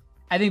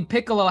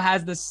Piccolo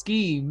has the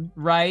scheme,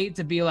 right?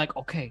 To be like,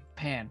 okay,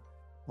 Pan,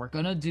 we're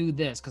gonna do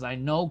this because I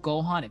know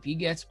Gohan, if he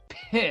gets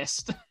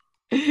pissed,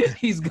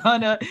 he's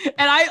gonna.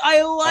 And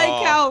I like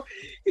Oh. how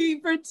he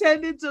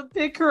pretended to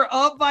pick her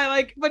up by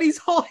like, but he's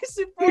always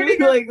supporting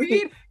her Like-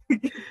 feet.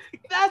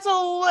 That's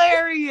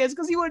hilarious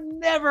because he would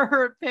never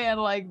hurt Pan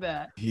like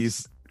that.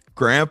 He's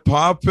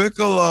Grandpa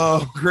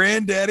Piccolo,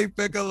 Granddaddy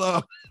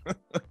Piccolo.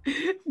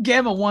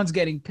 Gamma 1's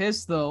getting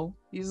pissed though.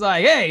 He's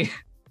like, hey,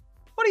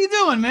 what are you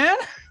doing, man?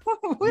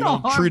 we You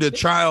don't don't treat a harm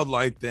child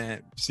like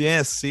that.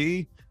 Yeah,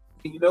 see,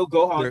 You know,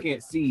 Gohan They're-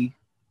 can't see.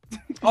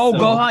 Oh, So-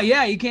 Gohan,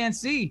 yeah, you can't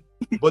see.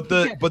 but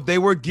they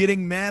were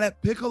getting mad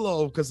at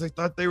Piccolo because they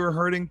thought they were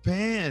hurting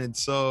Pan, and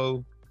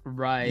so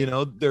Right. you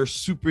know their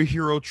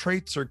superhero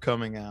traits are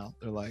coming out.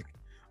 They're like,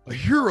 a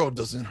hero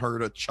doesn't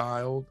hurt a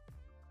child.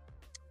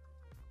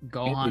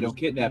 Gohan They don't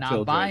kidnap not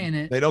children. buying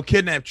it. They don't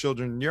kidnap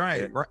children. You're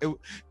right. Right.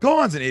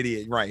 Gohan's an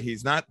idiot. Right.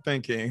 He's not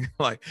thinking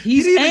like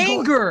He's he didn't go-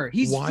 anger.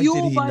 He's why did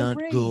fueled he by not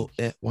rage. go?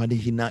 Why did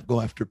he not go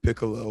after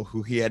Piccolo,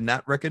 who he had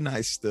not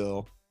recognized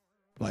still?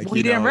 Like Well, he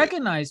you didn't know,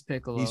 recognize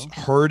Piccolo. He's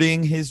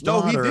hurting his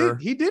No, daughter.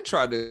 he did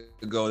try to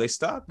go. They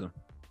stopped him.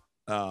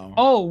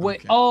 Oh wait.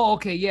 okay. Oh,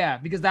 okay, yeah.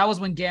 Because that was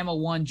when Gamma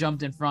 1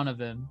 jumped in front of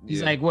him. He's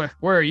Yeah. like,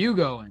 "Where are you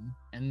going?"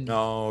 And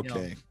Oh, you know,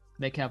 okay.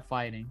 they kept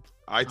fighting.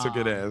 I took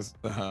it um, as,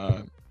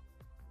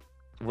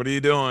 what are you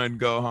doing,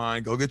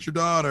 Gohan? Go get your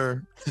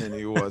daughter. And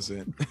he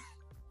wasn't.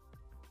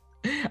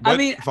 I But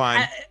mean,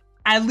 fine.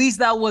 at least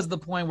that was the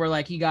point where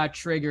like he got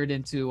triggered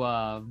into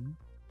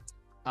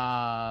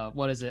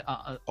what is it?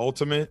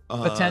 Ultimate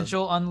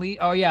Potential Unleashed.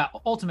 Oh yeah,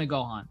 Ultimate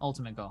Gohan.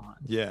 Ultimate Gohan.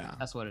 Yeah,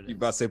 That's what it You is.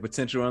 about to say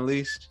Potential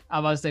Unleashed? I'm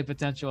about to say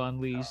Potential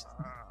Unleashed.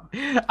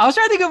 I was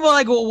trying to think of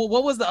like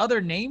what was the other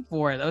name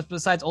for it that was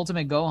besides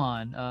Ultimate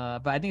Gohan.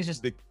 But I think it's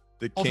just the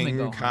Ultimate King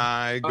Gohan.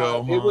 Kai It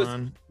Gohan. was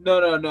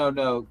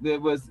no. There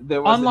was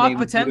Unlock a name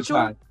of Potential?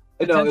 Budokai.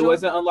 No, it Potential?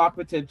 wasn't Unlock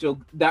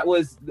Potential. That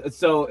was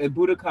so in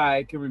Budokai,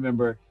 I can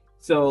remember.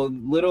 So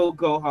little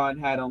Gohan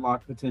had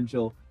Unlock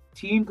Potential.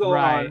 Team Gohan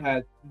Right.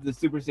 had the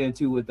Super Saiyan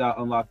 2 without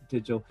Unlock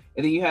Potential,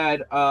 and then you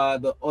had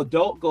the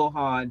adult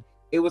Gohan.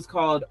 It was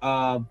called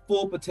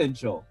Full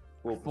Potential.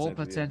 Full yeah.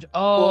 Potential.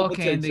 Oh, Full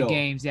okay. In the Potential.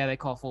 games, yeah, they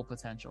call Full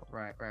Potential.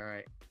 Right.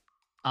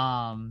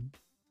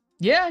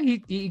 Yeah,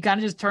 he kind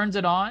of just turns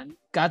it on.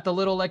 Got the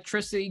little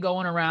electricity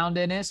going around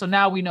in it. So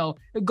now we know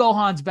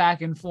Gohan's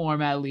back in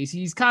form. At least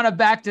he's kind of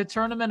back to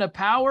Tournament of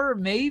Power,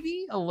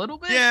 maybe a little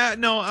bit. Yeah,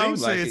 no, I would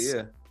Seems say like it's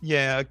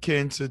it,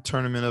 akin to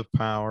Tournament of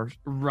Power.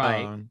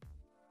 Right.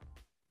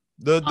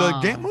 The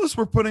Gamos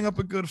were putting up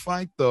a good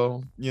fight,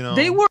 though. You know,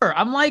 They were.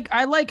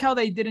 I like how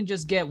they didn't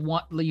just get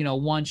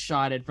one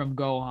shotted from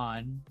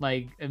Gohan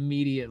like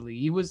immediately.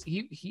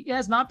 He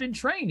has not been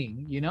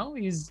training. You know,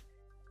 he's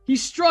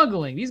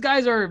struggling. These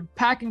guys are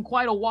packing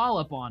quite a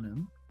wallop on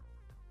him.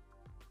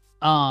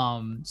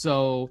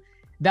 So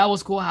that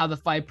was cool how the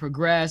fight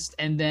progressed,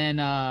 and then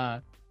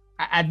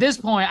at this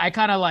point, I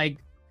kind of like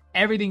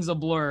everything's a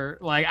blur.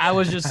 Like I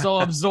was just so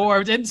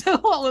absorbed into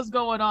what was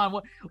going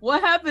on.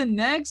 What happened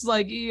next?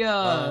 Like he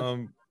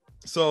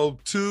so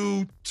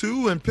two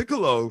and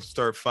Piccolo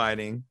start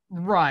fighting.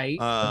 right.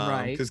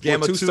 Because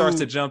Gamma Gamma 2 starts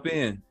to jump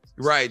in.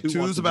 Right, Two two's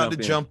wants to about to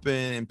jump in. jump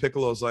in, and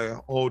Piccolo's like,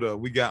 "Hold up,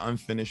 we got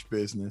unfinished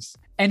business."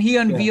 And he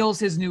unveils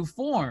his new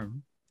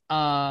form. They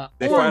Orange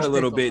fight a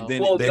little Piccolo. bit,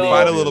 then Well, They no.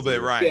 fight a little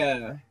bit, right?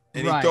 Yeah.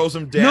 And Right. he throws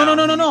him down.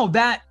 No.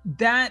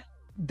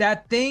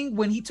 That thing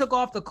when he took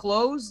off the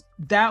clothes,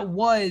 that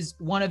was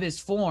one of his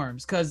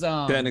forms. Cause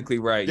Technically,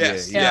 right?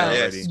 Yes, Yeah,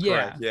 yes, yeah.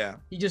 correct, yeah.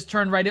 he just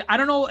turned right in. I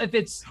don't know if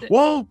it's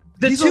Well,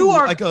 The these two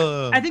are- like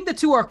a. I think the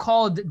two are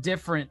called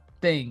different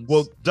things.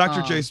 Well,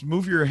 Dr. Um, Jace,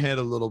 move your head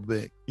a little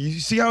bit. You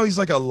see how he's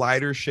like a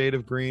lighter shade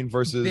of green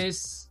versus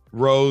this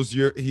Rose?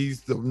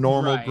 He's the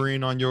normal Right.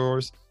 green on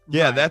yours.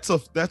 Yeah, right,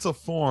 that's a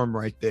form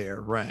right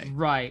there, right?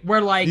 right.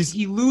 Where like He's-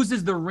 he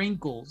loses the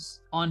wrinkles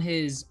on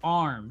his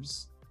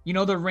arms. You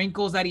know the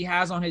wrinkles that he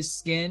has on his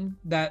skin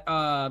that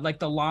like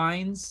the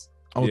lines.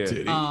 Oh, Yeah.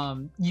 did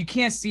he? You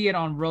can't see it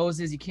on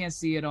Rose's. You can't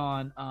see it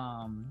on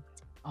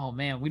oh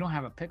man, we don't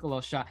have a Piccolo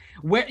shot.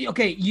 Where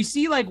okay, you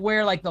see like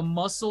where like the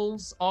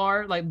muscles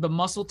are, like the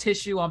muscle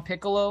tissue on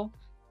Piccolo,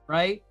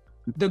 right?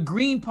 The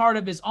green part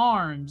of his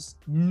arms,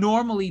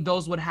 normally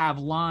those would have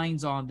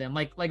lines on them,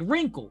 like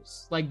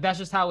wrinkles. Like that's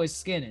just how his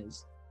skin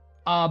is.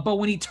 But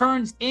when he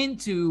turns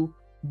into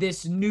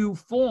this new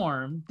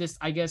form, this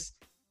I guess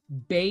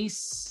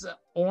base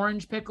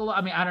orange Piccolo.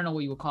 I mean, I don't know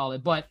what you would call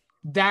it, but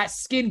that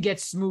skin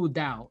gets smoothed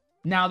out.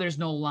 Now there's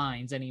no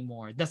lines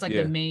anymore. That's like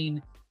Yeah. the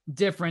main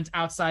difference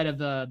outside of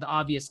the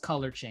obvious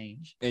color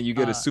change. And you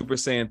get a Super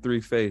Saiyan 3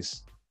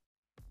 face.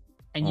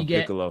 And you on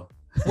get Piccolo.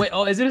 wait,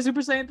 oh, is it a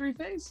Super Saiyan 3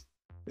 face?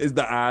 It's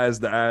the eyes,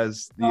 the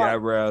Oh.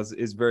 eyebrows.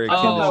 It's very I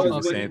Oh, thought that akin to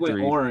was Super when he Saiyan went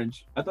 3.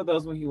 orange. I thought that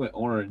was when he went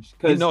orange.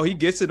 No, he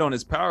gets it on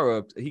his power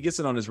up. He gets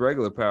it on his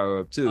regular power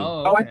up too.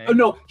 Oh,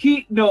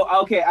 okay.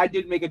 Okay, I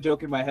did make a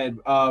joke in my head.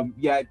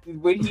 Yeah,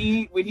 when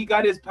he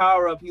got his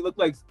power up, he looked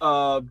like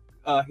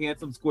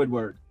handsome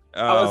Squidward.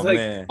 I was like,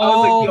 man.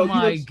 Oh he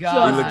my looks God.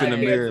 just You looked in the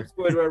like mirror. handsome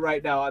Squidward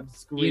right now. I'm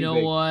screaming. You know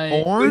what?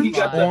 Orange, he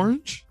got the-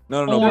 orange.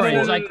 No. Orange,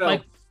 no, like no.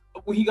 like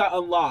When he got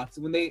unlocked,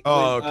 when they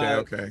Oh, when,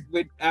 okay.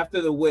 when,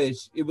 after the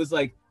wish, it was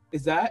like,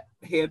 is that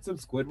handsome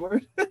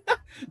Squidward?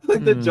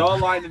 Like the Hmm.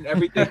 jawline and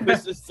everything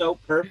was just so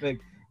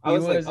perfect. I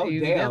was like, oh he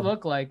damn. did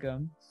look like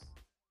him.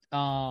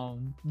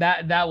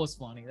 That was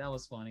funny. That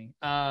was funny.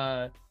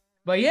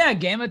 But yeah,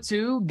 Gamma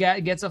 2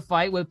 gets a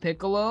fight with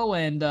Piccolo,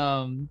 and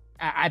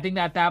I think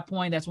at that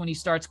point that's when he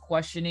starts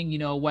questioning, you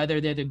know, whether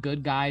they're the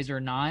good guys or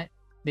not.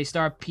 They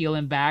start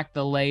peeling back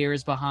the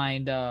layers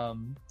behind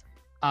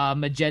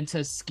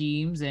Magenta's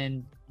schemes,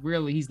 and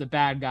really he's the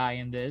bad guy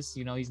in this.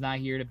 You know, he's not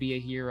here to be a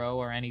hero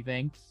or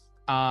anything.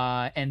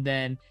 And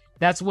then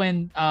that's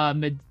when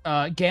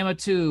Gamma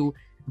 2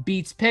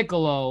 beats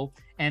Piccolo,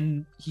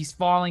 and he's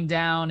falling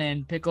down,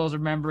 and Piccolo's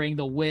remembering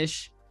the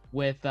wish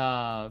with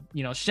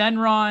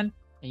Shenron,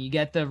 and you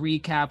get the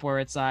recap where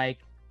it's like,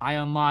 I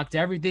unlocked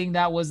everything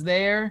that was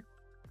there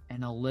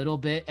and a little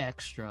bit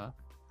extra.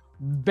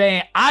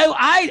 Bam.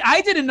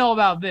 I didn't know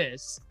about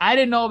this. I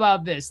didn't know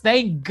about this.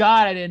 Thank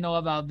God I didn't know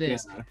about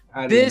this. Yeah,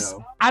 I didn't This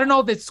know. I don't know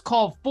if it's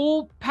called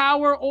full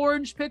power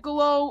orange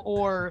Piccolo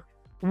or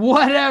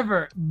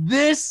whatever.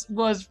 This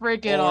was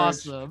freaking Orange.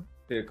 awesome.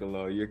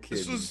 Piccolo, you're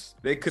kidding. was-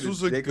 they could this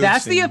was a have. good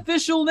That's the scene.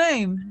 official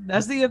name.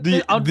 That's the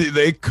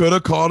They could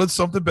have called it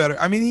something better.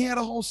 I mean, he had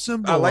a whole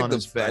symbol I like on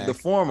his back. the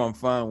form. I'm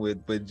fine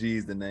with, but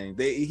geez, the name.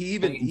 He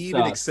even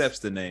sucks. accepts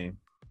the name.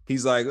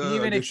 He's like, He I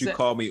even guess you accept-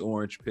 call me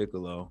Orange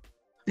Piccolo.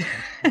 I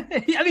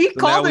mean, he So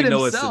called now it we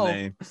know himself. it's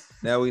the name.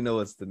 Now we know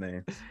it's the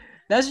name.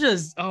 That's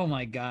just, oh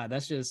my God,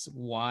 that's just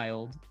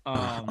wild.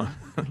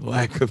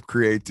 Lack of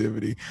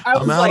creativity. I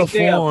was I'm out like, of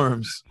damn.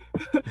 forms.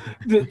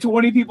 The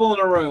 20 people in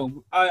a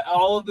room.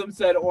 All of them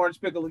said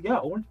Orange Piccolo. Yeah,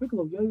 Orange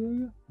Piccolo.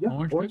 Yeah.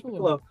 Orange Orange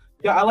Piccolo. Piccolo.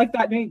 Yeah, I like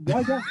that name.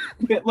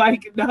 Yeah.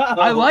 Like, no.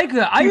 I like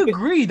that. I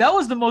agree. That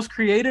was the most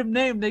creative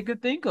name they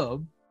could think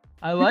of.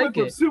 I You like went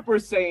from it. Super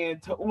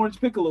Saiyan to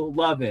Orange Piccolo.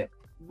 Love it.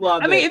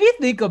 Love I it. mean, if you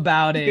think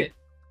about it,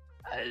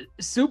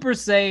 Super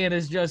Saiyan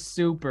is just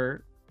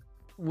super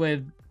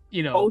with,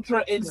 you know.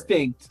 Ultra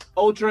Instinct.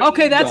 Ultra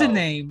Okay, Ego. that's a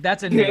name.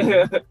 That's a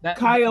name. That,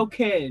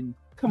 Kaioken.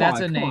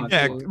 That's on, a come name. on.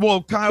 Yeah, Dude.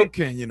 well,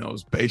 Kaioken,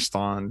 is based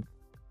on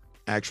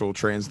actual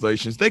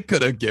translations. They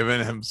could have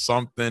given him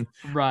something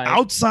right.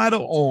 outside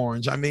of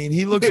orange. I mean,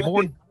 he looks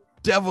more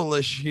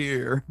devilish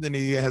here than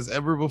he has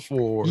ever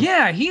before.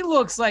 Yeah, he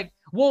looks like.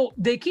 Well,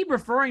 they keep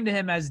referring to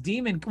him as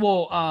Demon.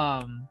 Well,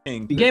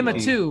 King Game of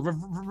Piccolo. Two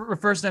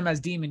refers to him as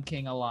Demon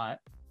King a lot.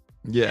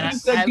 Yes.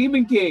 It's like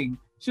Demon King.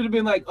 Should have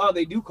been like, oh,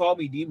 they do call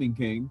me Demon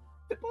King.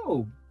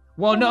 Oh.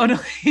 Well, no,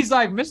 he's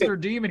like Mr.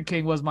 Demon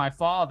King was my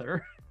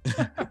father.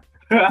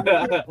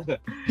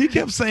 He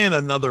kept saying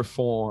another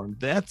form.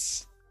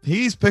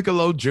 He's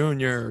Piccolo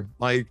Jr.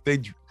 Like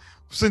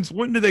since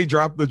when did they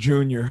drop the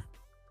Junior?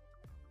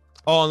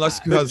 Oh, unless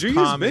The because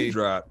Junior's Kami. been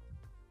dropped.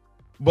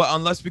 But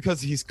unless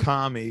because he's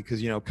Kami,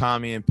 because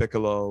Kami and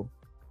Piccolo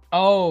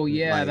Oh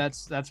yeah, Like,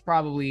 that's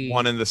probably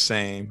one and the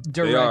same.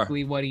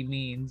 directly what he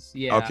means.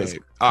 Yeah. Okay,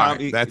 all right,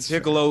 Kami- that's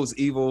Piccolo's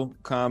evil,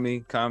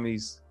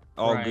 Kami's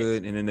all Right.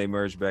 good, and then they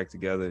merge back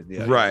together.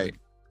 Yeah, right.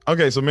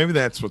 Okay, so maybe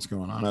that's what's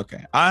going on.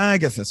 Okay, I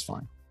guess that's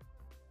fine.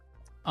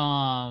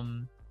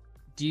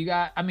 Do you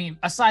guys? I mean,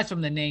 aside from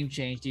the name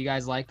change, do you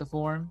guys like the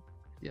form?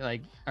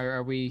 Like,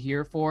 are we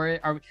here for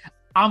it?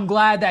 I'm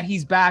glad that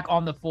he's back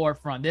on the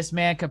forefront. This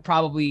man could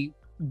probably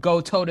go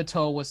toe to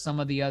toe with some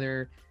of the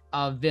other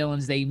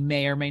villains they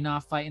may or may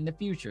not fight in the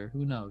future.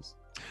 Who knows?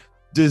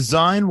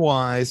 Design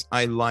wise,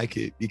 I like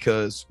it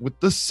because with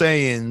the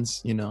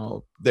Saiyans,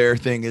 their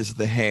thing is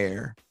the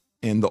hair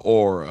and the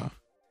aura,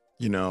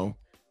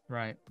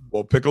 Right.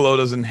 Well, Piccolo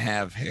doesn't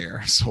have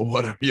hair, so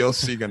what are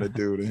Yoshi gonna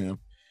do to him?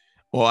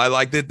 Well, I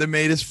like that they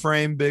made his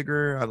frame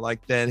bigger. I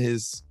like that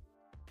his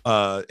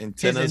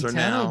antennas are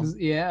now.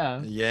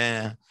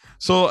 Yeah.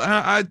 So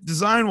I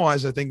design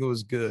wise, I think it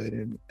was good,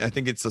 and I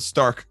think it's a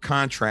stark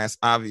contrast,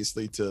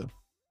 obviously, to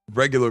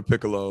regular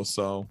Piccolo.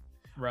 So,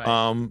 Right.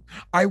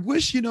 I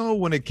wish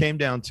when it came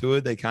down to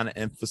it, they kind of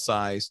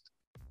emphasized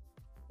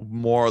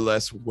more or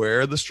less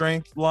where the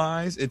strength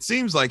lies. It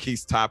seems like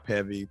he's top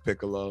heavy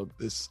Piccolo.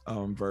 This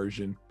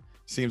version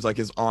seems like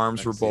his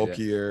arms I were can see that.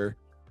 bulkier,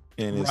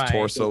 and his Right.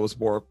 torso was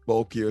more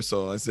bulkier.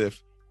 So as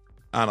if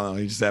I don't know,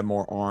 he just had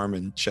more arm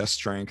and chest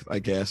strength, I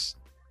guess.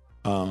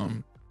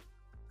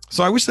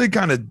 So I wish they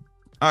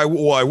I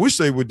wish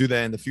they would do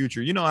that in the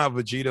future. You know how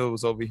Vegeta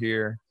was over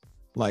here,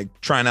 like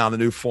trying out a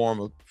new form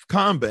of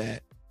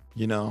combat.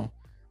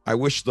 I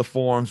wish the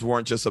forms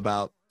weren't just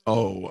about,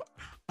 oh,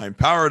 I'm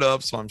powered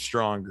up, so I'm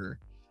stronger.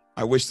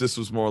 I wish this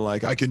was more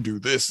like I can do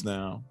this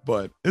now,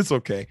 but it's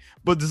okay.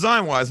 But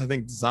design-wise, I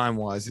think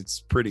it's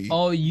pretty.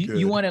 Oh, you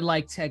good. wanted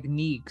like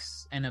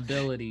techniques and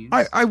abilities.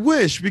 I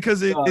wish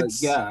because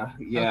it's yeah,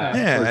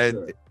 yeah,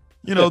 for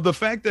sure. the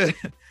fact that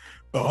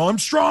I'm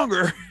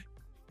stronger.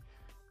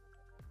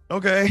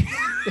 Okay,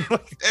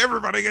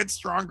 everybody gets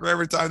stronger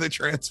every time they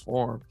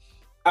transform.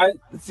 I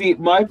see.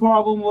 My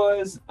problem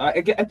was,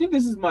 I think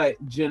this is my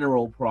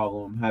general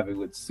problem having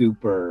with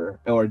Super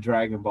or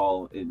Dragon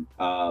Ball in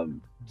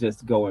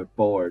just going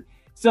forward.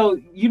 So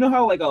you know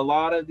how like a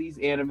lot of these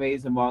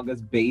animes and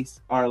mangas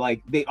base are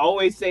like they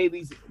always say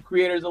these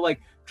creators are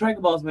like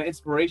Dragon Ball is my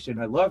inspiration.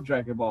 I love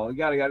Dragon Ball. You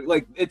gotta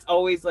like it's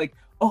always like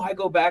oh I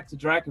go back to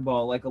Dragon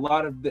Ball. Like a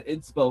lot of the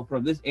inspo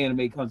from this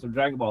anime comes from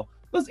Dragon Ball.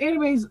 Those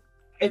animes,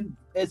 and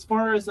as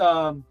far as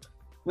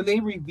when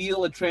they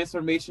reveal a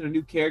transformation, a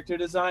new character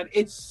design,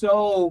 it's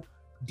so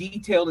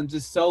detailed and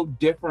just so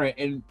different.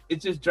 And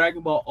it's just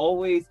Dragon Ball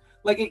always,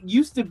 like it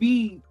used to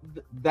be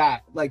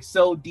that, like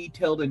so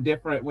detailed and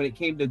different when it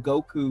came to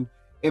Goku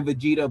and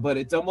Vegeta. But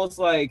it's almost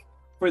like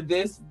for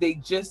this, they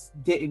just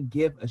didn't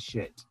give a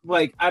shit.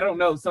 Like, I don't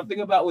know, something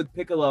about with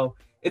Piccolo,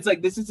 it's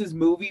like this is his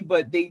movie,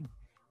 but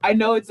I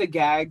know it's a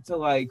gag to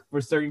like for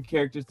certain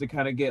characters to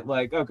kind of get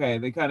like, okay,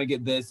 they kind of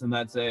get this and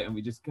that's it, and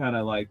we just kind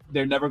of like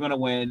they're never gonna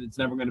win. It's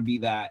never gonna be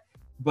that.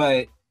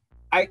 But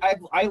I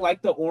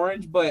like the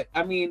orange, but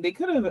I mean they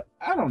could have.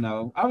 I don't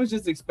know. I was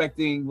just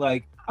expecting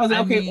like I was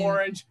like, okay,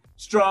 orange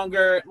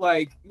stronger,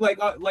 like what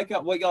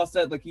y'all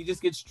said, like you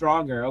just get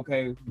stronger.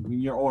 Okay, when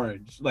you're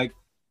orange, like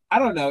I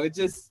don't know. It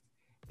just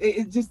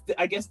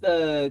I guess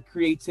the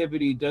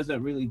creativity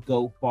doesn't really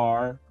go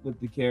far with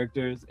the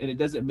characters, and it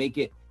doesn't make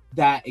it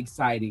that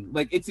exciting.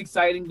 Like it's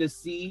exciting to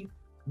see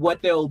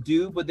what they'll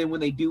do, but then when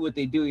they do what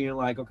they do, you're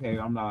like, okay,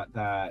 I'm not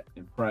that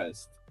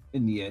impressed.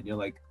 In the end, you're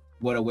like,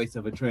 what a waste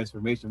of a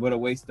transformation. What a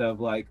waste of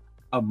like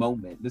a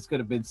moment. This could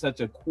have been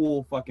such a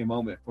cool fucking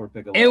moment for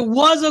Piccolo. It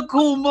was a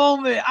cool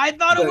moment. I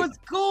thought it was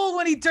cool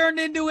when he turned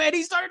into it.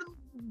 He started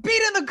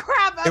beating the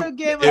crap out of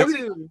Gamma it-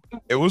 2.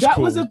 It was That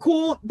cool.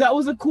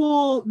 was a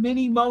cool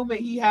mini moment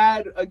he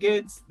had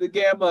against the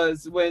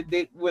Gammas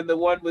when the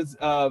one was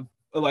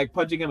like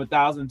punching him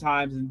 1,000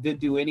 times and didn't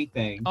do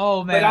anything.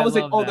 Oh man, Like I was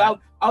like, love oh, that.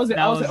 I was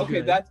That was like, okay,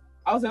 good. that's.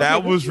 I was like, That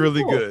okay, was this is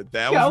really cool. good.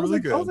 That Yeah, was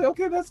really good. I was like,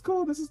 okay, that's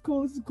cool. This is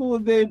cool. This is cool.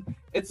 And then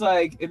it's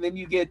like, and then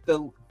you get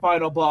the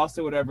final boss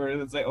or whatever,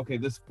 and it's like, okay,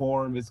 this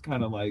form is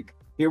kind of like,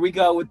 here we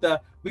go with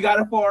we got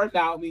a form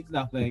now. It means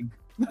nothing.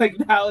 Like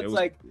now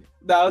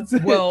it's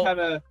Well, kind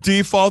of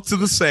Default to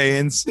the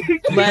Saiyans.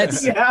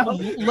 let's yeah.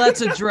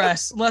 let's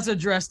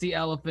address the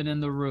elephant in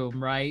the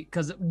room, right?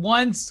 Because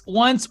once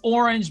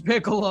Orange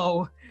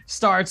Piccolo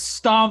starts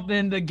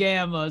stomping the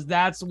Gammas,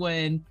 that's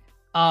when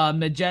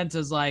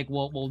Magenta's like,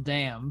 well,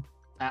 damn,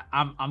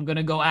 I'm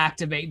gonna go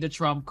activate the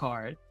trump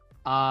card,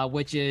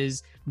 which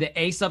is the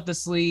ace up the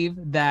sleeve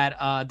that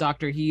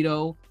Dr.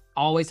 Hito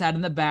always had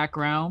in the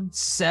background,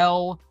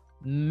 Cell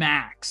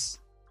Max.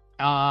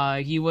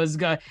 He was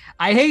good.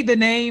 I hate the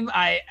name.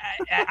 I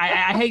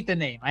hate the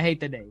name. I hate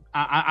the name.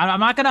 I'm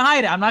not gonna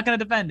hide it. I'm not gonna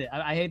defend it.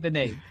 I hate the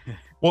name.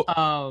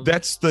 Well,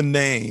 that's the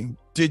name.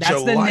 Did that's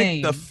you the like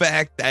name. the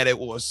fact that it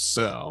was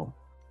Cell?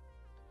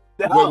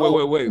 Wait,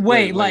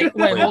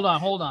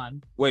 hold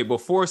on. Wait,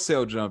 before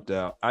Cell jumped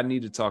out, I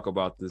need to talk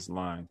about this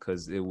line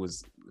because it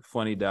was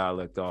funny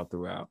dialect all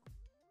throughout.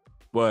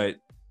 But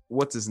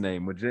what's his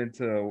name?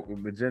 Magenta.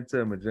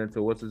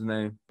 What's his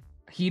name?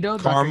 Hito.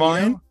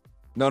 Carmine?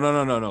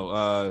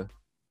 No.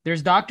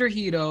 There's Dr.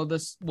 Hito. They're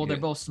Yeah.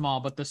 both small,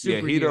 but the Yeah,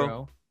 superhero.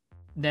 Hito.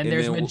 Then And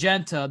there's then-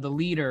 Magenta, the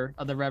leader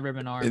of the Red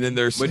Ribbon Army. And then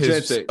there's his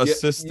Magenta.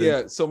 assistant.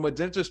 Yeah, so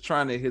Magenta's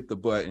trying to hit the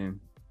button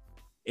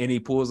and he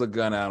pulls a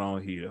gun out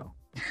on Hito.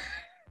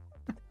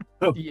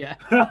 yeah.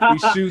 He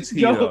shoots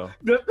Hito.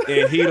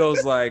 And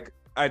Hito's like,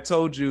 I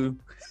told you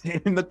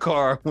in the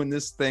car when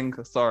this thing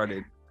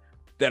started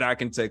that I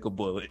can take a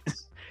bullet.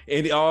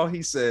 And all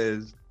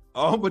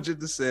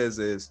Magenta says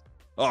is,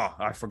 oh,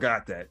 I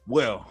forgot that.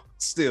 Well,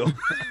 still.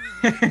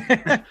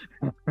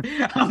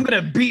 I'm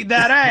gonna beat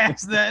that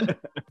ass then.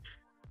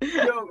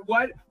 Yo,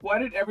 why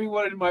did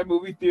everyone in my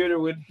movie theater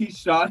when he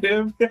shot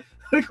him,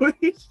 like when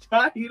he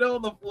shot Hito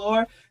on the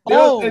floor,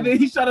 and then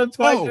he shot him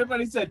twice, Oh.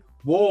 everybody said,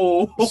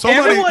 "Whoa!"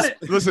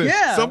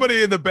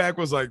 Somebody in the back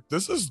was like,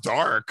 "This is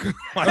dark."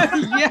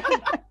 Yeah.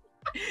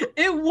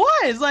 It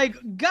was like,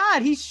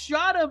 God, he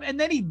shot him and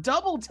then he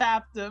double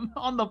tapped him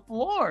on the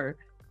floor.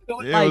 It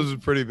Like- was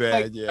pretty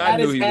bad. Yeah. I At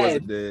knew his he head.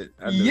 wasn't dead.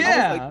 I knew.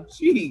 Yeah. I was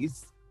like,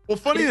 jeez. Well,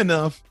 funny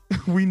enough,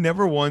 we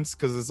never once,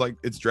 because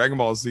it's Dragon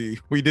Ball Z,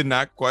 we did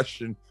not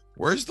question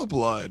where's the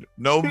blood.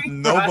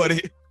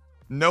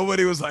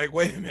 Nobody was like,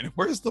 wait a minute,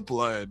 where's the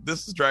blood?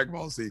 This is Dragon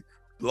Ball Z.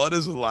 Blood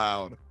is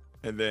allowed.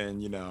 And then,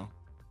 he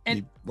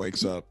And-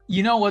 wakes up.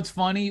 You know what's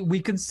funny? We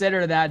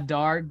consider that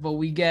dark, but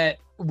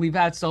we've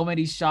had so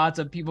many shots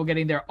of people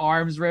getting their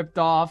arms ripped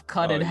off,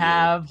 cut Oh, in yeah.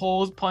 half,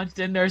 holes punched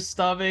in their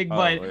stomach.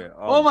 But yeah,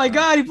 oh my the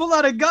time. God, he pulled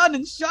out a gun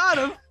and shot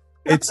him.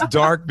 It's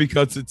dark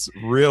because it's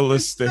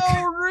realistic.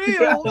 So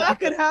real. That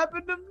could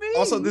happen to me.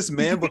 Also, this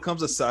man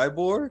becomes a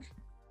cyborg.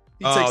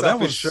 He Oh, takes that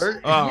off his was-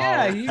 shirt. Oh,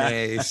 Yeah,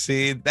 hey,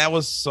 see, that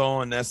was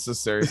so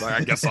unnecessary. It's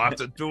like, I guess I'll have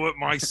to do it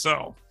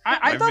myself. I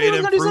I thought he made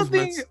was gonna do something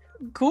improvements.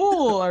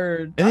 cool or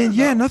And then,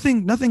 yeah,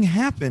 nothing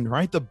happened,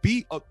 right? The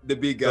beat. The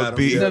B got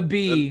The him.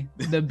 B.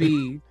 Yeah.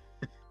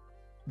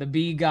 the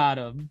B got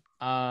him.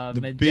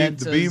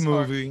 The B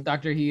movie.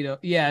 Dr. Hito.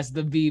 Yes,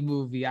 the B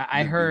movie.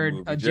 I The B heard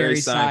movie. a Jerry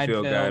Jerry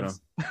Seinfeld got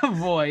Seinfeld's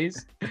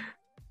voice.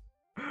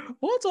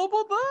 What's up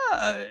with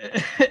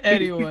that?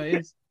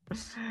 Anyways.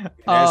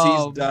 As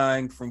he's Um,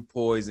 dying from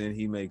poison,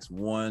 he makes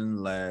one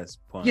last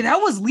punch. yeah, that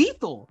was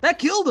lethal. That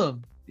killed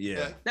him.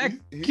 Yeah. That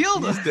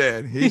killed him. He's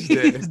dead. He's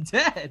dead.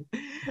 dead.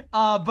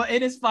 But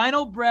in his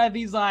final breath,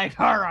 he's like,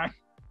 all right,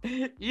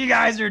 you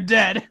guys are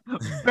dead.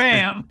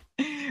 Bam.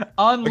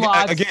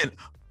 Unlocks. Again,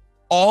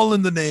 all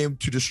in the name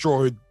to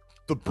destroy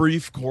the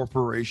Brief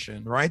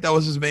Corporation, right? That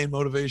was his main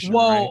motivation.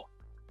 Well, right?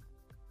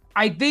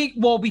 I think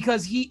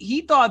because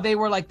he thought they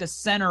were like the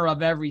center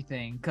of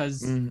everything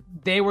because Mm.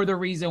 they were the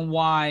reason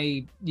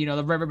why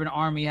the Red Ribbon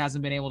Army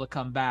hasn't been able to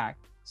come back.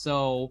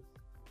 So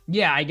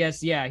yeah, I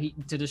guess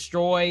to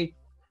destroy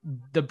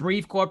the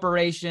Brief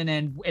Corporation,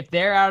 and if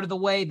they're out of the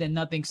way, then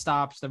nothing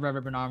stops the Red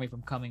Ribbon Army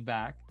from coming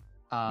back.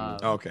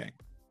 Okay.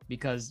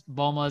 Because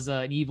Bulma's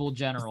an evil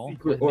general.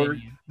 Secret with org-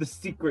 minions. the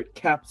Secret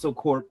Capsule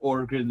Corp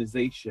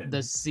organization.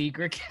 The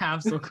Secret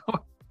Capsule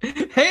Corp.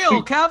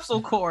 Hail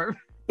Capsule Corp.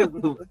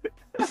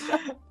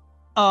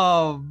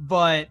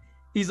 But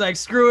he's like,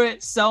 screw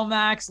it, Cell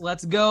Max,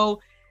 let's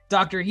go.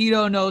 Dr.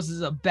 Hito knows this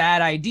is a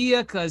bad idea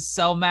because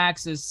Cell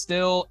Max is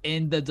still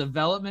in the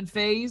development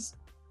phase.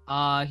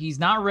 He's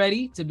not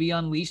ready to be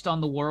unleashed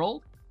on the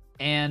world.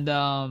 And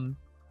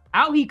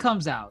out he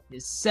comes out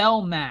is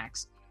Cell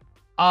Max.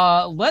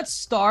 Let's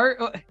start.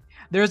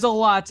 There's a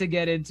lot to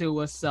get into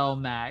with Cell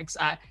Max.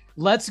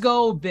 Let's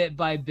go bit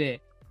by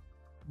bit.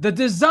 The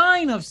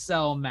design of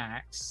Cell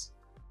Max.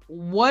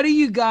 What do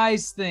you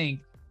guys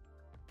think?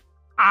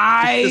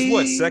 It's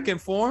what, second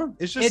form?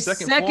 It's just It's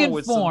second, second form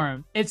with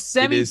form. It's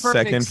It is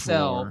semi-perfect second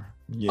Cell. floor.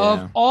 Yeah.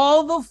 Of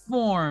all the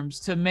forms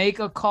to make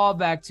a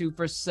callback to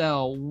for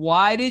Cell,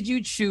 why did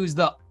you choose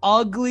the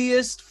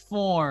ugliest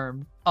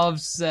form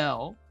of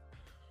Cell?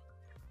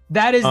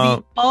 That is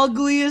the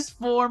ugliest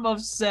form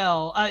of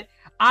Cell.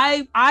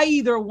 I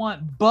either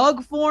want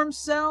bug form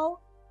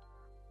Cell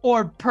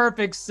or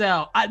perfect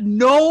Cell.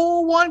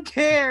 No one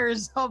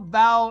cares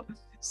about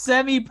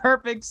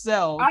semi-perfect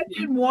Cell. I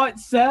didn't want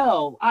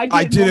Cell.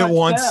 I didn't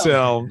want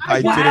Cell.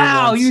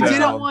 Wow, you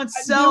didn't want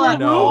Cell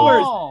at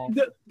all.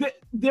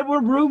 There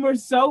were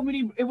rumors. So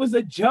many. It was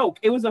a joke.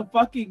 It was a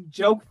fucking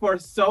joke for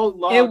so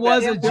long. It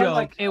was a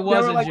joke. It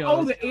was a joke.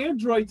 Oh, the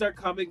androids are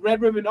coming.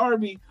 Red Ribbon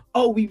Army.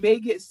 Oh, we may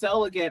get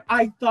Cell again.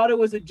 I thought it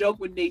was a joke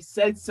when they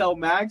said Cell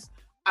Max.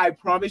 I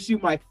promise you,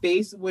 my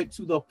face went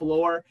to the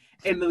floor,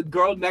 and the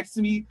girl next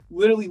to me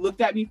literally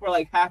looked at me for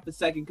like half a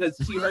second because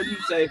she heard me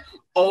say,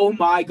 "Oh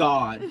my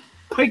god!"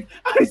 Like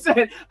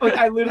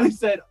I literally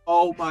said,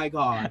 "Oh my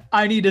god!"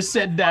 I need to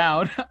sit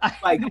down.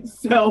 Like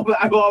so,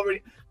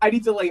 I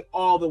need to lay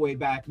all the way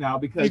back now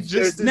because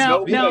there's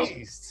no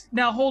way.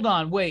 Now hold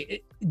on,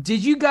 wait.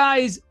 Did you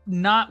guys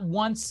not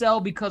want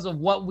Cell because of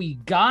what we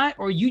got,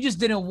 or you just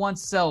didn't want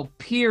Cell?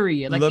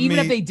 Period. Like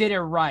if they did it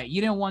right, you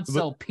didn't want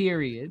Cell.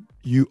 Period.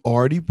 You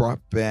already brought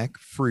back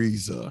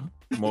Frieza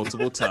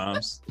multiple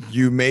times.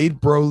 You made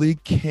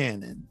Broly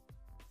canon.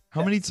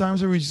 How many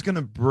times are we just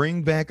gonna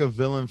bring back a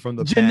villain from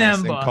the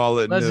past and call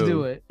it Let's new?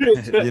 do it.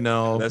 You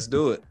know, let's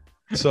do it.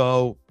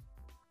 So,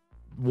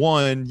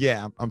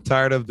 I'm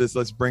tired of this.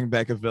 Let's bring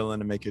back a villain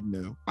and make it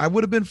new. I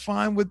would have been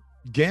fine with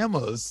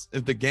Gammas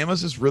if the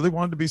Gammas just really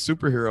wanted to be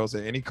superheroes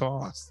at any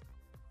cost,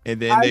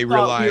 and then they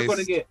realized we were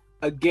going to get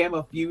a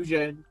Gamma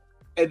fusion,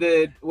 and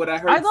then when I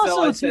heard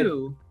Cell, I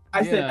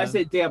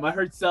said, damn. I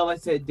heard Cell, I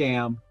said,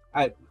 damn.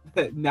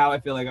 Now I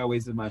feel like I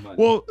wasted my money.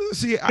 Well,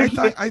 see, I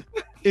thought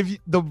if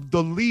the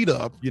lead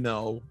up, you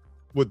know,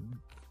 with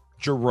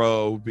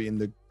Jiro being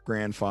the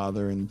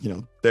grandfather, and you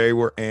know they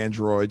were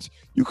androids,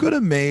 you could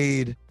have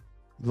made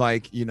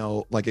like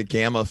a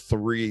Gamma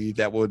 3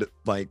 that would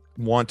like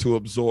want to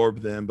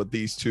absorb them, but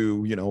these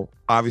two, you know,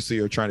 obviously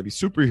are trying to be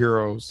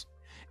superheroes,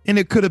 and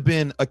it could have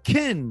been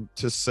akin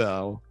to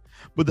Cell,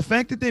 but the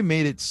fact that they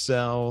made it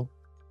Cell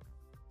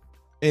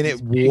and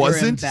it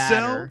wasn't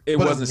Cell, it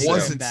wasn't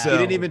Cell. He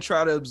didn't even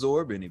try to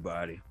absorb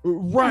anybody,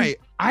 right?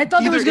 I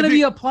thought there was gonna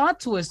be a plot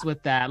twist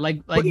with that,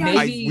 like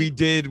maybe we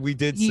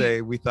did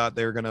say we thought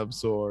they were gonna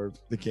absorb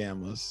the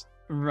Gammas,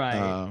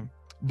 right?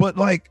 But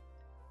like,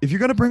 if you're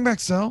gonna bring back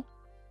Cell,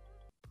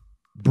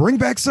 bring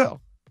back Cell.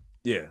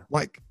 Yeah.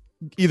 Like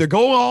either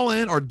go all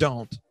in or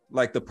don't.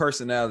 Like the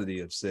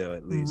personality of Cell,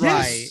 at least.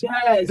 Right.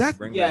 Yes.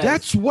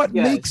 That's what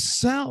makes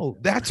Cell.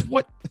 That's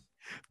what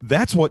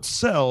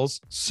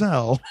sells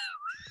Cell.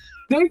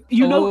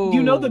 You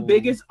know the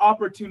biggest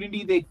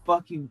opportunity they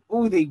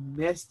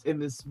missed in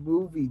this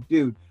movie,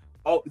 dude.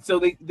 Oh, so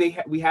we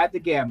had the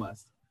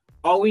Gammas.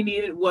 All we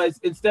needed was,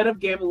 instead of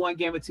Gamma 1,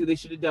 Gamma 2, they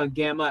should have done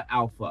Gamma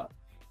Alpha.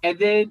 And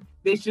then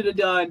they should have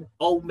done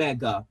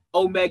Omega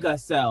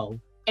Cell.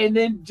 And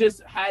then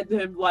just had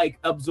them like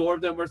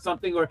absorb them or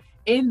something, or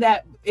in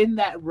that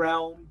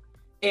realm.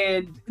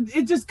 And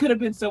it just could have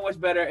been so much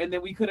better. And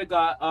then we could have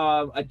got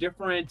a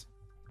different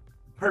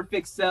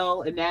perfect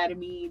Cell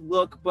anatomy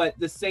look, but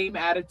the same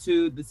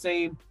attitude, the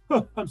same,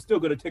 I'm still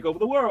gonna take over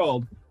the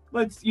world.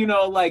 Let's,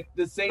 like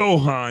the same.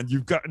 Gohan,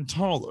 you've gotten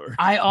taller.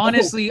 I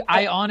honestly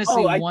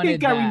wanted I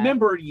think that. I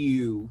remember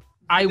you.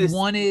 I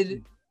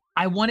wanted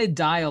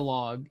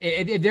dialogue.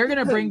 If they're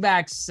gonna bring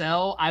back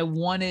Cell, I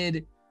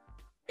wanted.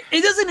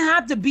 It doesn't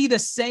have to be the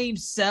same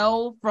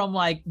Cell from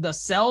like the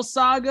Cell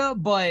saga,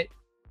 but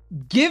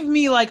give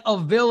me like a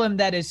villain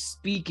that is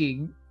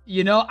speaking.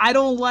 I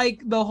don't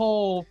like the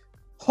whole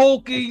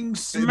hulking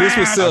smash. This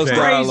was Cell's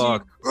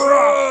dialogue.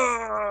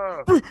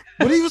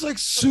 But he was like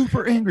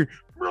super angry.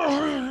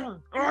 Like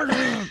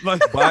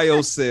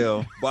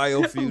BioCell,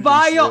 Biofusion.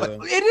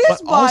 It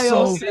is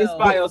BioCell. It's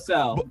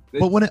BioCell.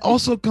 But when it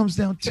also comes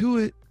down to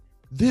it,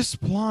 this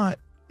plot,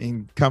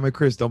 and Comic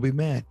Chris, don't be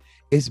mad,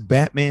 it's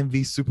Batman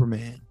v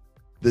Superman.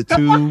 The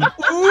two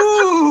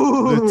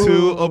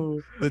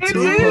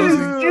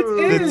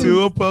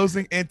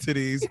opposing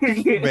entities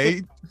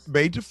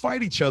made to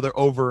fight each other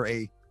over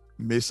a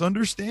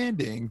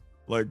misunderstanding.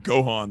 Like,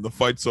 Gohan, the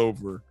fight's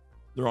over.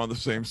 They're on the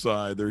same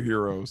side. They're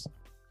heroes.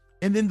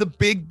 And then the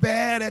big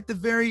bad at the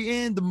very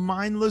end, the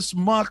mindless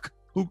muck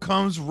who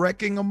comes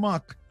wrecking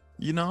amok.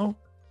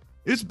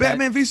 It's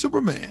Batman v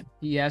Superman.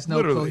 He has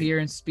no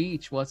coherent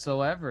speech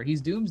whatsoever.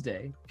 He's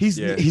Doomsday. He's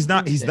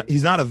not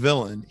a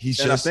villain.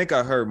 I think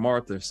I heard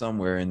Martha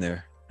somewhere in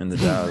there in the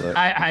dialogue.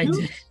 I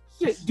did.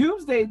 Shit,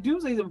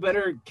 Doomsday's a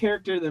better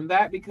character than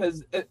that,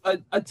 because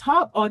on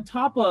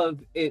top of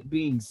it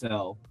being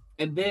Cell,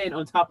 and then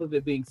on top of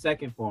it being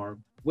second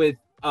form with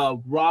a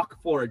rock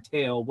for a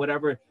tail,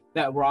 whatever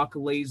that rock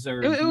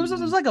laser. It was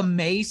like a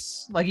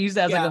mace. Like he used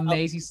that as like a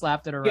mace. He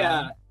slapped it around.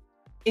 Yeah.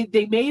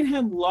 They made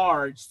him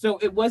large, so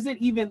it wasn't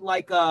even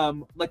like a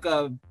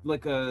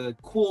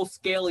cool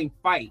scaling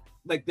fight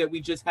like that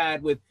we just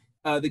had with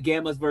the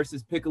Gammas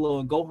versus Piccolo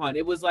and Gohan.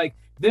 It was like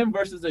them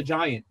versus a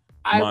giant.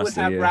 I would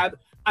have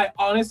I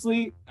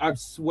honestly, I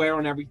swear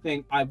on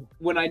everything.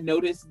 When I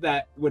noticed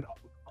that when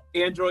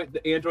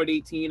the Android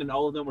 18 and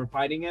all of them were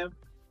fighting him,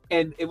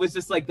 and it was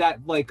just like that,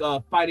 like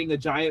fighting a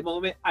giant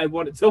moment. I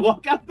wanted to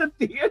walk out the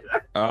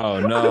theater. Oh I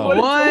wanted no! to What?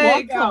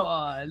 walk Come out.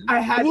 on. I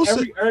had We'll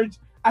every urge.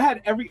 I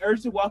had every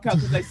urge to walk out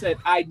because I said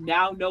I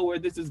now know where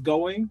this is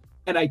going,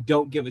 and I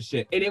don't give a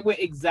shit. And it went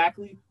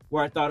exactly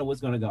where I thought it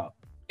was gonna go.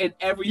 And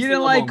every You didn't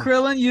single like moment.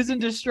 Krillin using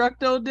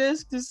Destructo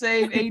Disc to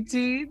save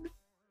 18?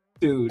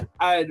 Dude,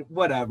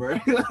 whatever.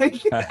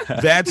 Like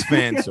That's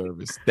fan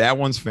service. That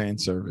one's fan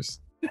service.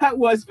 that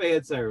was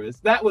fan service.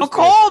 That was A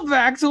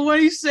callback to when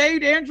he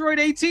saved Android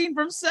 18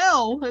 from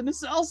Cell in the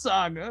Cell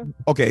Saga.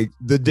 Okay,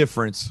 the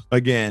difference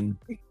again.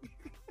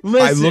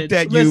 Listen, I looked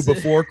at listen. you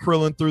before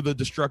Krillin threw the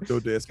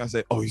Destructo Disc. I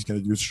said, "Oh, he's gonna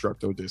use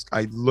Destructo Disc."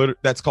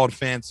 That's called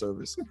fan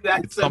service.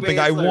 That's It's something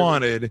I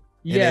wanted,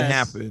 and it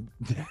happened.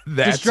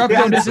 That's Destructo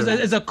fan Disc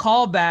service. is a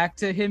callback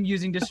to him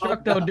using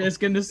Destructo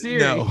Disc in the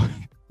series. No.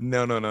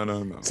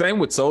 Same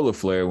with Solar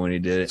Flare when he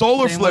did it.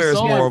 Solar Same Flare with is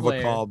Solar more Flare.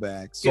 of a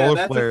callback. Yeah, Solar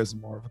that's Flare is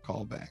more of a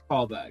callback.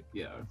 Callback,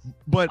 yeah.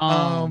 But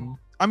Um,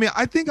 I mean,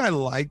 I think I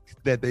like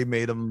that they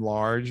made them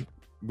large.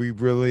 We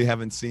really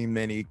haven't seen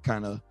many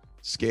kind of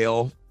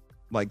scale,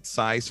 like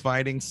size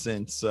fighting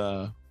since,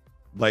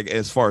 like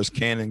as far as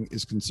canon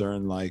is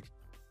concerned, like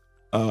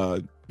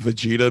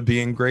Vegeta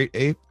being Great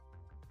Ape.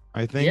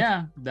 I think.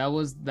 Yeah, that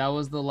was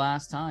the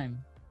last time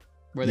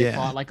where they Yeah.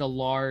 fought like a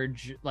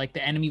large, like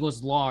the enemy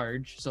was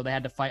large, so they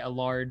had to fight a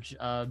large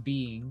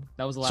being.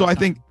 That was the last So I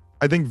time.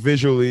 think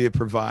visually it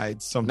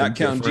provides something. Not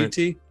counting different.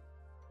 GT.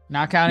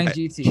 Not counting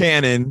GT.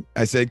 Canon.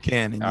 I said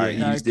canon. All right,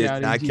 yeah, you just did.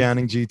 not GT.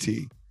 counting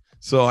GT.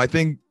 So I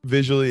think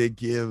visually it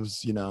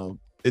gives,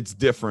 it's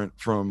different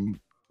from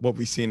what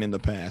we've seen in the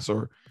past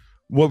or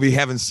what we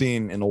haven't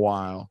seen in a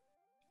while.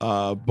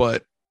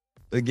 But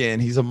again,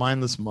 he's a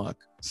mindless muck.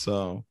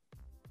 So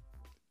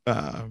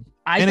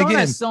I and thought again-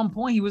 at some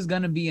point he was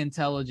gonna be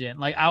intelligent.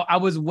 Like I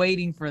was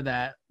waiting for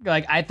that.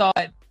 Like I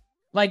thought,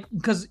 like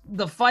because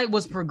the fight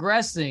was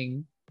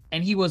progressing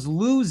and he was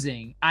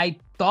losing. I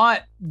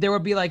thought there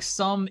would be like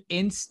some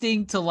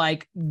instinct to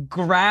like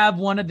grab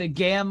one of the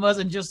gammas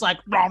and just like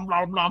blom,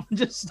 blom, blom,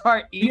 just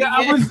start eating Yeah,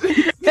 I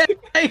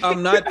it.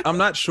 was I'm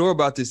not sure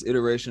about this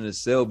iteration of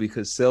Cell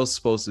because Cell's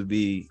supposed to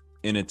be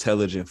an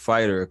intelligent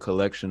fighter, a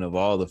collection of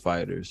all the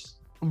fighters.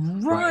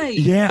 right.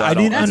 yeah, So I I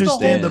didn't don't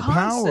understand the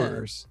understand.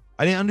 powers.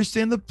 I didn't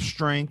understand the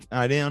strength.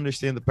 I didn't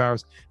understand the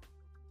powers.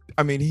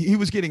 I mean, he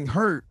was getting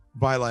hurt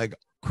by like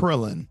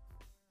Krillin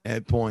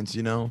at points,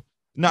 Not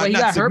Wait, he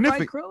not got hurt by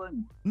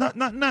significant.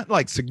 Krillin? Not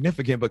like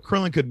significant, but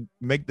Krillin could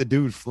make the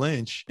dude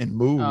flinch and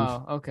move.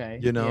 Oh, okay.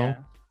 You know, Yeah.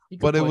 He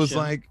could But it push was him.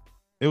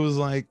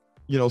 like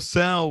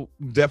Cell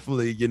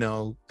definitely,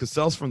 because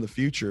Cell's from the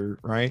future,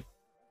 right?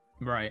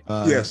 Right.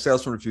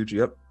 Cells from the future.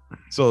 Yep.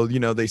 So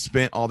they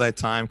spent all that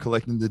time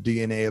collecting the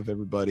DNA of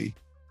everybody.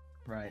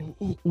 Right.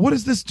 What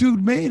is this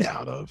dude made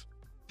out of?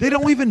 They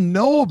don't even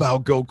know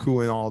about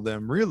Goku and all of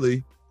them,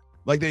 really.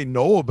 Like they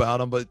know about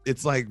him, but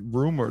it's like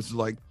rumors.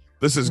 Like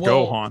this is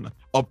Well- Gohan.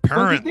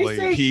 Apparently,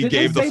 say- he did they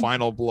gave the say-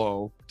 final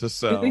blow to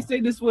Cell. Did they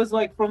say this was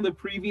like from the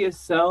previous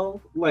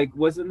Cell? Like,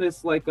 wasn't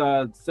this like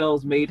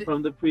cells made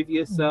from the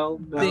previous Cell?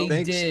 No? They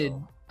think did,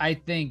 so. I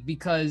think,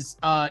 because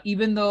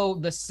even though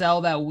the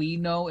Cell that we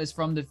know is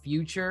from the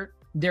future,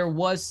 there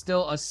was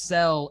still a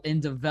Cell in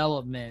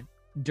development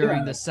during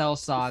Yeah, the Cell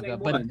saga, same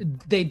but one.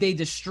 they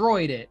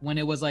destroyed it when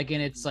it was like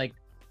in its like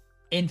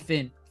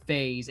infant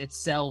phase, its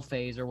cell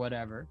phase or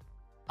whatever.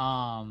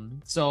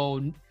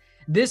 So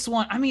this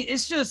one, I mean,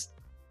 it's just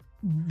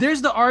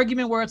there's the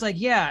argument where it's like,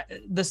 yeah,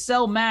 the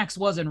Cell Max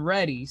wasn't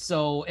ready.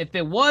 So if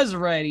it was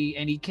ready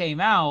and he came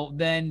out,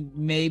 then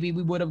maybe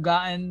we would have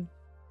gotten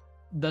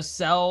the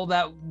Cell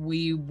that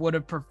we would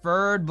have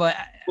preferred. But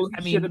Well,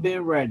 I he should mean, have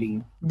been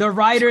ready. the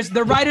writers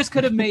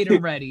could have made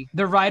him ready.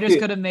 The writers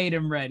could have made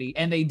him ready,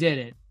 and they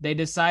didn't. They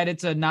decided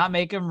to not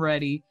make him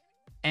ready,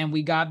 and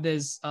we got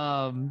this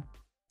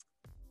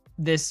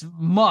this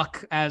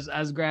muck, as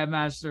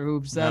Grandmaster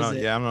Hoop says it.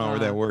 I don't know where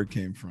that word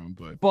came from,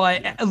 but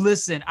But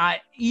listen,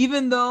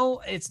 even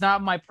though it's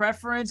not my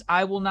preference,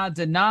 I will not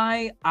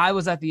deny I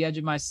was at the edge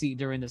of my seat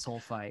during this whole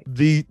fight.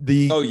 the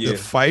Oh, yeah. the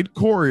fight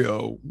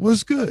choreo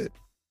was good.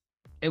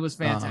 It was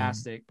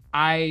fantastic.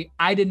 I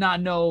did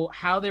not know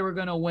how they were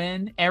gonna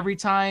win. Every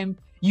time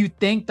you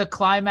think the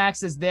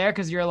climax is there,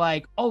 because you're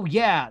like, oh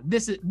yeah,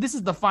 this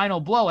is the final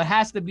blow. It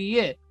has to be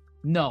it.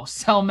 No,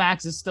 Cell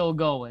Max is still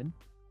going.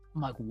 I'm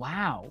like,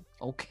 wow,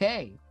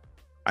 okay.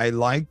 I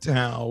liked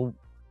how,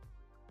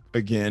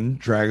 again,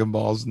 Dragon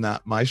Ball's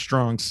not my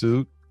strong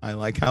suit. I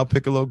like how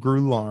Piccolo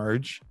grew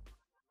large.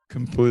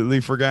 Completely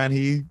forgot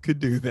he could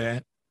do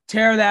that.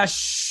 Tear that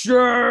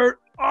shirt.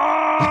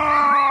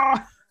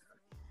 Ah!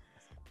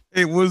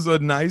 It was a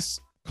nice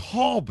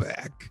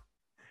callback.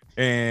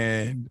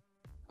 And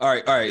All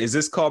right. Is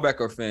this callback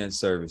or fan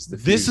service? The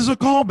this is fusion? a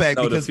callback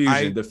no, the because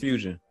fusion. The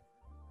fusion.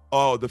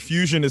 Oh, the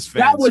fusion is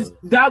fan That was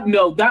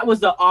service. that was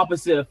the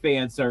opposite of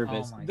fan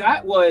service. Oh my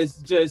That God. was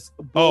just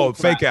Oh, bullcrap.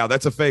 fake out.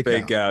 That's a fake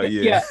Fake out. out,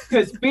 Yeah,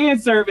 because fan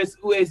service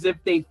was if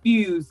they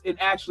fused and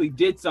actually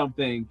did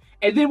something.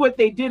 And then what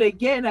they did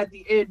again at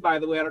the end, by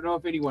the way, I don't know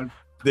if anyone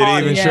They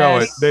didn't even Yes. show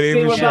it. They they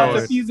didn't were even about show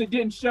to it. fuse it,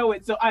 didn't show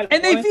it. So I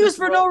And they wanted to fused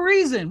for throw- no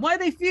reason. Why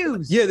they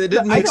fuse? Yeah, they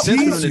didn't I make don't sense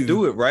for them tease to you.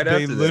 do it right They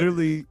after that.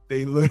 literally.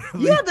 Yeah,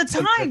 the That's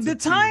time a the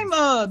tease. time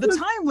This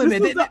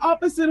limit. was the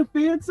opposite of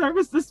fan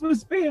service. This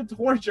was fan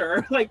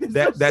torture. Like this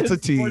was That's a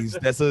just tease.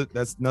 torture.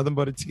 That's nothing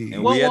but a tease.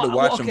 And Well, we had to well,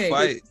 watch okay. them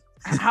fight.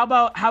 How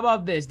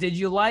about this? Did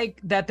you like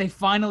that they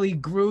finally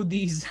grew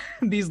these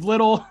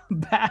little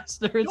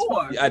bastards?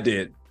 Sure. Yeah, I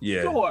did.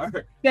 Yeah. Sure.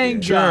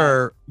 Thank God.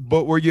 Sure,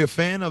 but were you a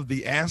fan of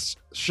the ass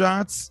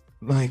shots?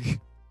 Like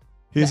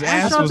his The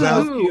ass shots was of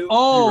out. who?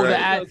 Oh, You're the right. That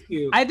ass. was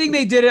cute. I think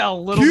they did it a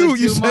little Cute. bit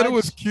You too said much. it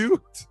was cute.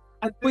 With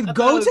I thought it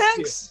was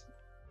cute. Gotenks.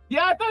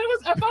 Yeah, I thought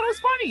it was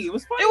funny. It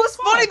was funny. It was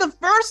funny the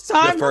first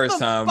time. The first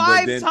not the time, but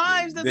 5 then-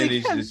 times that then they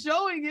he's kept just-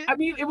 showing it. I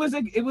mean, it was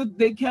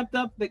they kept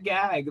up the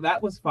gag.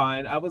 That was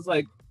fine. I was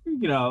like,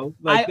 like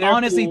I they're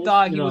honestly fools,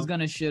 thought you he know. was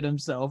gonna shit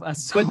himself at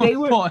some But they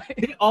were point.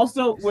 they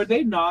also were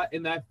they not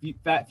in that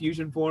fat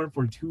fusion form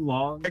for too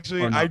long?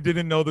 Actually, Or not? I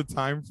didn't know the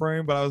time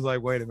frame, but I was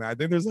like, wait a minute. I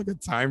think there's like a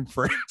time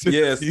frame. To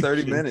Yeah, it's the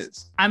 30 fusion.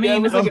 minutes. I Yeah, mean, it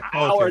was like an Okay.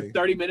 hour,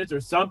 30 minutes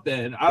or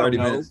something. I don't 30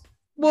 know. minutes.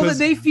 well, 'cause-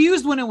 they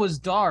fused when it was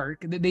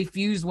dark. They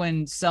fused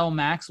when Cell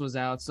Max was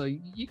out, so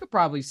you could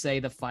probably say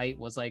the fight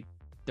was like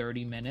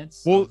 30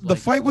 minutes. Well, of, the like-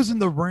 fight was in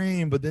the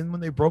rain, but then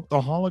when they broke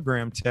the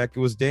hologram tech, it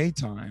was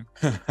daytime.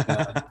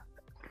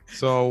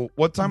 So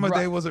what time of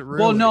Right. day was it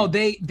really? Well, no,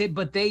 they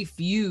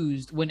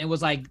fused when it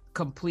was like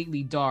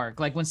completely dark.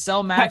 Like when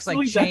Cell Max Actually,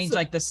 like that's changed a-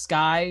 like the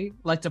sky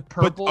like to But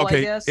purple. I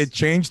okay, guess. it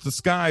changed the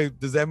sky.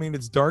 Does that mean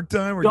it's dark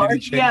time, or Dark- did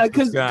he change yeah, the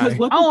because sky?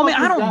 what the Oh, I fuck mean, I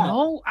was don't that?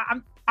 know.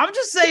 I'm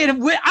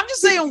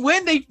just saying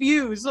when they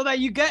fused, so that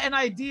you get an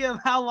idea of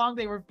how long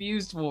they were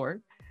fused for.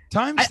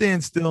 Time I-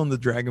 stands still in the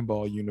Dragon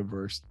Ball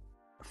universe.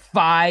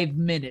 5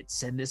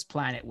 minutes, and this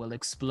planet will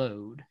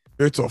explode.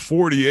 It's a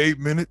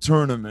 48-minute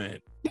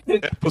tournament.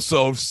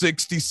 Episode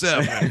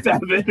 67.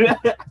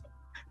 it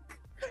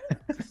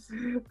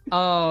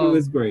Um,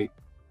 was great.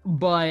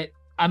 but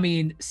I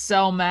mean,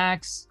 Cell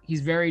Max, he's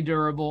very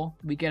durable.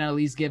 We can at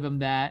least give him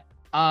that.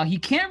 He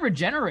can't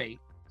regenerate.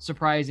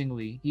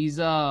 Surprisingly, he's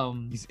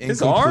He's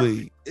His arm?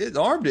 incomplete. His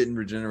arm didn't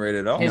regenerate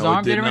at all. His No, it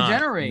arm did didn't not.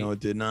 regenerate. No, it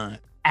did not.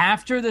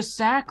 after the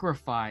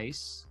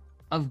sacrifice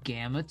of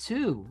Gamma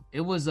 2.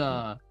 It was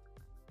a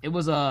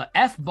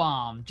F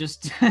bomb.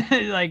 Just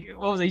like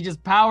what was it? He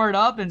just powered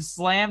up and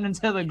slammed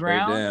into the Straight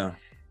ground. down.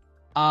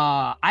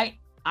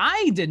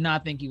 I did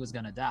not think he was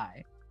gonna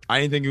die. I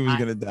didn't think he was I-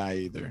 gonna die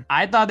either.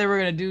 I thought they were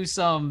gonna do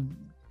some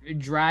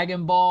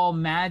Dragon Ball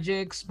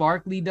magic,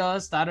 sparkly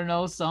dust. I don't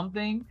know,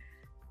 something.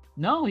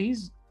 No,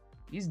 he's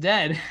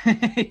dead.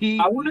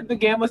 I wanted the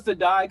Gammas to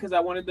die because I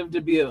wanted them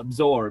to be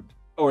absorbed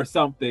or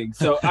something.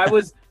 So I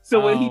was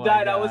when he Oh my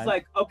died, I was God.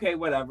 like, okay,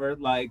 whatever.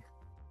 Like,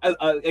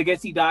 I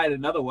guess he died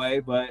another way,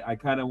 but I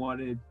kind of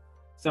wanted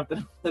something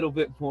a little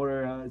bit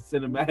more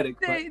cinematic.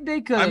 But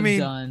they could have mean,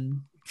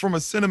 done. From a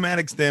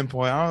cinematic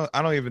standpoint,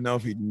 I don't even know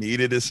if he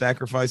needed to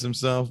sacrifice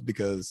himself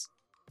because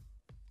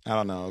I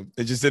don't know.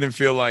 It just didn't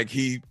feel like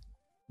he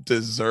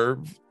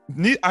deserved.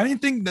 I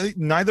didn't think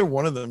neither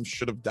one of them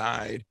should have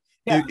died.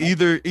 Yeah.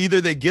 Either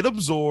they get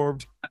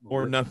absorbed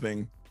or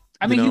nothing.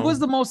 I you mean, he know? was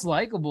the most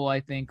likable, I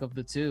think, of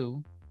the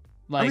two.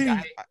 Like, I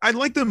mean, I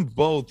like them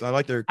both. I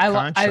like their I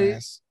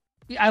contrast.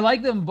 I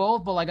like them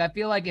both, but like, I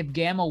feel like if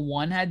Gamma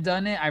 1 had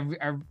done it,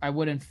 I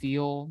wouldn't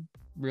feel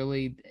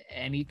really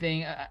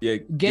anything. Yeah,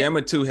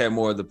 Gamma 2 had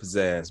more of the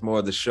pizzazz, more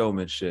of the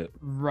showmanship.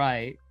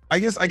 Right. I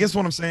guess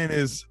what I'm saying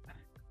is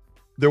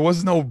there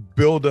was no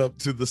build up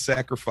to the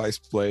sacrifice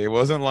play. It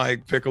wasn't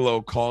like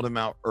Piccolo called him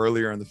out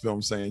earlier in the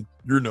film saying,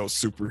 "You're no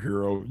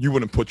superhero. You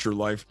wouldn't put your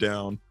life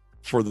down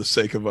for the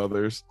sake of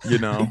others," you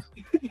know,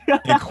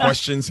 and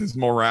questions his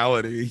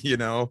morality, you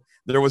know.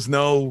 There was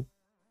no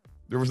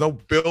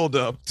build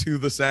up to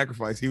the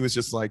sacrifice. He was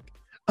just like,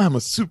 "I'm a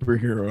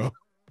superhero.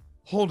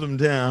 Hold him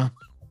down."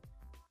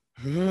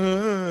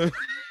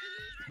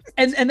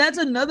 And that's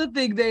another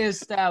thing they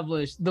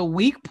established. The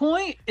weak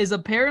point is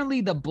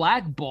apparently the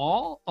black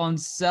ball on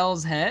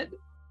Cell's head.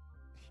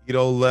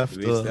 Hito At left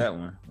least that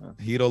one.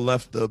 Hito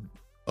left a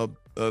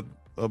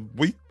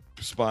weak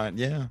spot.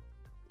 Yeah.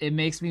 It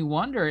makes me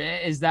wonder: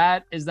 is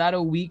that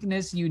a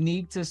weakness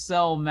unique to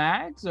Cell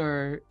Max,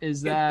 or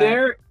is that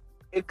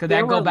could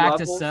that go back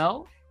to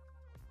Cell?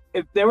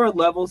 If there were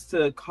levels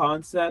to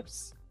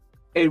concepts,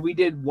 and we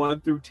did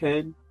 1 through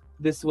 10,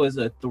 this was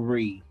a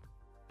 3.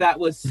 That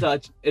was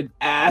such an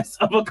ass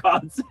of a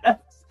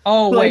concept.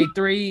 Oh Like- wait,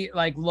 3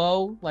 like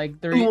low, like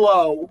 3.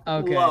 Low,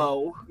 Okay.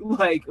 low,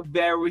 like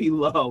very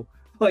low.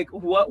 Like,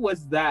 what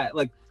was that?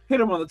 Like, hit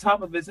him on the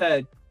top of his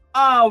head.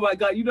 Oh my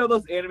god! You know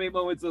those anime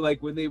moments of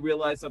like when they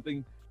realize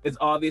something it's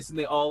obvious, and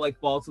they all like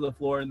fall to the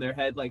floor and their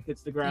head like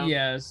hits the ground.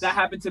 Yes. That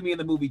happened to me in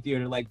the movie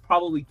theater like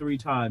probably 3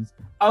 times.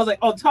 I was like,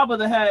 on top of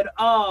the head.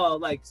 Oh,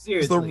 like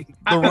seriously.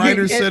 The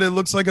writer said it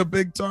looks like a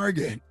big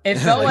target. It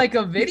felt like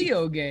a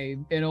video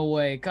game in a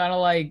way, kind of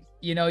like,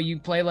 you know, you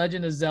play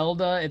Legend of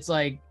Zelda. It's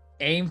like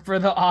aim for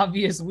the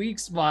obvious weak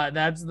spot.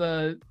 That's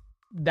the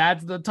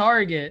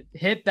target.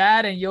 Hit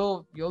that, and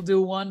you'll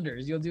do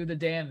wonders. You'll do the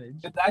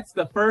damage. That's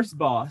the first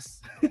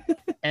boss.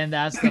 And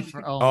that's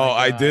the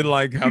I did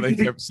like how they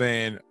kept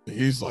saying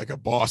he's like a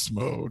boss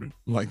mode.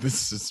 Like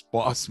this is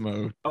boss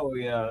mode. Oh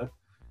yeah.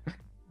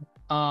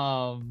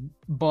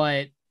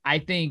 But I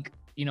think,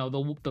 you know,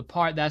 the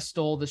part that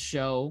stole the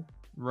show,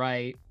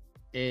 right,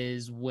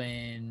 is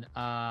when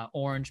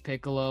Orange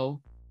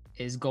Piccolo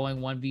is going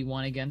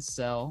 1v1 against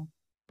Cell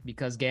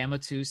because Gamma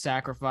 2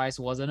 sacrifice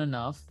wasn't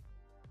enough,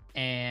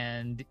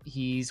 and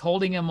he's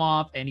holding him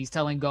off and he's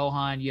telling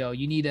Gohan, yo,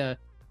 you need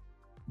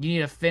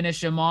to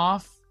finish him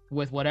off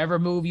with whatever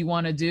move you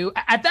want to do.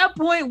 At that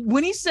point,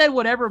 when he said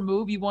whatever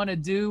move you want to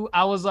do,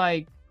 I was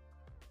like,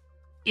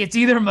 it's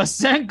either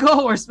Masenko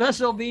or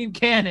Special Beam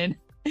Cannon.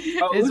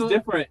 Oh, it was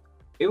different.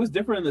 It was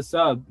different in the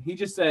sub. He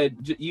just said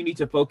you need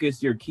to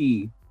focus your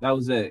ki. That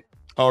was it.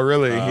 Oh,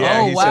 really?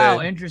 Yeah. Oh,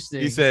 wow,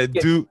 interesting. He said,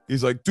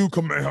 he's like, do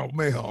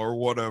Kamehameha or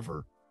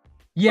whatever.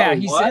 Yeah, oh,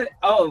 he what? said.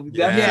 Oh,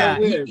 that's Yeah,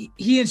 so weird.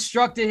 he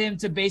instructed him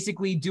to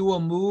basically do a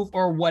move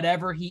or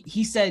whatever.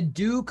 He said,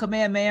 do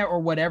Kamehameha or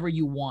whatever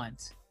you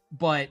want,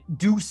 but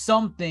do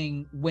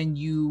something when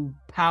you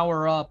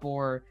power up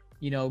or,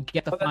 you know,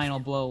 get the final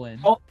blow in.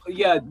 Oh,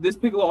 yeah, this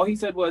Piccolo, all he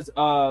said was,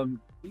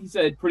 he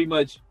said pretty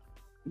much,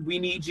 we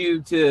need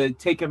you to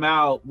take him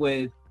out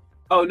with,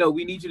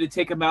 we need you to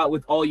take him out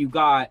with all you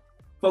got.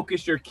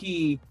 Focus your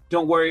ki.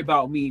 Don't worry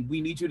about me.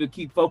 We need you to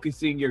keep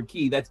focusing your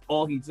ki. That's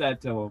all he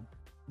said to him.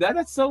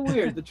 That's so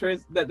weird.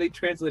 That they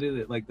translated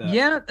it like that.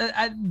 Yeah,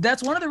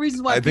 that's one of the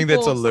reasons why I think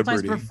that's a sometimes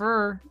liberty.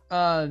 prefer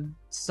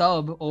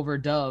sub over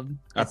dub.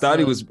 I thought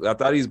he was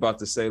about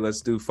to say,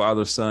 let's do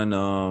father son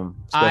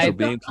special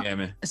beam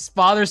cannon.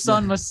 Father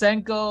son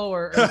Masenko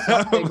or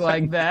something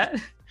like that.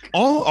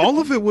 All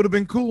of it would have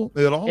been cool.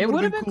 It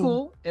would have been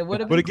cool. It would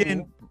have been. But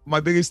again,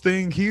 my biggest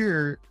thing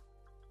here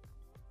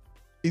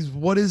is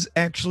what is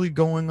actually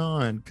going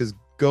on, because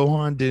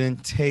Gohan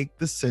didn't take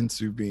the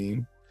sensu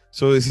beam.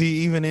 So is he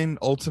even in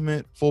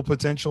ultimate full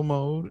potential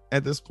mode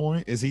at this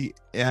point? Is he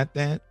at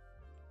that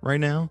right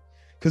now?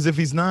 Because if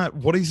he's not,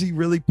 what is he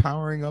really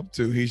powering up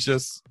to? He's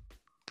just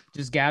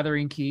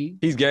gathering ki.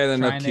 He's gathering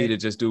enough ki to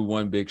just do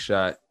one big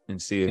shot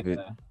and see if it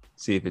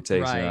takes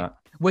it out.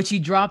 Which he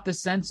dropped the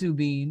sensu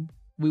beam.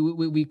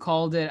 We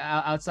called it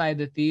outside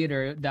the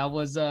theater. That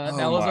was a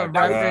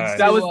reference.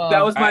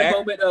 That was my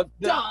moment of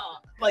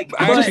I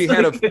actually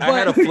had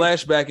a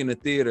flashback in the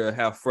theater of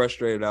how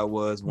frustrated I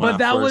was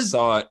when I first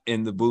saw it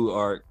in the Boo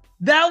arc.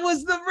 That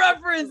was the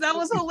reference. That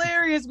was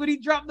hilarious when he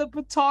dropped the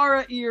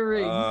Patara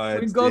earring.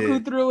 When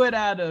Goku threw it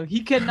at him.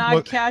 He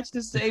cannot catch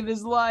to save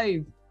his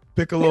life.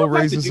 Piccolo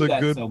raises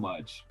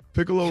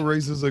Piccolo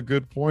raises a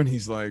good point.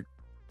 He's like,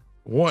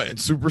 what, in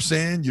Super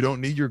Saiyan, you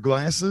don't need your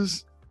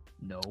glasses?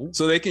 No.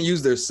 So they can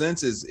use their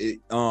senses.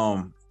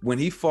 When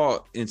he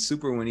fought in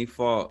Super, when he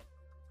fought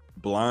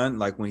blind,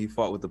 like when he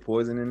fought with the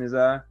poison in his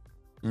eye,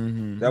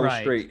 that was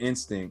straight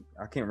instinct.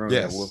 I can't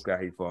remember that wolf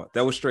guy he fought.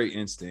 That was straight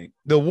instinct.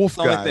 The wolf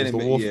guy.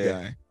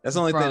 Guy. That's the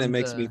only thing that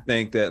makes me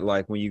think that,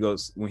 like, when he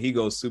goes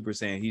Super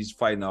Saiyan, he's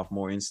fighting off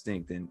more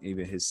instinct than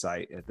even his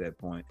sight at that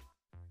point.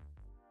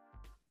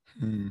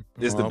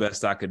 It's the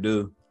best I could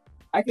do.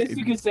 I guess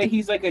you could say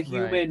he's like a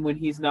human when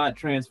he's not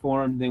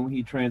transformed. Then when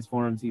he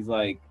transforms, he's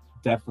like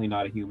definitely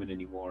not a human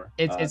anymore.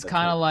 It's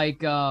kind of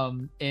like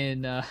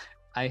in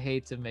I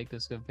hate to make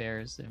this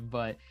comparison,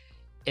 but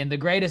in the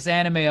greatest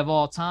anime of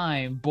all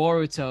time,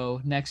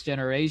 Boruto Next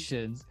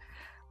Generations,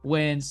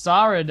 when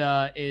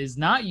Sarada is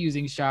not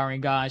using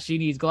Sharingan, she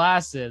needs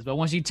glasses. But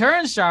when she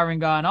turns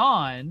Sharingan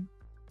on,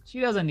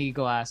 she doesn't need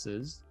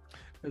glasses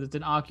because it's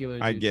an ocular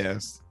jutsu. I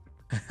guess.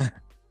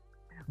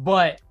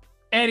 But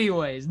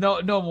anyways,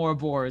 no more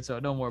Boruto.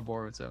 No more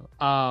Boruto.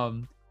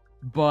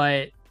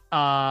 But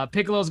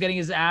Piccolo's getting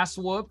his ass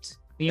whooped.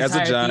 As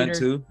a giant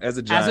too. As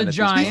a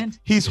giant.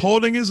 He's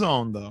holding his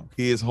own though.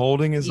 He is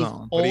holding his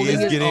own. But he is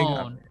getting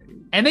own.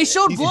 And they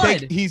showed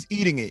blood. He's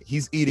eating it.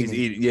 He's eating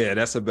it. Yeah,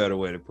 that's a better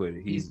way to put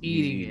it. He's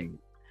eating it.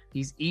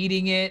 He's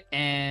eating it,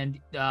 and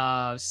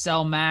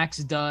Cell Max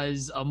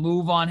does a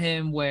move on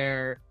him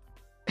where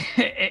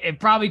it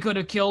probably could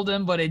have killed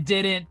him, but it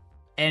didn't.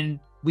 And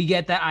we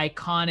get that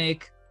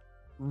iconic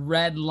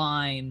red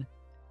line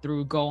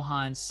through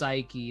Gohan's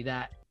psyche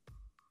that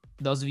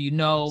those of you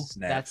know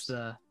snaps.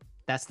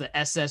 that's the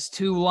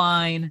SS2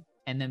 line,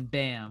 and then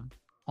bam,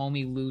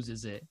 homie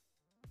loses it.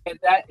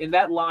 And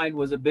that line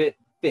was a bit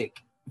thick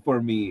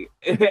for me.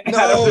 No,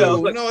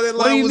 that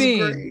line was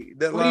great.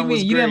 That what do you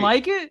mean? You didn't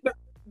like it?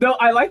 No,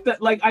 I like that.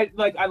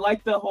 I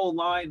like the whole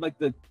line, like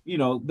the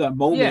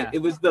moment. Yeah.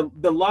 It was the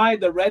line.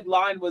 The red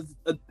line was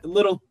a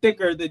little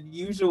thicker than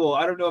usual.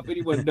 I don't know if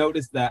anyone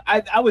noticed that.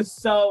 I was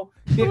so.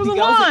 It was a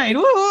line.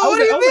 What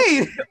do you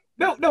mean?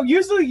 No.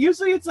 Usually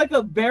it's like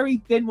a very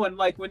thin one.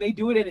 Like when they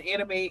do it in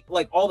anime,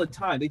 like all the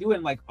time, they do it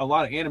in like a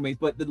lot of animes.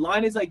 But the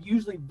line is like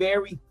usually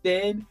very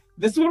thin.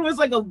 This one was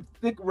like a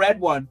thick red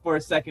one for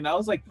a second. I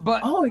was like,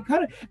 But oh, it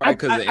kind of Right,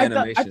 because the I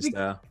animation think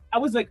style. I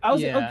was like,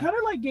 Yeah. it kind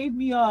of like gave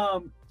me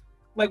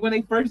like when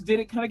they first did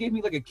it, kind of gave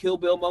me like a Kill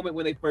Bill moment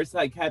when they first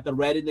like had the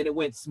red and then it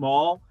went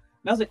small.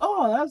 And I was like,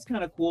 oh, that was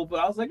kind of cool. But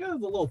I was like, it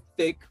was a little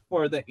thick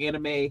for the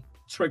anime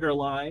trigger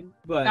line.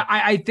 But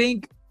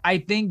I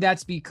think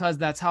that's because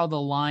that's how the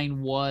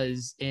line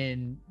was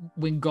in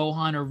when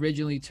Gohan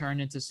originally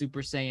turned into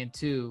Super Saiyan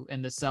 2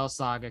 in the Cell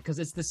Saga, because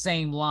it's the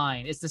same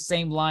line. It's the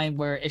same line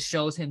where it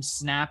shows him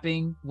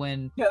snapping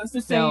when yeah, it's the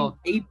same Cell,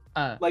 ape.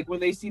 uh, Like when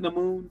they see the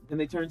moon and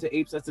they turn to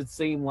apes, that's the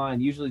same line.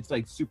 Usually it's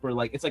like super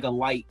like it's like a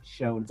light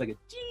show and it's like a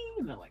ching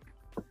and they're like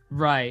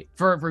right.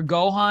 For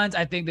Gohan's,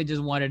 I think they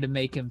just wanted to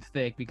make him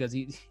thick because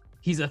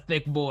he's a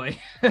thick boy.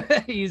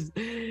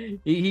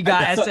 he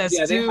got SS2.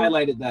 Yeah, they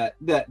highlighted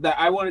that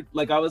I wanted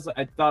like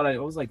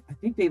I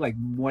think they like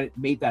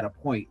made that a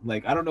point.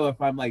 Like I don't know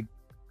if I'm like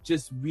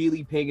just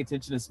really paying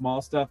attention to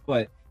small stuff,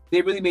 but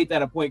they really made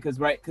that a point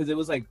because it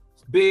was like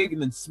big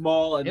and then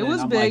small and It then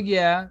was I'm big, like,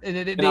 yeah.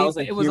 I was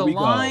like, it was here a we go.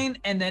 line,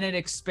 and then it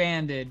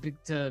expanded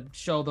to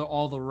show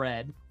all the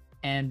red.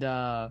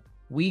 And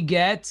we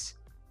get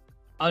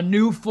a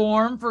new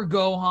form for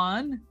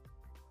Gohan,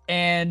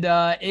 and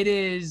it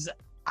is.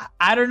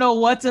 I don't know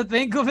what to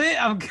think of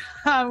it. I'm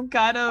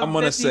kind of. I'm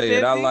gonna say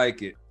it. I 50-50.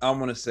 like it. I'm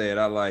gonna say it.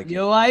 I like it.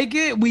 You like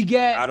it? We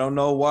get. I don't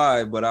know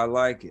why, but I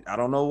like it. I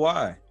don't know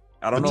why.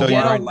 I don't know I'll tell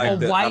why you I right like a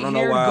the. I white don't know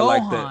haired why I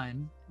like the.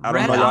 Gohan. I don't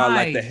red know why I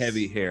like the eyes.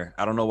 heavy hair.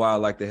 I don't know why I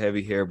like the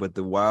heavy hair, but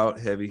the wild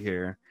heavy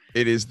hair.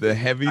 It is the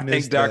heaviness. I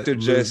think that Dr.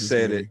 Just loses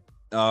said me.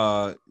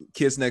 it.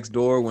 Kids Next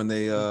Door when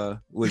they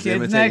was Kids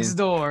imitating. Next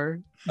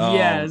Door.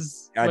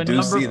 Yes. I when do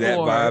number see that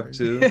 4 vibe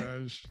too.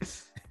 Gosh.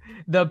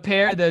 the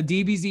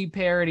DBZ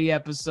parody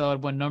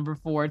episode when number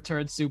 4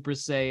 turned Super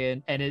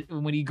Saiyan, and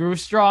when he grew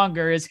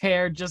stronger, his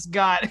hair just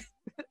got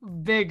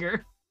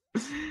bigger.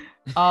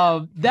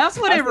 That's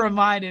what it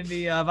reminded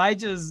me of. I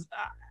mean,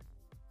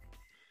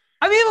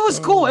 it was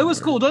cool. It was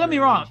cool. Don't get me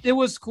wrong. It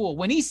was cool.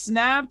 When he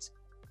snapped,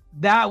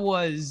 that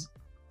was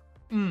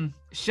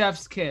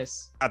chef's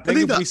kiss. I think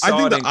think if we the- I saw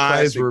think it the in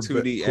eyes classic were a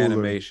 2D bit cooler.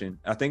 animation,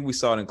 I think we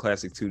saw it in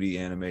classic 2D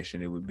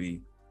animation, it would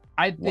be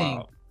I think.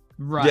 wow.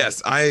 Right.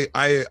 Yes, I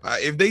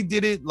if they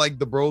did it like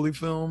the Broly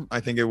film,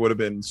 I think it would have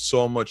been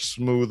so much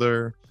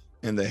smoother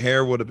and the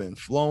hair would have been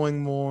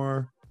flowing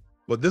more.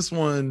 But this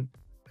one,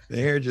 the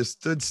hair just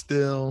stood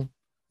still,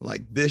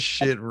 like this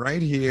shit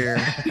right here.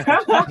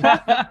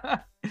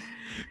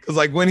 Because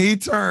like when he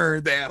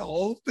turned, that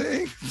whole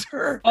thing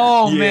turned.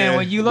 Oh Yeah, man,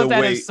 when you looked the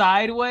at weight. it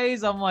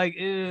sideways, I'm like,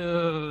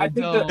 ew. I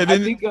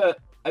think don't.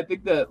 I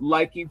think the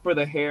liking for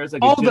the hair is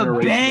like Oh, a the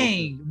generational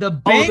bang! The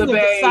bang the was the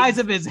bang. size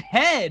of his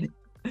head.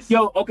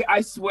 Yo, okay,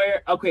 I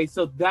swear. Okay,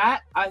 so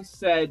that I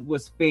said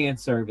was fan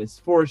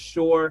service for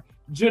sure,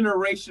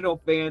 generational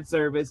fan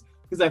service.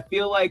 Because I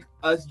feel like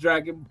us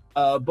Dragon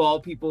Ball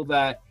people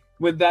that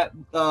when that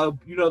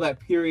that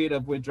period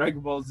of when Dragon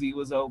Ball Z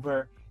was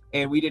over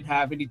and we didn't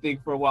have anything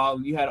for a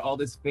while, you had all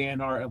this fan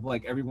art of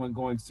like everyone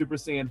going Super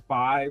Saiyan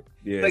 5.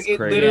 Yeah, Like it's it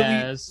crazy. literally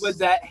Yes. was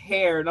that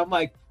hair, and I'm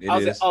like, It I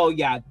was like, is. oh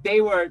yeah, they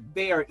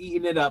are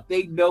eating it up.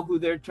 They know who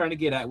they're trying to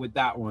get at with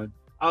that one.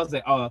 I was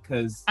like, oh,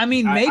 because I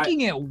mean,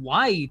 making it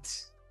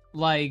white,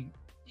 like,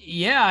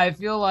 yeah, I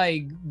feel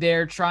like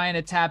they're trying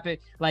to tap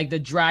it, like the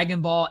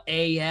Dragon Ball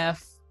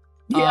AF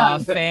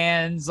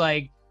fans.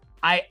 Like,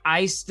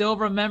 I still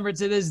remember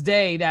to this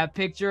day that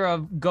picture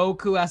of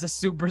Goku as a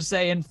Super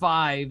Saiyan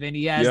 5, and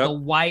he has Yep. the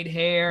white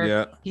hair.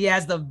 Yeah. He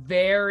has the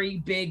very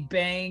big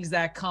bangs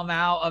that come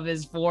out of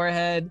his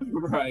forehead.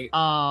 right.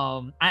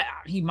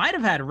 He might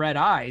have had red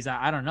eyes.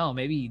 I don't know.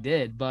 Maybe he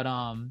did. But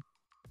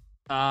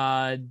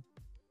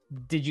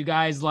did you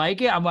guys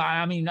like it?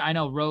 I mean, I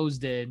know Rose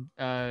did.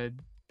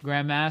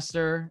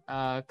 Grandmaster,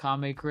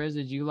 Kame Chris,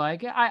 did you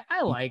like it?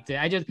 I liked it.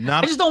 I just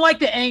don't like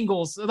the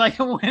angles. Like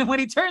when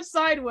he turns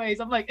sideways,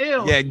 I'm like,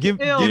 ew. Yeah, give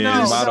Ew, Yeah,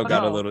 no, the model no,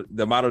 got no. a little.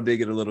 The model did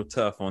get a little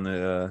tough on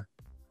the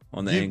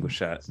angle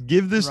shots.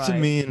 Give this to Right.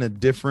 me in a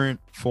different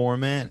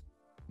format,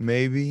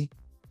 maybe.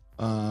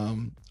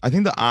 I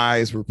think the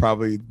eyes were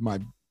probably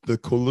the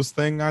coolest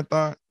thing. I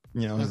thought,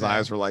 his Okay.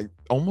 eyes were like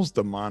almost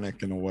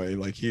demonic in a way.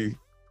 Like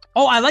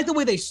Oh, I like the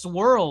way they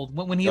swirled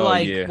when he Oh,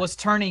 yeah. was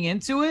turning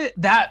into it.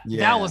 That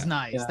was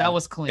nice. Yeah. That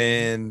was clean.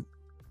 and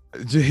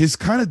his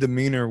kind of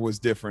demeanor was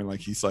different.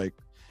 Like he's like,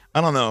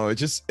 I don't know.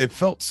 It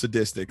felt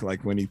sadistic.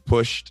 Like when he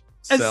pushed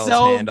and Cell's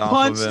so hand off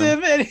punched of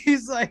him. him, and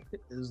he's like,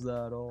 "Is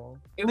that all?"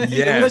 It was,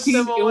 Yes.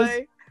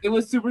 it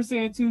was Super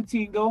Saiyan 2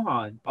 Teen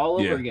Gohan all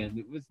over Yeah. again.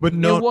 It was, But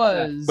no, it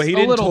was. But he a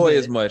didn't little toy bit.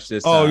 as much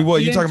this oh, time.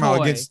 what He you talking didn't about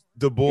toy. against He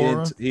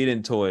Deborah?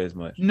 didn't toy as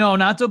much. No,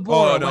 not Deborah.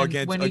 Oh no,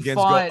 when he against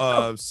fought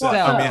Cell.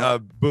 Cell. I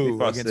mean, Boo He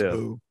fought against Cell.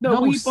 Boo. no,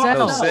 No, he fought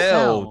Cell. Cell.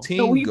 Cell. Team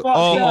No, he Go-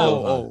 fought Cell.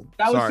 Oh,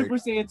 That was sorry. Super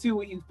Saiyan 2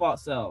 when he fought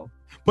Cell.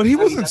 But he I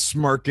mean, wasn't that's-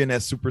 smirking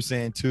at Super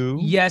Saiyan 2.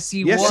 Yes,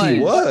 he Yes, was. he He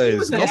was.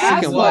 was Go an back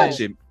and asshole. watch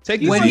it.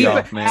 Take the When shirt he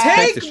off, man.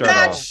 take the shirt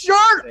that off.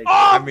 shirt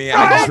off. I mean,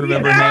 I just bro.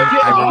 remember him.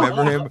 I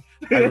remember him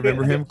I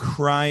remember him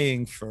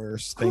crying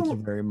first. Thank you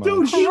very much.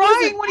 Dude, he was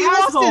Crying an when he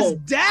lost his asshole.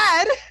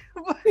 dad.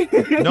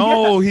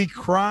 No, he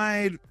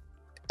cried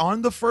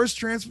on the first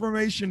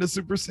transformation to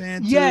Super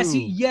Saiyan 2.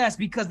 Yes,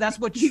 because that's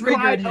what He triggered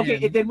cried. him.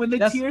 Okay, and then when the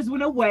That's- tears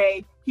went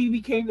away, he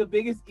became the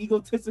biggest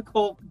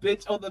egotistical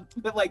bitch on the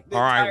like. The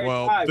All right, entire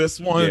well, time.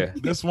 this one, Yeah.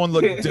 this one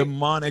looked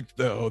demonic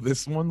though.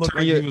 This one looked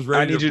like he was I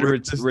ready need to you to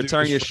rip this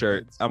return dude's your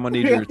shirt. shreds. I'm gonna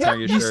need you to return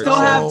your You shirt. still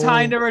have No.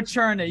 time to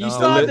return it. You No.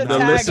 still have the the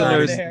tag on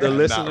listeners, there. the I'm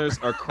listeners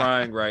are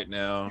crying right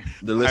now.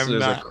 The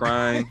listeners are not.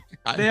 crying.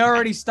 They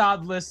already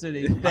stopped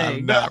listening. I'm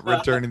Thanks. not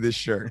returning this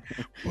shirt.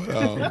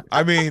 But,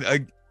 I mean,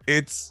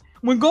 it's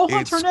When Gohan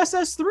It's- turned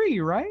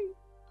SS3, right?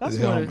 That's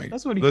oh what. my-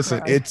 That's what he. listen.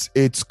 cried.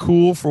 It's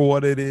cool for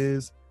what it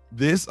is.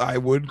 This I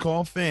would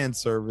call fan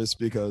service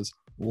because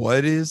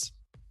what is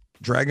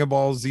Dragon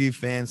Ball Z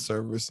fan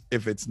service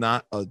if it's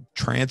not a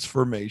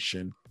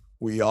transformation?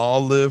 We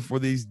all live for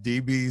these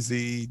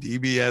DBZ,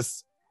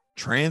 DBS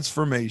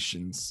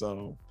transformations.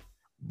 So,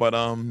 but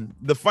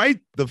the fight,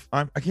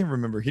 I can't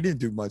remember. He didn't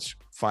do much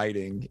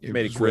fighting. It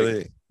Made it was quick.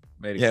 really,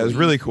 Made it yeah, it was quick.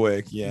 really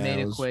quick. Yeah, made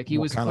it quick. He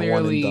was kinda one and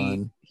clearly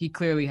done. he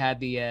clearly had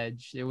the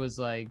edge. It was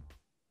like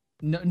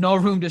no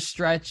room to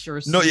stretch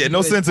or No, yeah, use no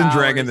his sense in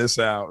dragging powers. this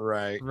out,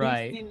 right?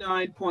 Right.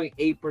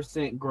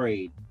 69.8%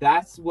 grade.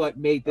 That's what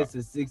made this a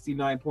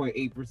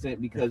 69.8%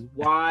 because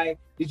why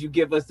did you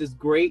give us this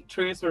great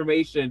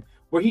transformation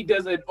where he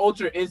does an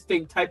Ultra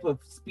Instinct type of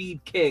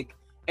speed kick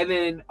and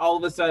then all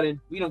of a sudden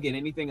we don't get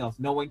anything else.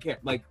 No one cares.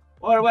 Like,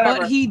 or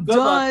whatever. But he Good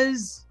luck.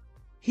 does.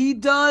 He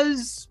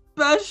does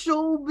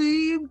special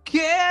beam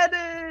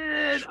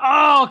cannon.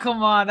 Oh,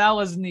 come on, that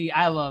was neat.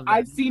 I love it.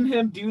 I've seen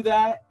him do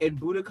that in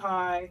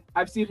Budokai.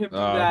 I've seen him do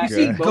Oh, that. you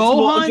see in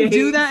multiple Gohan do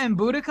games. that in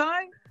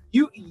Budokai?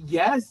 You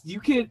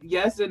can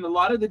in a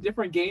lot of the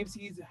different games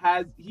he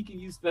can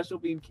use special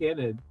beam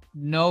cannon.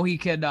 No, he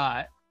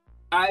cannot.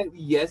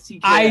 Yes he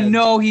can. I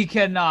know he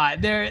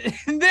cannot. There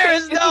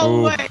is no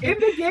Ooh. way.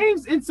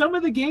 In some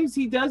of the games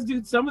he does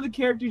do some of the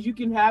characters you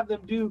can have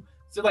them do.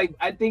 So like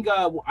I think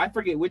I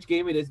forget which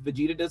game it is.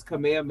 Vegeta does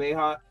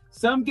Kamehameha.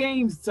 Some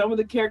games, some of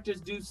the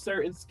characters do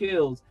certain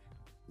skills.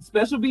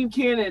 Special beam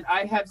cannon,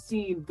 I have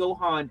seen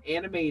Gohan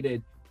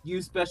animated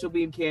use special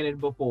beam cannon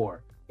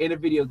before in a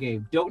video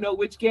game. Don't know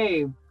which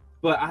game,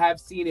 but I have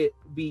seen it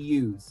be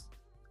used.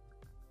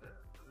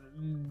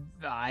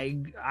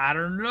 I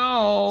don't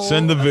know.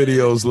 Send the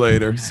videos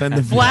later. Send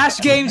the Flash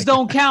games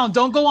don't count.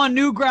 Don't go on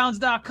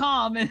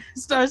newgrounds.com and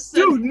start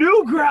sending. Dude,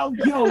 Newground,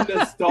 yo,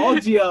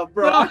 nostalgia,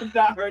 bro. I've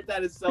not heard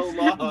that in so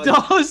long.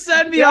 Don't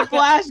send me a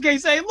flash game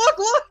saying, look.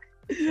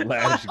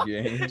 Flash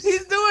games.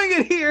 He's doing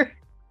it here.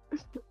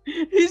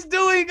 He's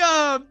doing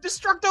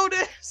Destructo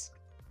Disc.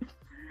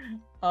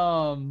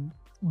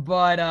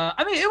 But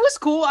I mean it was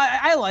cool.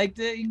 I liked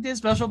it. He did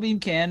special beam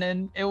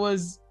cannon. It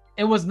was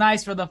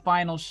nice for the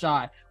final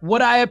shot.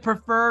 Would I have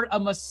preferred a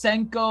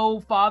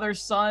Masenko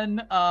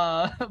father-son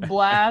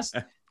blast?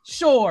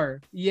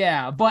 Sure,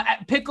 yeah. But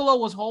Piccolo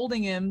was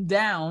holding him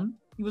down.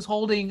 He was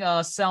holding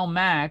Cell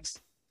Max.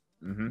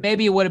 Mhm.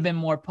 Maybe it would have been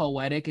more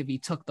poetic if he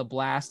took the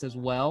blast as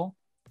well.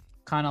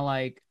 Kind of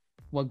like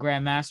what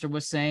Grandmaster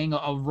was saying,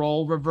 a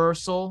role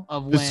reversal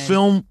of when This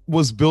film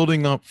was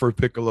building up for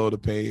Piccolo to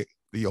pay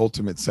the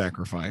ultimate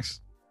sacrifice.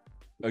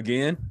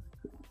 Again.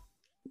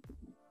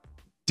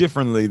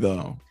 Differently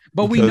though.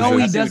 But we because know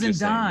I he see what you're doesn't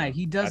saying, die. though.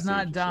 He I does see what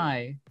not you're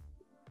die.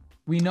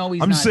 We know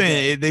he's I'm not just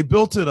saying dead. they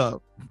built it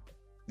up,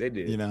 They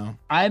did. you know.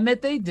 I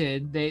admit they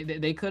did.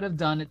 They could have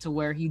done it to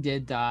where he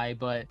did die,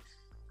 but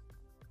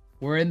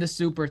we're in the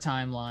super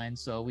timeline,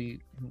 so we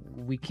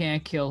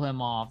can't kill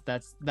him off.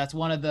 That's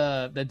one of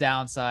the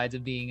downsides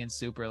of being in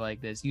super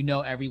like this. You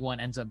know everyone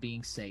ends up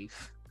being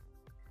safe.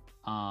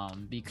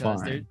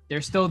 Because Fine.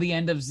 they're still the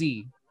end of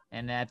Z.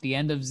 And at the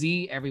end of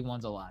Z,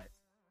 everyone's alive.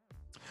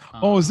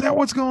 Oh, is that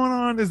what's going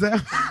on? Is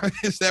that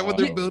what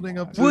they're Yeah. building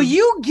up to? Will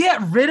you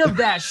get rid of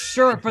that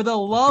shirt for the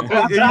love of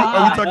Are we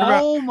God? talking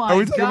about- Oh my Are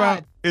we talking God.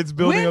 about it's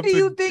building When up do to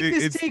you think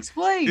this it's, takes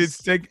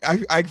place? it's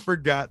I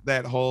forgot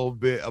that whole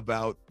bit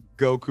about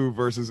Goku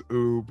versus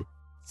Oob.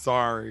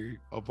 Sorry,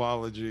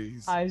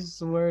 apologies. I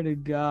swear to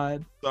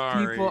God.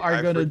 Sorry, people are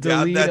I gonna forgot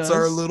delete That's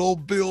our us. little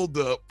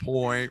build-up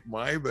point.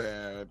 My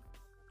bad.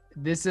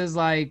 This is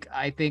like,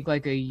 I think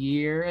like a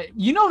year.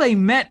 You know, they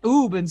met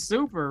Oob in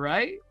Super,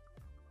 right?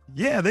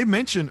 Yeah, they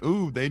mentioned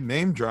Oob. They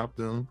name dropped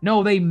him.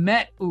 No, they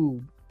met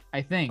Oob,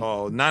 I think.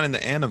 Oh, not in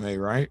the anime,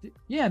 right?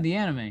 Yeah, the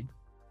anime.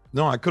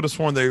 No, I could have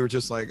sworn they were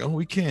just like, oh,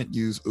 we can't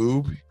use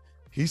Oob.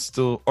 He's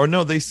still, or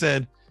no, they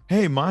said,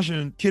 hey,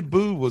 Majin Kid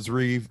Buu was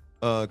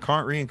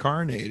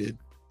reincarnated.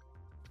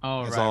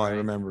 Oh, That's right, all I right.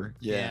 remember.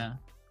 Yeah.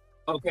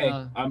 Okay,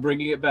 Uh, I'm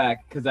bringing it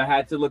back because I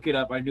had to look it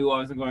up. I knew I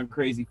wasn't going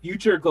crazy.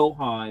 Future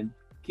Gohan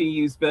can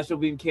use Special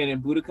Beam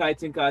Cannon, Budokai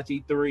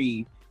Tenkaichi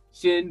 3,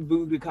 Shin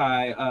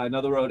Budokai,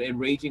 Another Road, and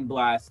Raging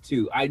Blast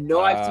 2. I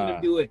know I've seen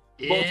him do it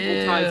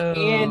multiple times,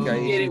 and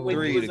he did it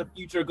when he was a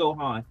Future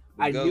Gohan.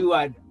 I knew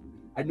I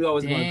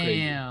was going crazy.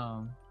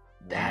 Damn.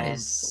 That Wow,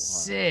 is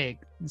Gohan. sick.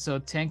 So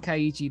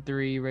Tenkaichi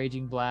 3,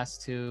 Raging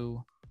Blast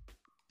 2.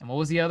 And what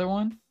was the other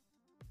one?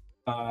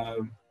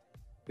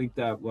 think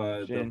that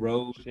was the Shin-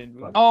 road. Shin-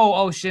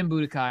 Shin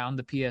Budokai on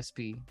the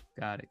PSP.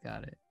 Got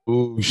it.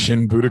 Ooh,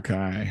 Shin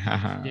Budokai.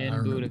 Haha, Shin I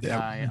remember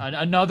that Budokai. one.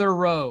 Another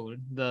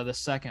road, the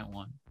second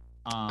one.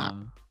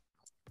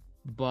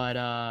 But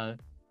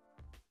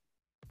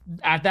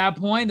at that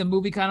point, the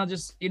movie kind of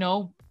just,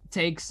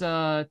 takes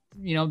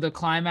the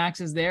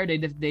climax is there. They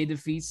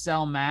defeat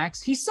Cell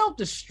Max. He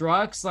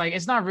self-destructs. Like,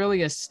 it's not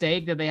really a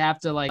stake that they have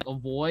to like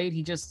avoid.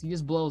 He just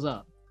blows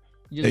up.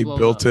 They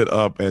built it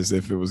up as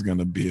if it was going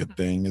to be a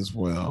thing as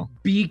well.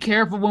 Be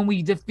careful when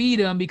we defeat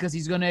him because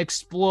he's going to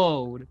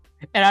explode.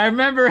 And I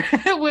remember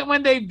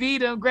when they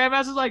beat him,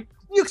 Grandmaster's like,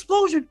 the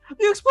explosion.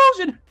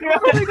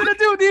 What are they going to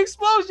do with the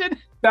explosion?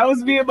 That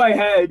was me in my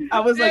head. I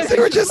was like, They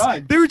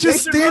were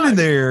just standing run.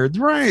 there,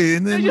 right?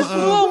 And then They just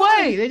flew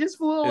away. They just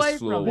flew away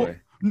flew from away.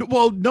 it.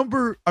 Well,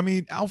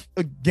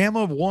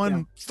 Gamma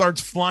 1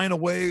 starts flying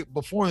away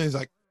before, and he's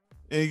like,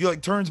 and he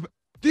like turns,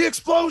 the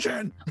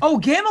explosion. Oh,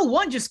 Gamma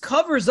 1 just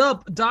covers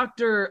up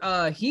Dr.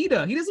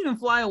 Hida. He doesn't even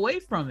fly away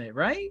from it,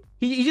 right?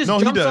 He just No,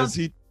 he jumps does.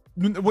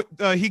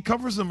 on... He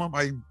covers him up.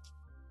 I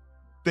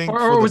think. Or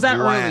for was the that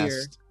blast.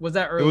 earlier? Was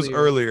that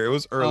earlier? It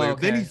was earlier. Oh,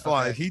 Then he okay,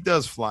 flies. okay. He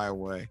does fly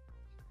away.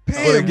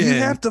 Pam, you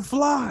again- have to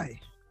fly.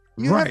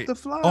 You Right. have to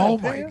fly. Oh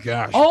Pam. my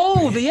gosh. Oh,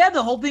 Pan. they had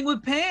the whole thing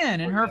with Pan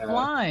and her Yeah.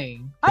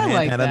 flying. Pan I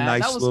like had that. a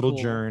nice That was little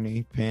cool.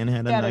 journey. Pan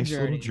had a Had a nice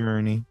little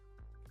journey.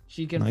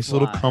 She can Nice fly.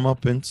 little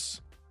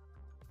comeuppance.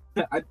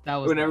 That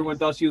was When nice. everyone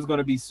thought she was going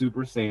to be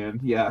Super Saiyan.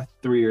 Yeah,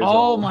 3 years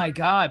Oh old. my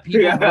God!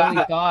 People Yeah.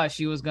 really thought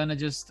she was gonna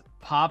just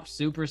pop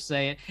Super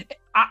Saiyan.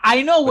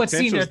 I know what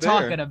scene they're Potential's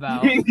there. talking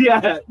about.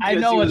 Yeah. I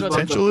know she what's was about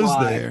to Potential is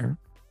fly. there.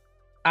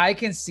 I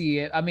can see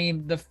it. I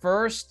mean, the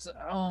first.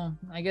 Oh,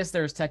 I guess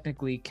there's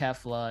technically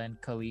Kefla and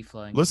Khalifa.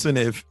 And Listen,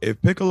 if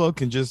Piccolo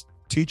can just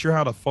teach her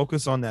how to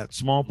focus on that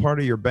small part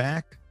of your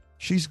back,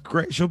 she's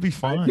great. She'll be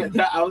fine.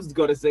 Yeah, I was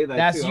going to say that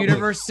that's too. I'm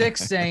Universe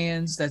 6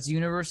 Saiyans. That's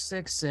Universe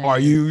 6 Saiyans. Are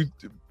you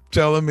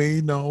telling me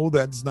no?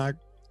 That's not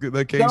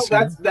the case. Like, no,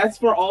 here? that's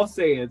for all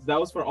Saiyans. That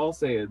was for all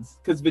Saiyans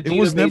because Vegeta It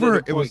was made never.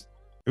 a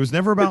It was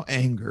never about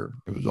anger.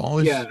 It was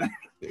always. Yeah.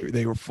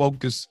 They were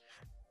focused.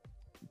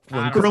 When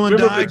I don't Krillin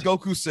remember died,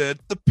 Goku said,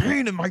 "The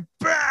pain in my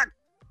back."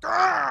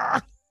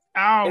 Ah!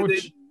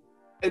 Ouch!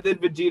 And then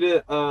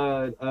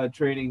Vegeta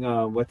training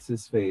what's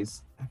his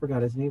face? I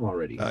forgot his name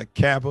already.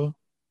 Kappa.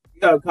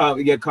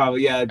 Kava,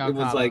 yeah. It was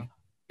Kava. like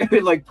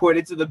it like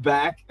pointed to the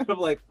back. And I'm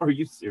like, are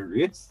you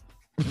serious?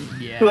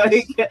 Yes.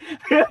 Like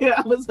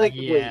I was like,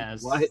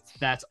 yes. wait, what?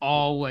 That's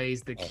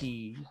always the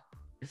key.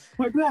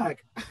 My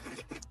back.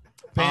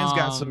 Pan's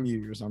got Um, some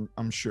years,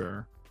 I'm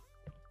sure.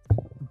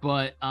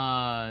 But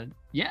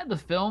yeah, the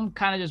film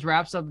kind of just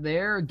wraps up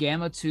there.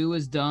 Gamma 2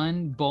 is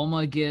done.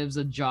 Bulma gives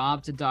a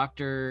job to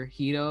Dr.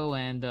 Hito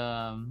and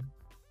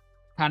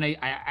kind of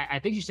I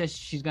think she says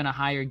she's gonna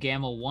hire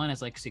Gamma 1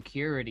 as like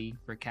security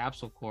for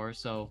Capsule Corps.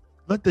 So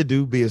Let the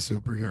dude be a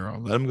superhero.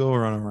 Let him go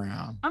run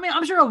around. I mean,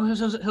 I'm sure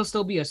he'll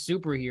still be a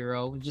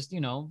superhero. Just,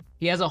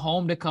 he has a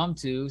home to come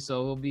to,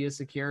 so he'll be a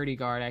security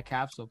guard at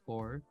Capsule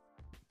Corps.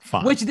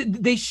 Fine. Which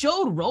they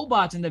showed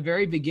robots in the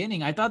very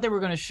beginning. I thought they were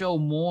going to show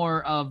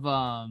more of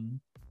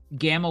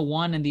Gamma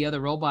 1 and the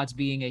other robots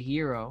being a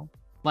hero.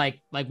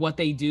 Like what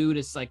they do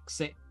to like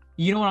say,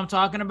 you know what I'm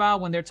talking about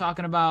when they're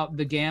talking about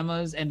the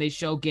Gammas and they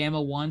show Gamma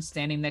 1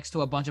 standing next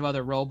to a bunch of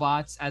other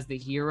robots as the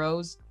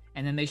heroes,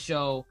 and then they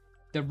show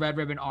the Red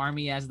Ribbon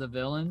Army as the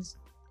villains.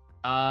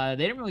 They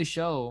didn't really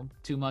show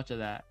too much of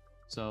that.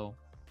 So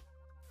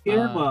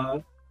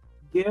Gamma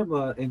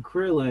and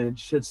Krillin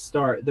should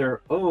start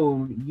their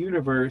own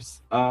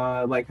universe,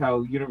 like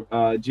how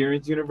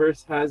Jiren's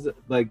universe has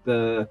like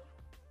the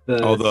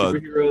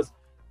superheroes.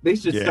 They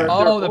should start.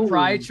 Oh, their the own.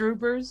 Pride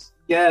Troopers?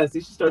 Yes, they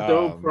should start their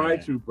Oh, own Pride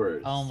man.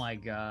 Troopers. Oh my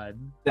god.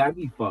 That'd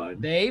be fun.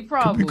 They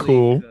probably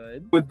cool.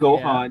 could. With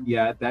Gohan,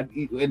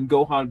 and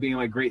Gohan being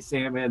like Great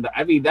Saiyaman.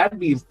 I mean, that'd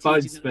be a Just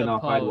fun teaching them the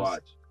spinoff I'd pose.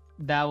 watch.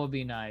 That would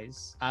be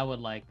nice. I would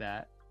like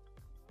that.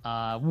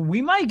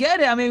 We might get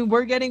it. I mean,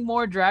 we're getting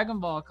more Dragon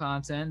Ball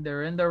content.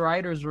 They're in the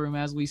writer's room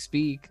as we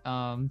speak.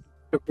 We're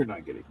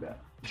not getting that.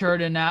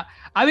 Churning out.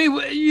 I mean,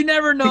 you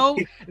never know.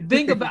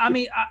 Think about. I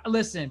mean,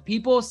 listen.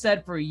 People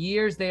said for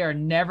years they are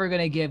never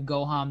gonna give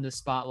Gohan the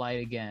spotlight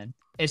again,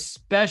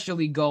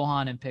 especially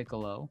Gohan and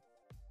Piccolo.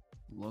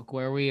 Look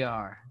where we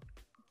are,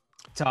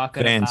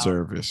 talking Fan about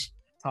service.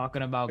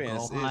 talking about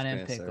Fans- Gohan it's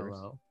and fan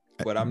Piccolo.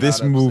 But I'm This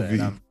not upset.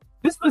 movie. I'm-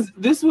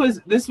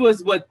 This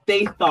was what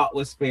they thought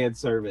was fan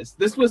service.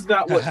 This was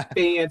not what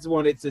fans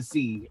wanted to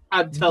see.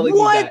 I'm telling you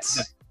What?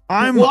 that.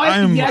 I'm What?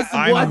 I'm Yes,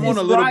 I'm, what I'm on is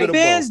a little right. bit of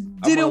Fans both. I'm on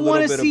a didn't little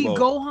want to bit of see both.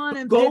 Gohan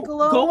and Go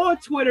Piccolo.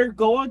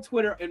 go on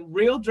Twitter, and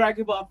real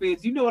Dragon Ball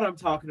fans, you know what I'm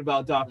talking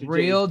about, Dr. J.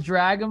 Real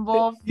Dragon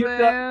Ball You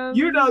fans.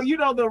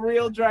 know the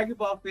real Dragon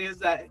Ball fans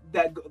that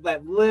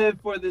live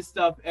for this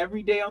stuff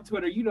every day on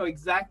Twitter. You know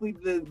exactly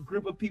the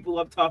group of people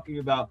I'm talking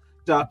about,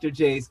 Dr.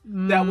 J's,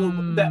 that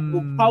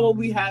will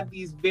probably have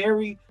these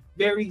very,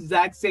 very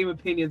exact same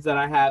opinions that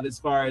I have as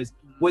far as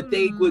what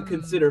they would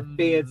consider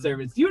fan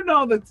service. You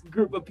know the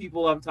group of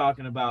people I'm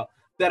talking about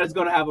that is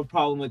going to have a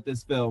problem with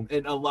this film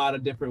in a lot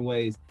of different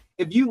ways.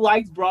 if you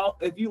liked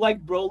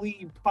Broly,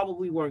 you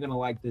probably weren't gonna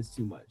like this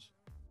too much,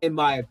 in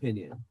my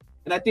opinion.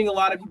 And I think a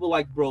lot of people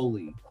like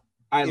Broly.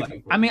 I like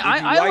Broly. I mean, If you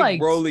I like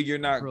Broly. You're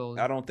not. Broly.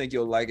 I don't think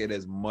you'll like it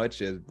as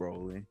much as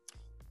Broly.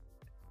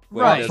 But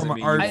it Right. doesn't From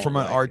mean you won't from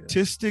an like it.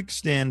 artistic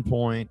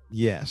standpoint,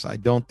 yes, I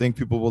don't think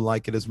people will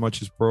like it as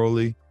much as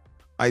Broly.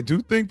 I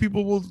do think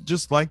people will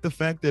just like the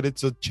fact that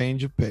it's a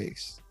change of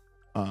pace.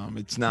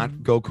 It's not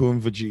Goku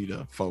and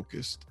Vegeta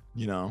focused,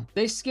 you know.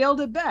 they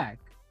scaled it back.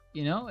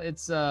 You know,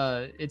 it's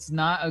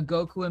not a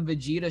Goku and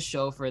Vegeta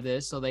show for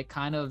this, so they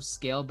kind of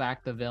scaled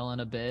back the villain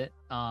a bit.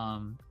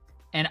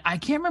 And I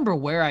can't remember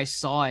where I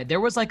saw it.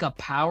 There was like a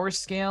power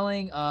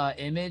scaling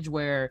image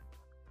where,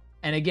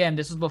 and again,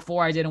 this was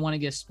before I didn't want to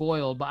get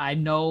spoiled, but I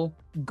know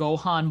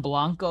Gohan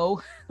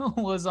Blanco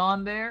was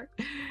on there.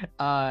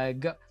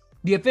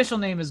 The official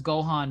name is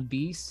Gohan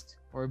Beast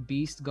or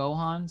Beast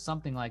Gohan,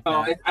 something like that.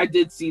 Oh, I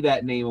did see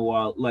that name a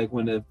while, like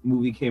when the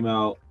movie came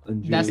out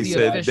in June. That's He the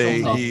said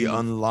official he name.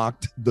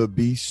 unlocked the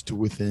beast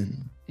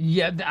within.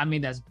 Yeah, I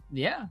mean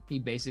he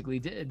basically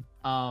did.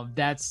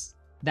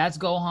 That's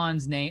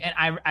Gohan's name,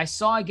 and I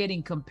saw it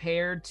getting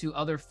compared to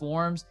other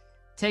forms.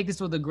 Take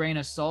this with a grain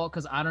of salt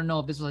because I don't know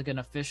if this was like an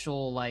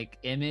official like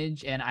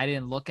image, and I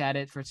didn't look at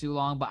it for too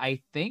long. But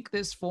I think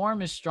this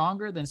form is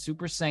stronger than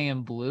Super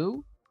Saiyan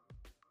Blue.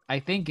 I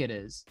think it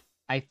is.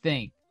 I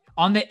think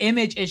on the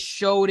image it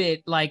showed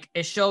like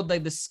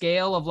the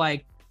scale of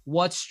like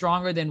what's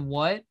stronger than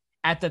what.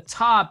 At the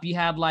top you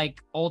have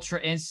like Ultra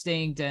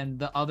Instinct and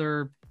the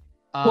other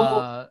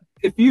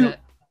If you the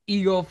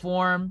ego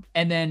form,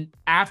 and then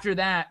after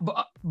that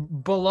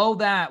below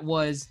that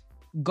was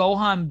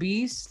Gohan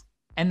Beast,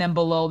 and then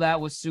below that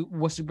was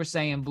Super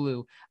Saiyan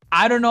Blue.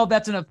 I don't know if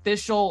that's an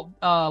official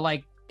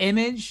like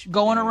image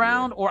going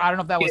around, or I don't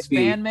know if that was Can't be.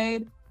 fan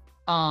made.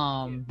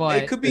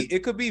 But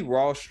it could be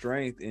raw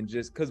strength, and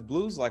just because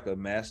Blue's like a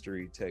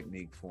mastery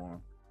technique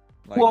form.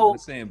 Like Well- when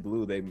it's saying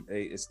Blue, they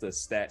it's the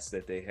stats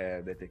that they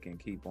have that they can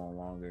keep on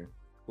longer.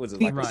 Was it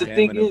See, like but the the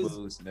thing stamina is-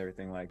 boost and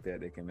everything like that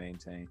they can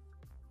maintain?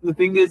 the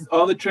thing is,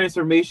 all the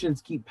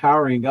transformations keep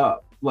powering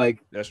up. Like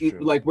That's true.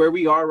 like where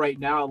we are right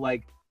now.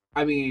 Like,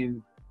 I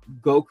mean,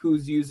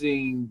 Goku's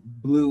using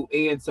Blue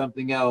and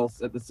something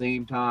else at the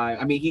same time.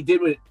 I mean, he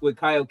did with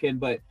Kaioken,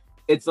 but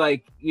it's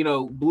like, you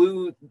know,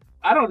 Blue.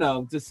 I don't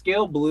know. To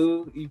scale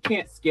Blue, you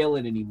can't scale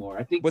it anymore.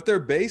 I think. But their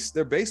base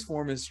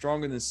form is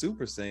stronger than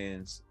Super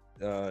Saiyan's.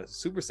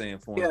 Super Saiyan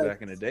forms Yeah.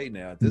 back in the day.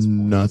 Now at this point,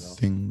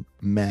 Nothing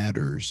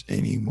matters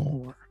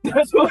anymore.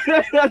 That's what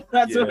Yeah, I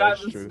that's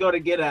was true. going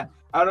to get at.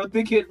 I don't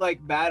think it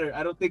like matters.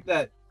 I don't think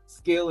that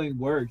scaling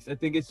works. I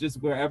think it's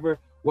just whatever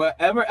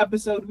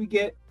episode we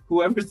get,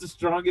 whoever's the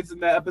strongest in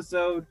that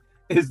episode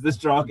is the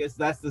strongest.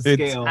 That's the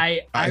It's- scale.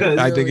 I I think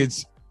really-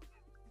 it's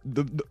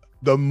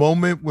the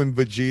moment when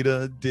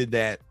Vegeta did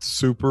that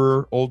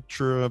super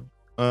ultra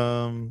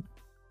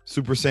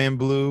Super Saiyan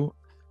Blue,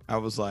 I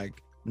was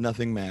like,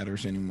 nothing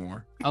matters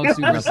anymore. oh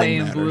Super Nothing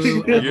Saiyan matters.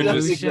 Blue You're you're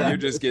evolution.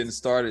 just getting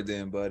started,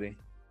 then, buddy.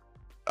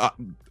 I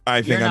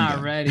You're think I'm not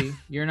done. ready.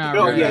 You're not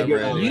Oh, ready. yeah, you're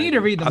not You ready. need to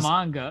read the I s-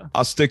 manga.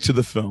 I'll stick to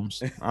the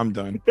films. I'm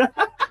done.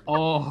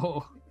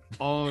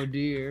 Oh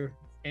dear.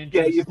 Yeah,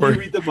 if you We're-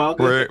 read the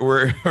manga,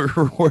 where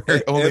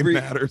it only Every-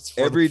 matters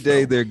for Every the day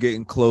film. they're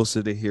getting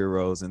closer to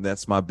heroes, and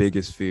that's my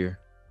biggest fear.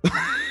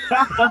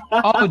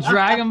 Oh,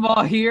 Dragon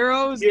Ball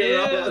Heroes.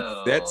 Heroes.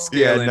 Ew. That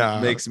scaling nah.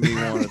 makes me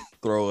want to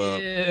throw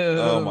up. Ew.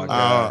 Oh my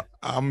God.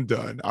 I'm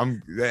done.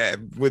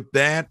 With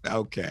that.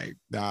 Okay,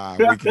 we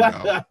can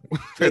go.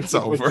 It's Thank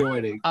you for over.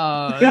 joining.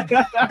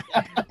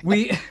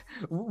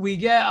 We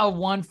get a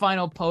one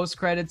final post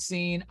credit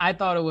scene. I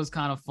thought it was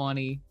kind of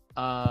funny.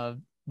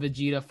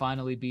 Vegeta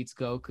finally beats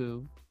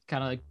Goku,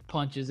 kind of like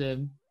punches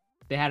him.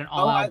 They had an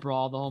all-out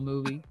brawl the whole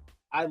movie.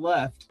 I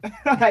left.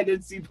 I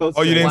didn't see post.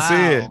 Oh, you didn't see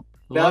it?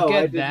 No, Look I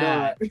at did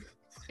that. not.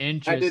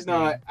 Interesting. I did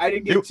not. I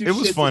didn't get two It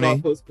was shits funny.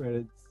 about post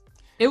credits.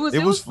 It was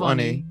It was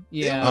funny. funny.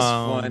 Yeah. It was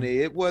Um, funny.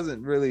 It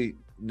wasn't really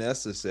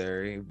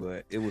necessary,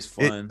 but it was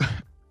fun.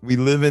 We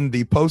live in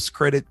the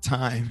post-credit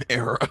time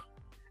era.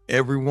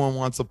 Everyone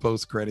wants a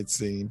post-credit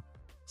scene.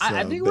 I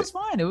So think it was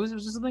fine. It was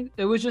just something.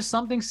 It was just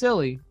something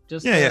silly.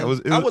 Just yeah. It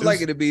was. I would like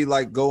it to be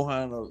like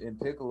Gohan and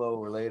Piccolo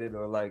related,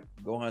 or like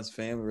Gohan's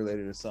family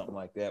related, or something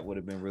like that. Would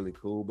have been really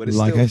cool. But it's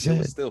Like I still, it said.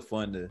 was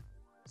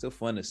still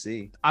fun to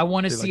see. I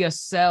want to They see a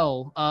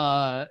cell,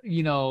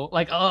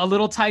 like a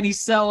little tiny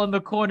cell in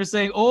the corner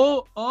saying,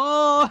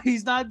 "Oh,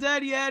 he's not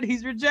dead yet.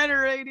 He's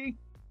regenerating."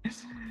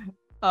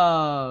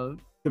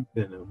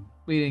 Venom.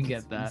 We didn't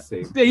get that.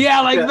 Insane.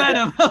 Yeah, like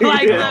Venom,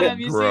 like Yeah. Venom.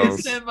 You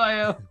Gross. see a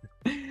symbiote.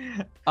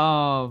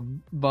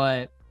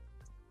 But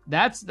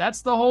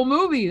that's the whole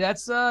movie.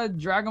 That's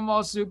Dragon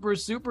Ball Super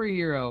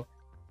superhero.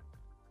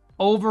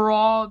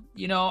 Overall,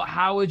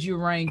 how would you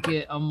rank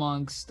it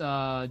amongst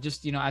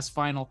just as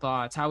final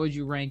thoughts? How would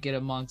you rank it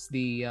amongst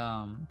the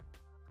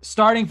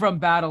starting from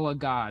Battle of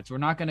Gods? We're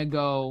not gonna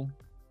go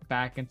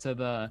back into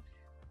the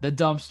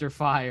dumpster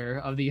fire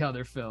of the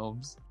other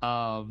films.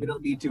 We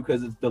don't need to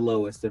because it's the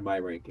lowest in my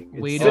ranking.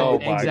 We It's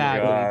don't so- my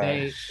exactly.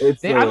 gosh.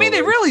 It's They the I mean,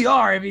 they lowest. really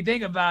are. If you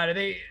think about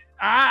it,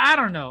 I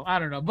don't know,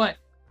 but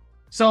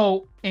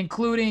So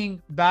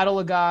including Battle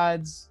of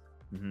Gods,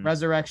 Mhm.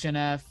 Resurrection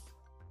F,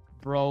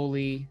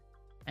 Broly,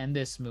 and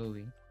this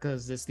movie,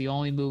 because it's the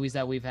only movies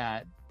that we've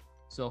had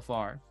so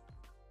far.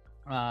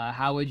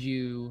 How would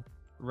you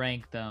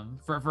rank them?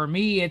 For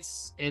me,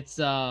 it's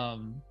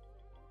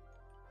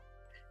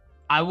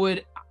I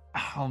would,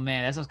 oh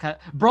man, that's kind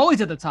of,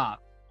 Broly's at the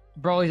top.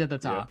 Broly's at the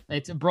top.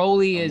 It's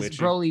Broly I'm is with you.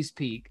 Broly's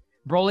peak.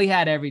 Broly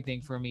had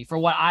everything for me for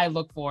what I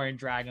look for in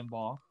Dragon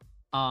Ball.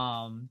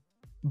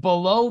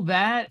 Below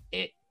that,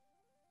 it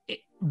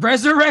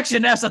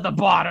Resurrection F's at the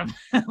bottom.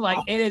 Like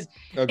it is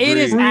at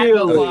the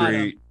bottom.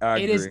 Agreed. I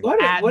It is agree.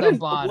 at the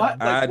bottom.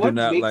 I do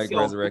not makes like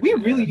y'all- Resurrection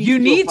We really F. need You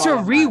need to go follow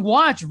that.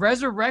 rewatch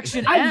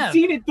Resurrection I've F.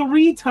 seen it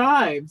 3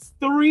 times.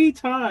 3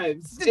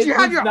 times. Did you It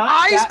have was your not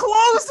eyes that-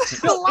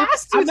 closed? The No,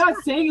 last I'm two not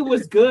saying it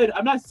was good.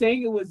 I'm not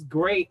saying it was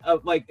great.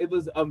 Like it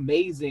was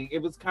amazing. It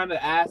was kind of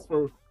asked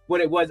for what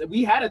it was.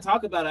 We had to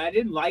talk about it. I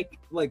didn't like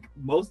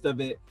most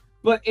of it,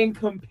 but in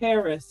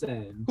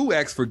comparison, Who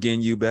asked for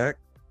Ginyu back?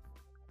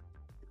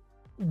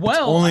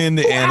 Well, Only in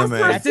the Who asked for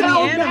anime. that's in the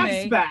Cell anime.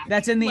 Max back?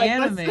 That's in the Like,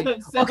 anime.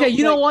 let's- Okay,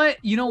 you know like-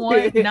 what? You know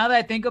what? Now that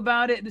I think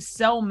about it, the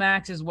Cell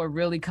Max is what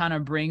really kind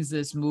of brings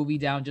this movie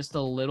down just a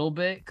little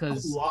bit A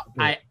because lot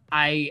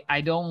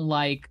I don't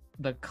like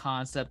the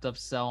concept of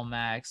Cell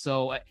Max.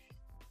 So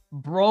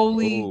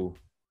Broly, Ooh.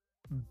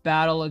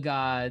 Battle of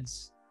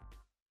Gods,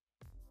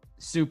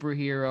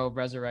 Superhero,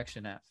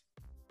 Resurrection F.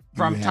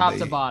 From You top have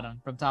to a-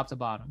 bottom. From top to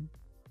bottom.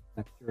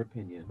 That's your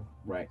opinion,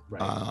 right?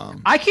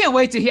 I can't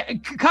wait to hear.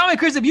 Comment,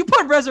 Chris. If you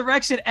put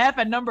Resurrection F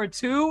at number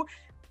 2,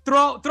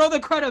 throw the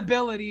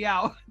credibility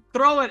out.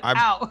 Throw it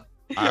out.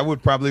 I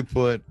would probably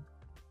put.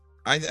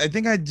 I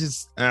think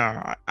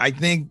I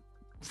think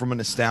from a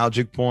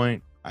nostalgic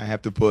point, I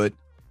have to put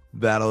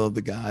Battle of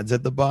the Gods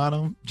at the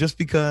bottom, just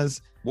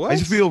because What? I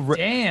just feel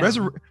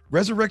Damn.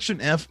 Resurrection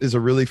F is a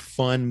really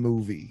fun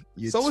movie.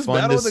 It's so is fun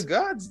Battle to of the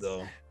Gods,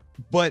 though.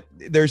 but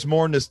there's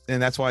more, and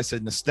that's why I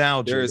said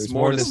nostalgia. There is There's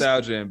more nos-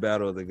 nostalgia in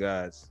Battle of the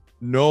Gods.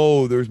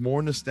 No, there's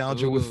more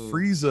nostalgia with Ooh.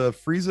 Frieza.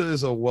 Frieza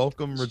is a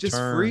welcome It's return. just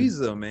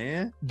Frieza,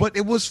 man. But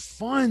it was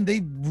fun.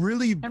 They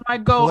really And my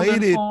golden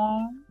played it.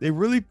 form. They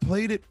really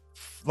played it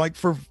like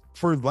for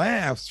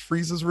laughs.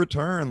 Frieza's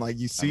return, like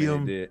you see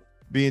him They did.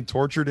 being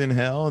tortured in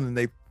hell, and then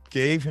they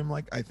gave him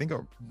like I think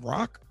a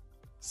rock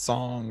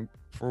song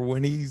for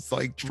when he's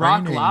like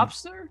Rock training.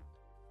 Lobster?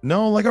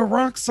 No, like a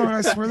rock song.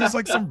 I swear there's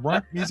like some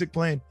rock music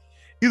playing.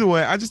 Either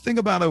way, I just think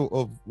about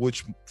of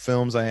which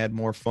films I had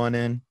more fun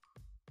in.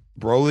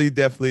 Broly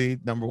definitely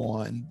number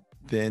 1,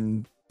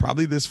 then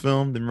probably this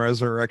film, then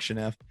Resurrection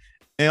F.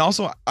 And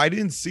also, I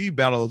didn't see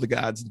Battle of the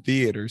Gods in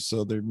theaters,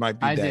 so there might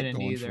be I that didn't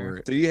going either. for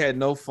it. So you had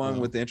no fun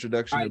No. with the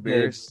introduction I of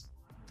did. Beerus?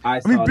 I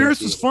mean,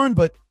 Beerus was fun,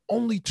 but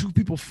only 2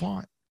 people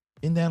fought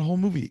in that whole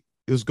movie.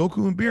 It was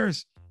Goku and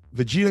Beerus.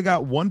 Vegeta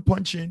got 1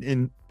 punch in,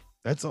 and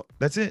that's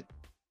it.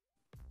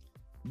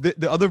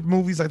 The other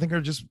movies I think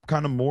are just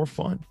kind of more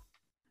fun.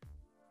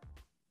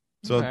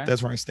 So Okay.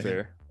 that's where I stand.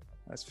 Fair.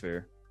 That's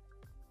fair.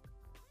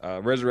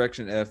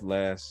 Resurrection F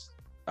last.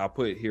 I'll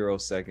put Hero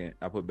second.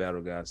 I'll put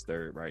Battle Gods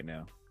third right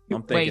now. I'm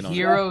Wait, thinking on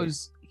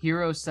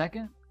Heroes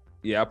second?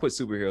 Yeah, I'll put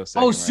superhero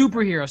second. Oh, right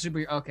now.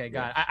 superhero. Okay,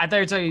 got it. I thought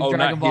you were telling you Oh,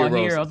 Dragon not Ball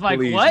heroes. Heroes. Like,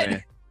 Please, what?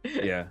 man.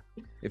 Yeah.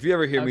 If you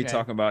ever hear me Okay.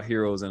 talking about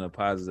heroes in a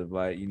positive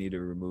light, you need to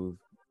remove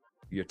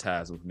your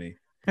ties with me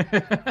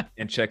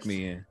and check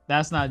me in.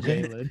 That's not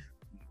Jalen.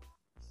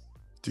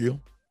 Deal.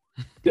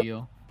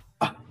 Deal.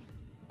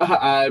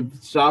 I'm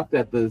shocked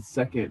at the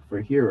second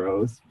for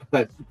Heroes,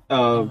 but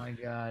Oh my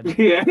god.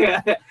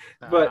 yeah.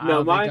 But I no,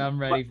 don't mine- think I'm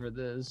ready for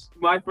this.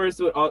 My first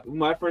would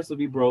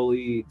be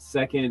Broly.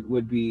 Second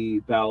would be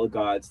Battle of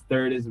Gods.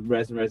 Third is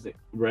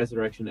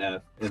Resurrection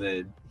F, and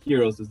then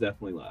Heroes is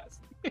definitely last.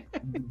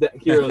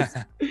 Heroes is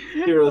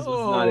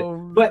not it. Oh,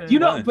 But you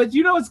man.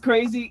 know what's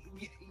crazy?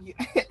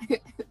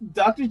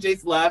 Dr.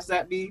 Jace laughs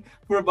at me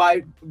for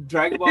my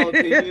Dragon Ball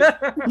opinion,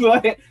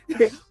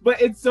 but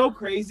it's so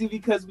crazy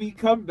because we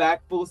come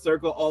back full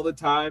circle all the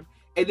time,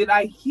 and then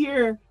I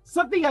hear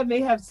something I may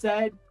have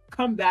said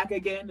come back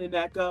again and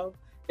echo,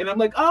 and I'm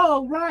like,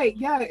 oh right,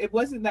 yeah, it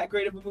wasn't that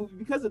great of a movie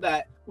because of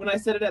that when I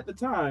said it at the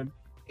time,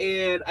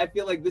 and I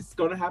feel like this is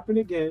going to happen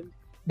again.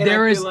 And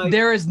I feel like-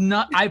 there is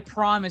not. I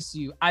promise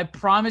you.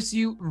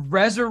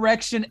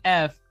 Resurrection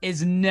F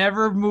is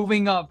never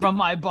moving up from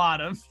my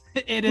bottom.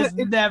 It is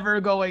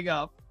never going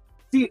up.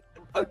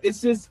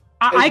 It's just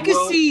I as could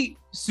well- see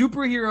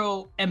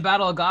superhero and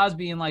Battle of Gods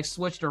being like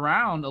switched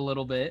around a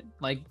little bit.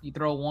 Like you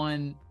throw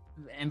one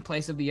in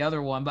place of the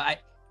other one, but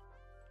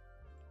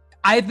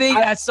I think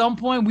at some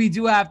point we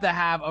do have to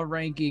have a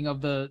ranking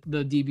of the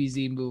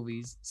DBZ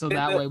movies, so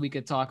that way we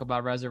could talk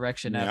about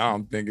Resurrection F. I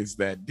don't think it's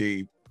that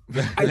deep.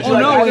 Oh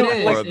no, it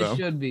is. like, It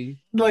should be.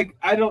 like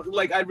I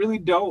really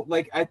don't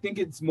like. I think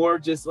it's more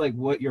just like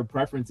what your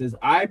preference is.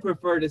 I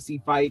prefer to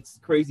see fights,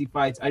 crazy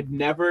fights. I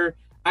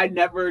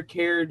never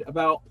cared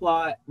about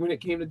plot when it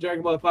came to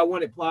Dragon Ball. If I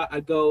wanted plot,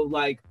 I'd go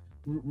like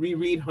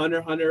reread Hunter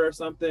x Hunter or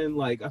something.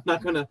 Like I'm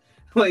not gonna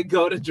like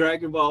go to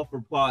Dragon Ball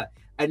for plot.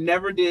 I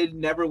never did,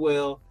 never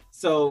will.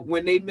 So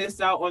when they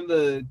miss out on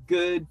the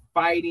good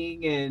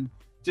fighting and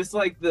just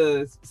like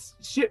the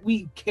shit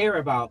we care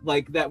about,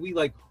 like that we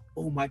like,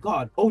 oh my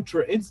god,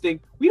 Ultra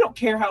Instinct. We don't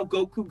care how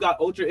Goku got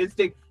Ultra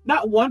Instinct.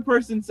 Not one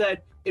person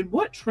said, in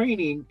what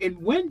training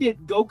and when did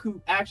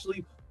Goku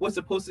actually was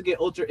supposed to get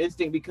Ultra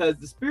Instinct, because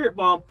the Spirit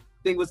Bomb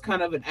thing was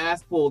kind of an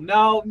ass pull.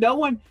 No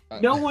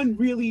one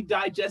really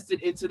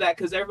digested into that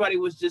because everybody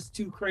was just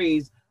too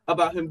crazed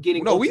about him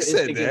getting No, Ultra we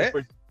said Instinct.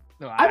 that.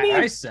 No,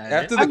 I said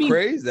After it. the I mean,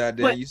 craze that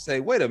day, but- you say,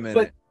 wait a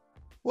minute.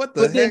 What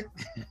the but heck?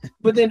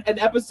 But then an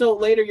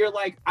episode later, you're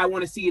like, I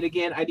want to see it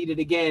again. I need it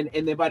again.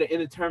 And then by the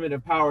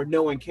indeterminate power,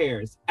 no one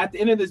cares. At the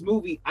end of this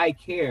movie, I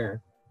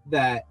care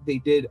that they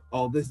did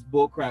all this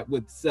bullcrap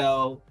with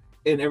Cell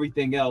and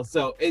everything else.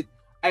 So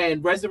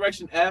and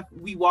Resurrection F,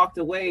 we walked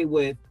away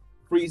with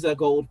Frieza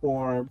gold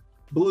form,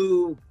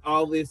 Blue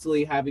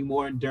obviously having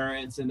more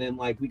endurance, and then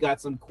like we got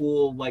some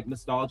cool like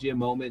nostalgia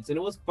moments, and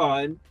it was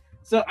fun.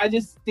 So I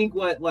just think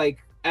what like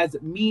as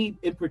me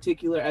in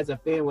particular as a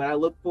fan, what I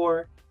look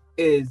for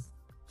is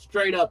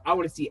straight up, I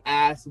want to see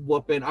ass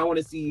whooping. I want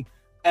to see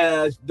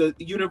the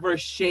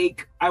universe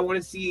shake. I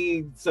want to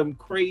see some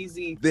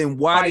crazy. Then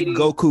why fighting. did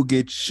Goku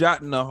get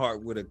shot in the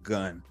heart with a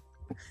gun?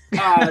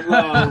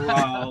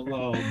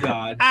 Oh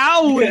God.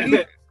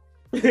 Owie!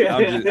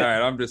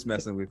 I'm just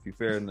messing with you.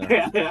 Fair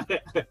enough.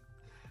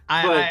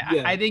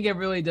 I think it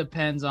really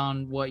depends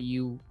on what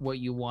you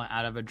want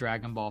out of a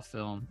Dragon Ball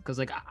film. Because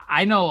like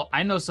I know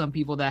some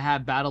people that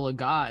have Battle of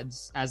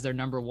Gods as their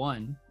number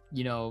one.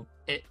 You know,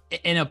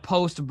 in a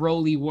post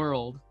Broly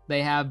world,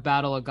 they have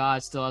Battle of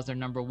Gods still as their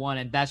number one,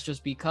 and that's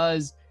just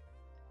because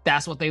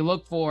that's what they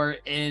look for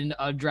in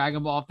a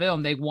Dragon Ball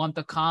film. They want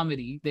the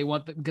comedy. They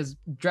want because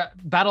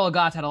Battle of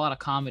Gods had a lot of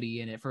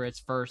comedy in it for its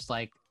first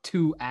like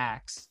 2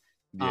 acts.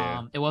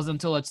 Yeah. It wasn't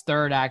until its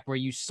 3rd act where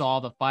you saw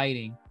the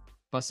fighting.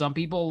 But some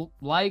people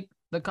like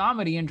the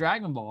comedy in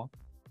Dragon Ball.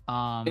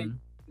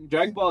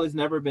 Dragon Ball has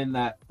never been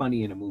that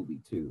funny in a movie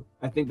too.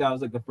 I think that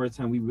was like the first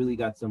time we really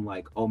got some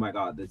like, oh my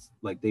god, this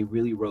like they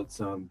really wrote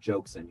some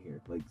jokes in here,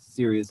 like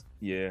serious,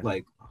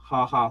 like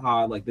ha ha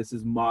ha, like this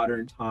is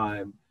modern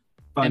time.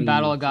 Funny And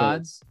Battle of jokes.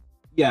 Gods.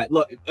 Yeah,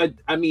 look,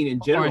 I mean in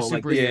general,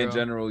 like superhero. in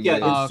general, yeah,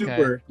 Oh, it's okay.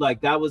 super. Like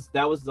that was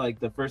like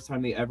the first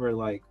time they ever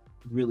like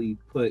really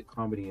put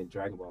comedy in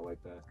Dragon Ball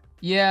like that.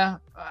 Yeah,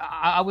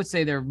 I would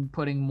say they're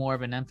putting more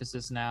of an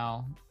emphasis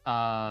now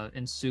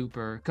in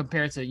Super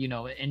compared to, you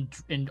know,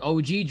 in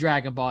OG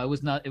Dragon Ball.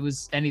 It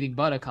was anything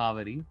but a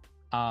comedy.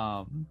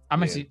 I'm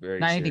actually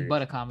very not anything serious.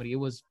 but a comedy. It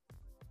was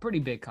pretty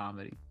big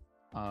comedy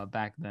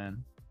back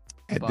then.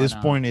 At But, this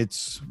point,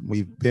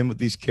 we've been with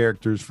these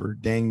characters for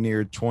dang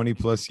near 20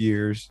 plus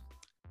years.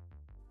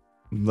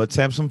 Let's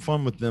have some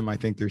fun with them, I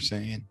think they're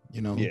saying,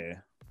 you know.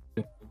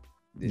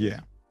 Yeah.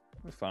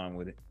 We're fine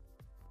with it.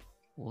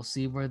 We'll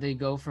see where they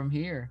go from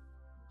here.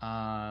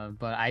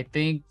 But I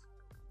think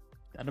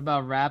that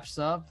about wraps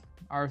up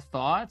our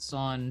thoughts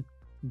on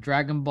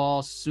Dragon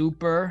Ball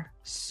Super.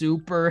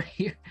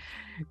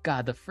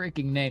 God, the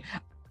freaking name.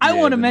 I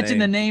want to mention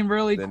the name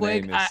really the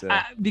quick name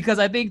itself. because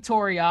I think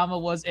Toriyama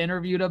was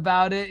interviewed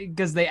about it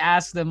because they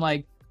asked him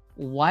like,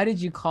 why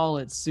did you call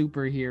it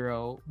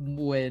superhero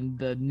when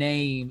the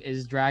name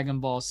is Dragon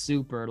Ball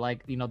Super?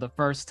 Like, you know, the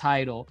first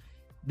title.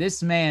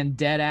 This man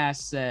dead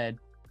ass said,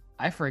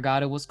 I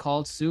forgot it was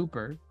called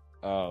Super.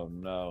 Oh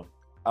no,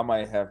 I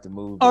might have to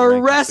move. the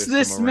Arrest ranking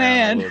this system around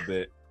man. a little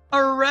bit.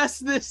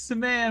 Arrest this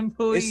man,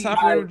 please. It's time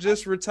for him to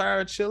just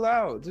retire, chill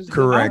out. Just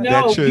Correct. No,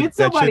 That should get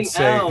somebody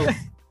say else.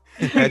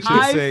 that should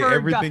I say forgot.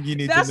 everything you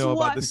need to That's know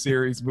why- about the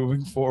series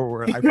moving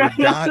forward. I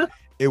forgot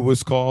it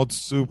was called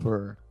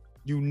Super.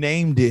 You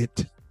named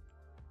it.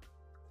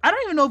 I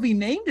don't even know if he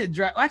named it.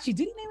 Actually,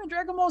 did he name it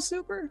Dragon Ball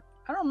Super?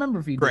 I don't remember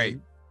if he Great.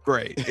 did.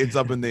 Great. It's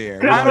up in the air.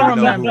 I don't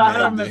We don't know who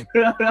remember. named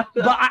it.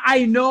 But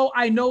I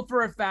know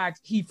for a fact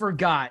he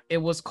forgot it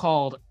was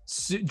called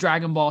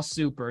Dragon Ball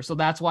Super. So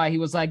that's why he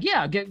was like,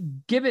 yeah,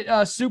 give it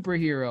a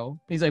superhero.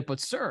 He's like, but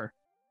sir,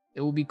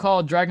 it will be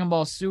called Dragon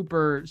Ball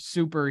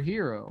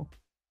Superhero.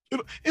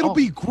 It'll Oh.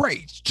 be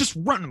great. Just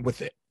run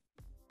with it.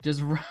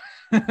 Just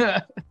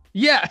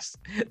yes.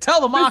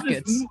 Tell the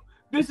markets.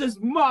 This is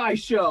my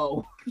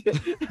show.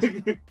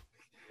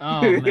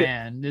 Oh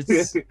man,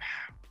 it's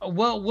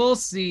well, we'll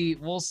see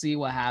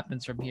what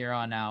happens from here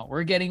on out.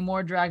 We're getting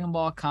more Dragon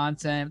Ball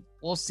content.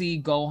 We'll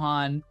see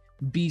Gohan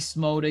Beast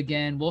Mode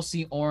again. We'll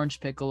see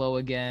Orange Piccolo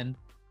again.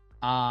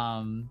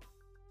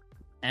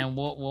 And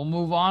we'll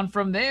move on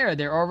from there.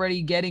 They're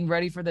already getting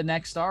ready for the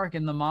next arc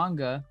in the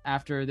manga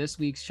after this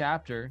week's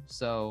chapter.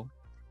 So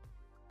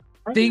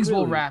things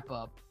will wrap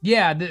up.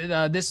 Yeah,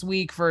 this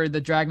week for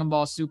the Dragon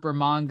Ball Super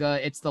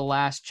manga, it's the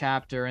last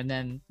chapter, and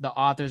then the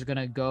author's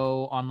gonna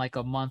go on like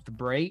a month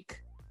break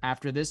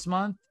after this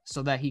month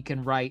so that he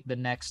can write the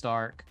next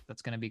arc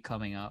that's gonna be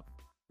coming up.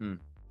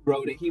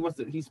 Wrote it.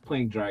 He's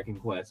playing Dragon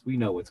Quest. We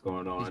know what's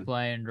going He's on.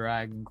 playing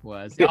Dragon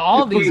Quest.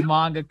 All these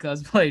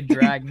mangakas play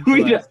Dragon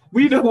we Quest.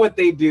 know what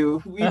they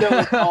do. We know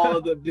what all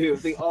of them do.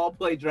 They all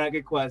play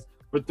Dragon Quest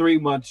for 3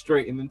 months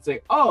straight and then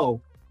say,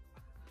 "Oh,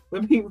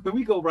 let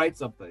me go write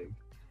something."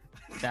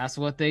 That's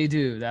what they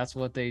do. That's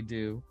what they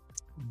do.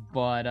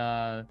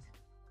 But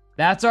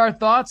that's our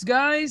thoughts,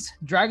 guys.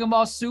 Dragon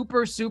Ball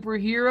Super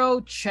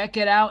Superhero. Check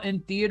it out in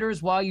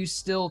theaters while you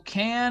still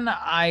can.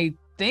 I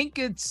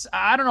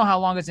don't know how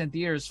long it's in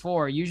theaters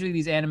for. Usually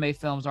these anime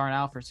films aren't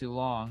out for too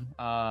long.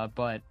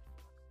 But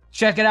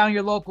check it out in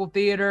your local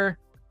theater.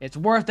 It's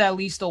worth at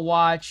least a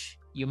watch.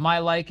 You might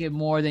like it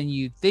more than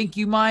you think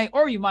you might,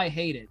 or you might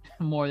hate it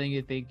more than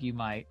you think you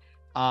might.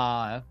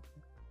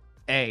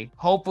 Hey,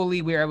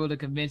 hopefully we're able to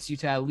convince you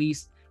to at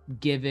least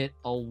give it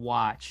a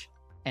watch.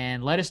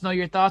 And let us know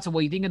your thoughts on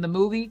what you think of the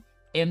movie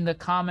in the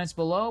comments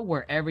below,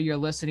 wherever you're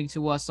listening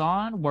to us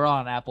on. We're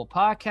on Apple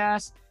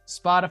Podcasts,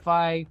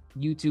 Spotify,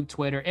 YouTube,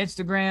 Twitter,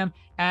 Instagram,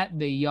 at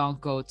the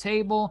Yonko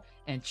Table.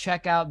 And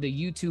check out the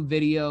YouTube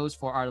videos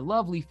for our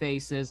lovely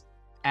faces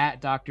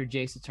at Dr.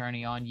 Jace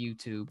Attorney on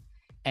YouTube.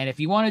 And if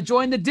you want to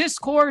join the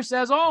discourse,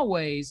 as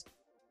always,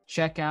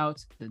 check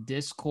out the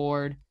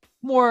Discord.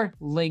 More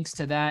links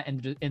to that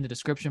in the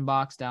description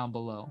box down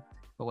below.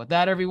 But with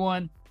that,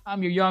 everyone,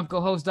 I'm your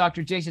Yonko host,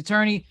 Dr. Jace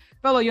Attorney,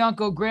 fellow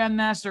Yonko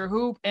Grandmaster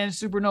Hoop, and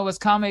Supernova's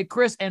Kame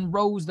Chris, and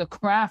Rose the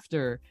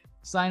Crafter.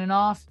 Signing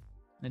off,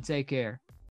 and take care.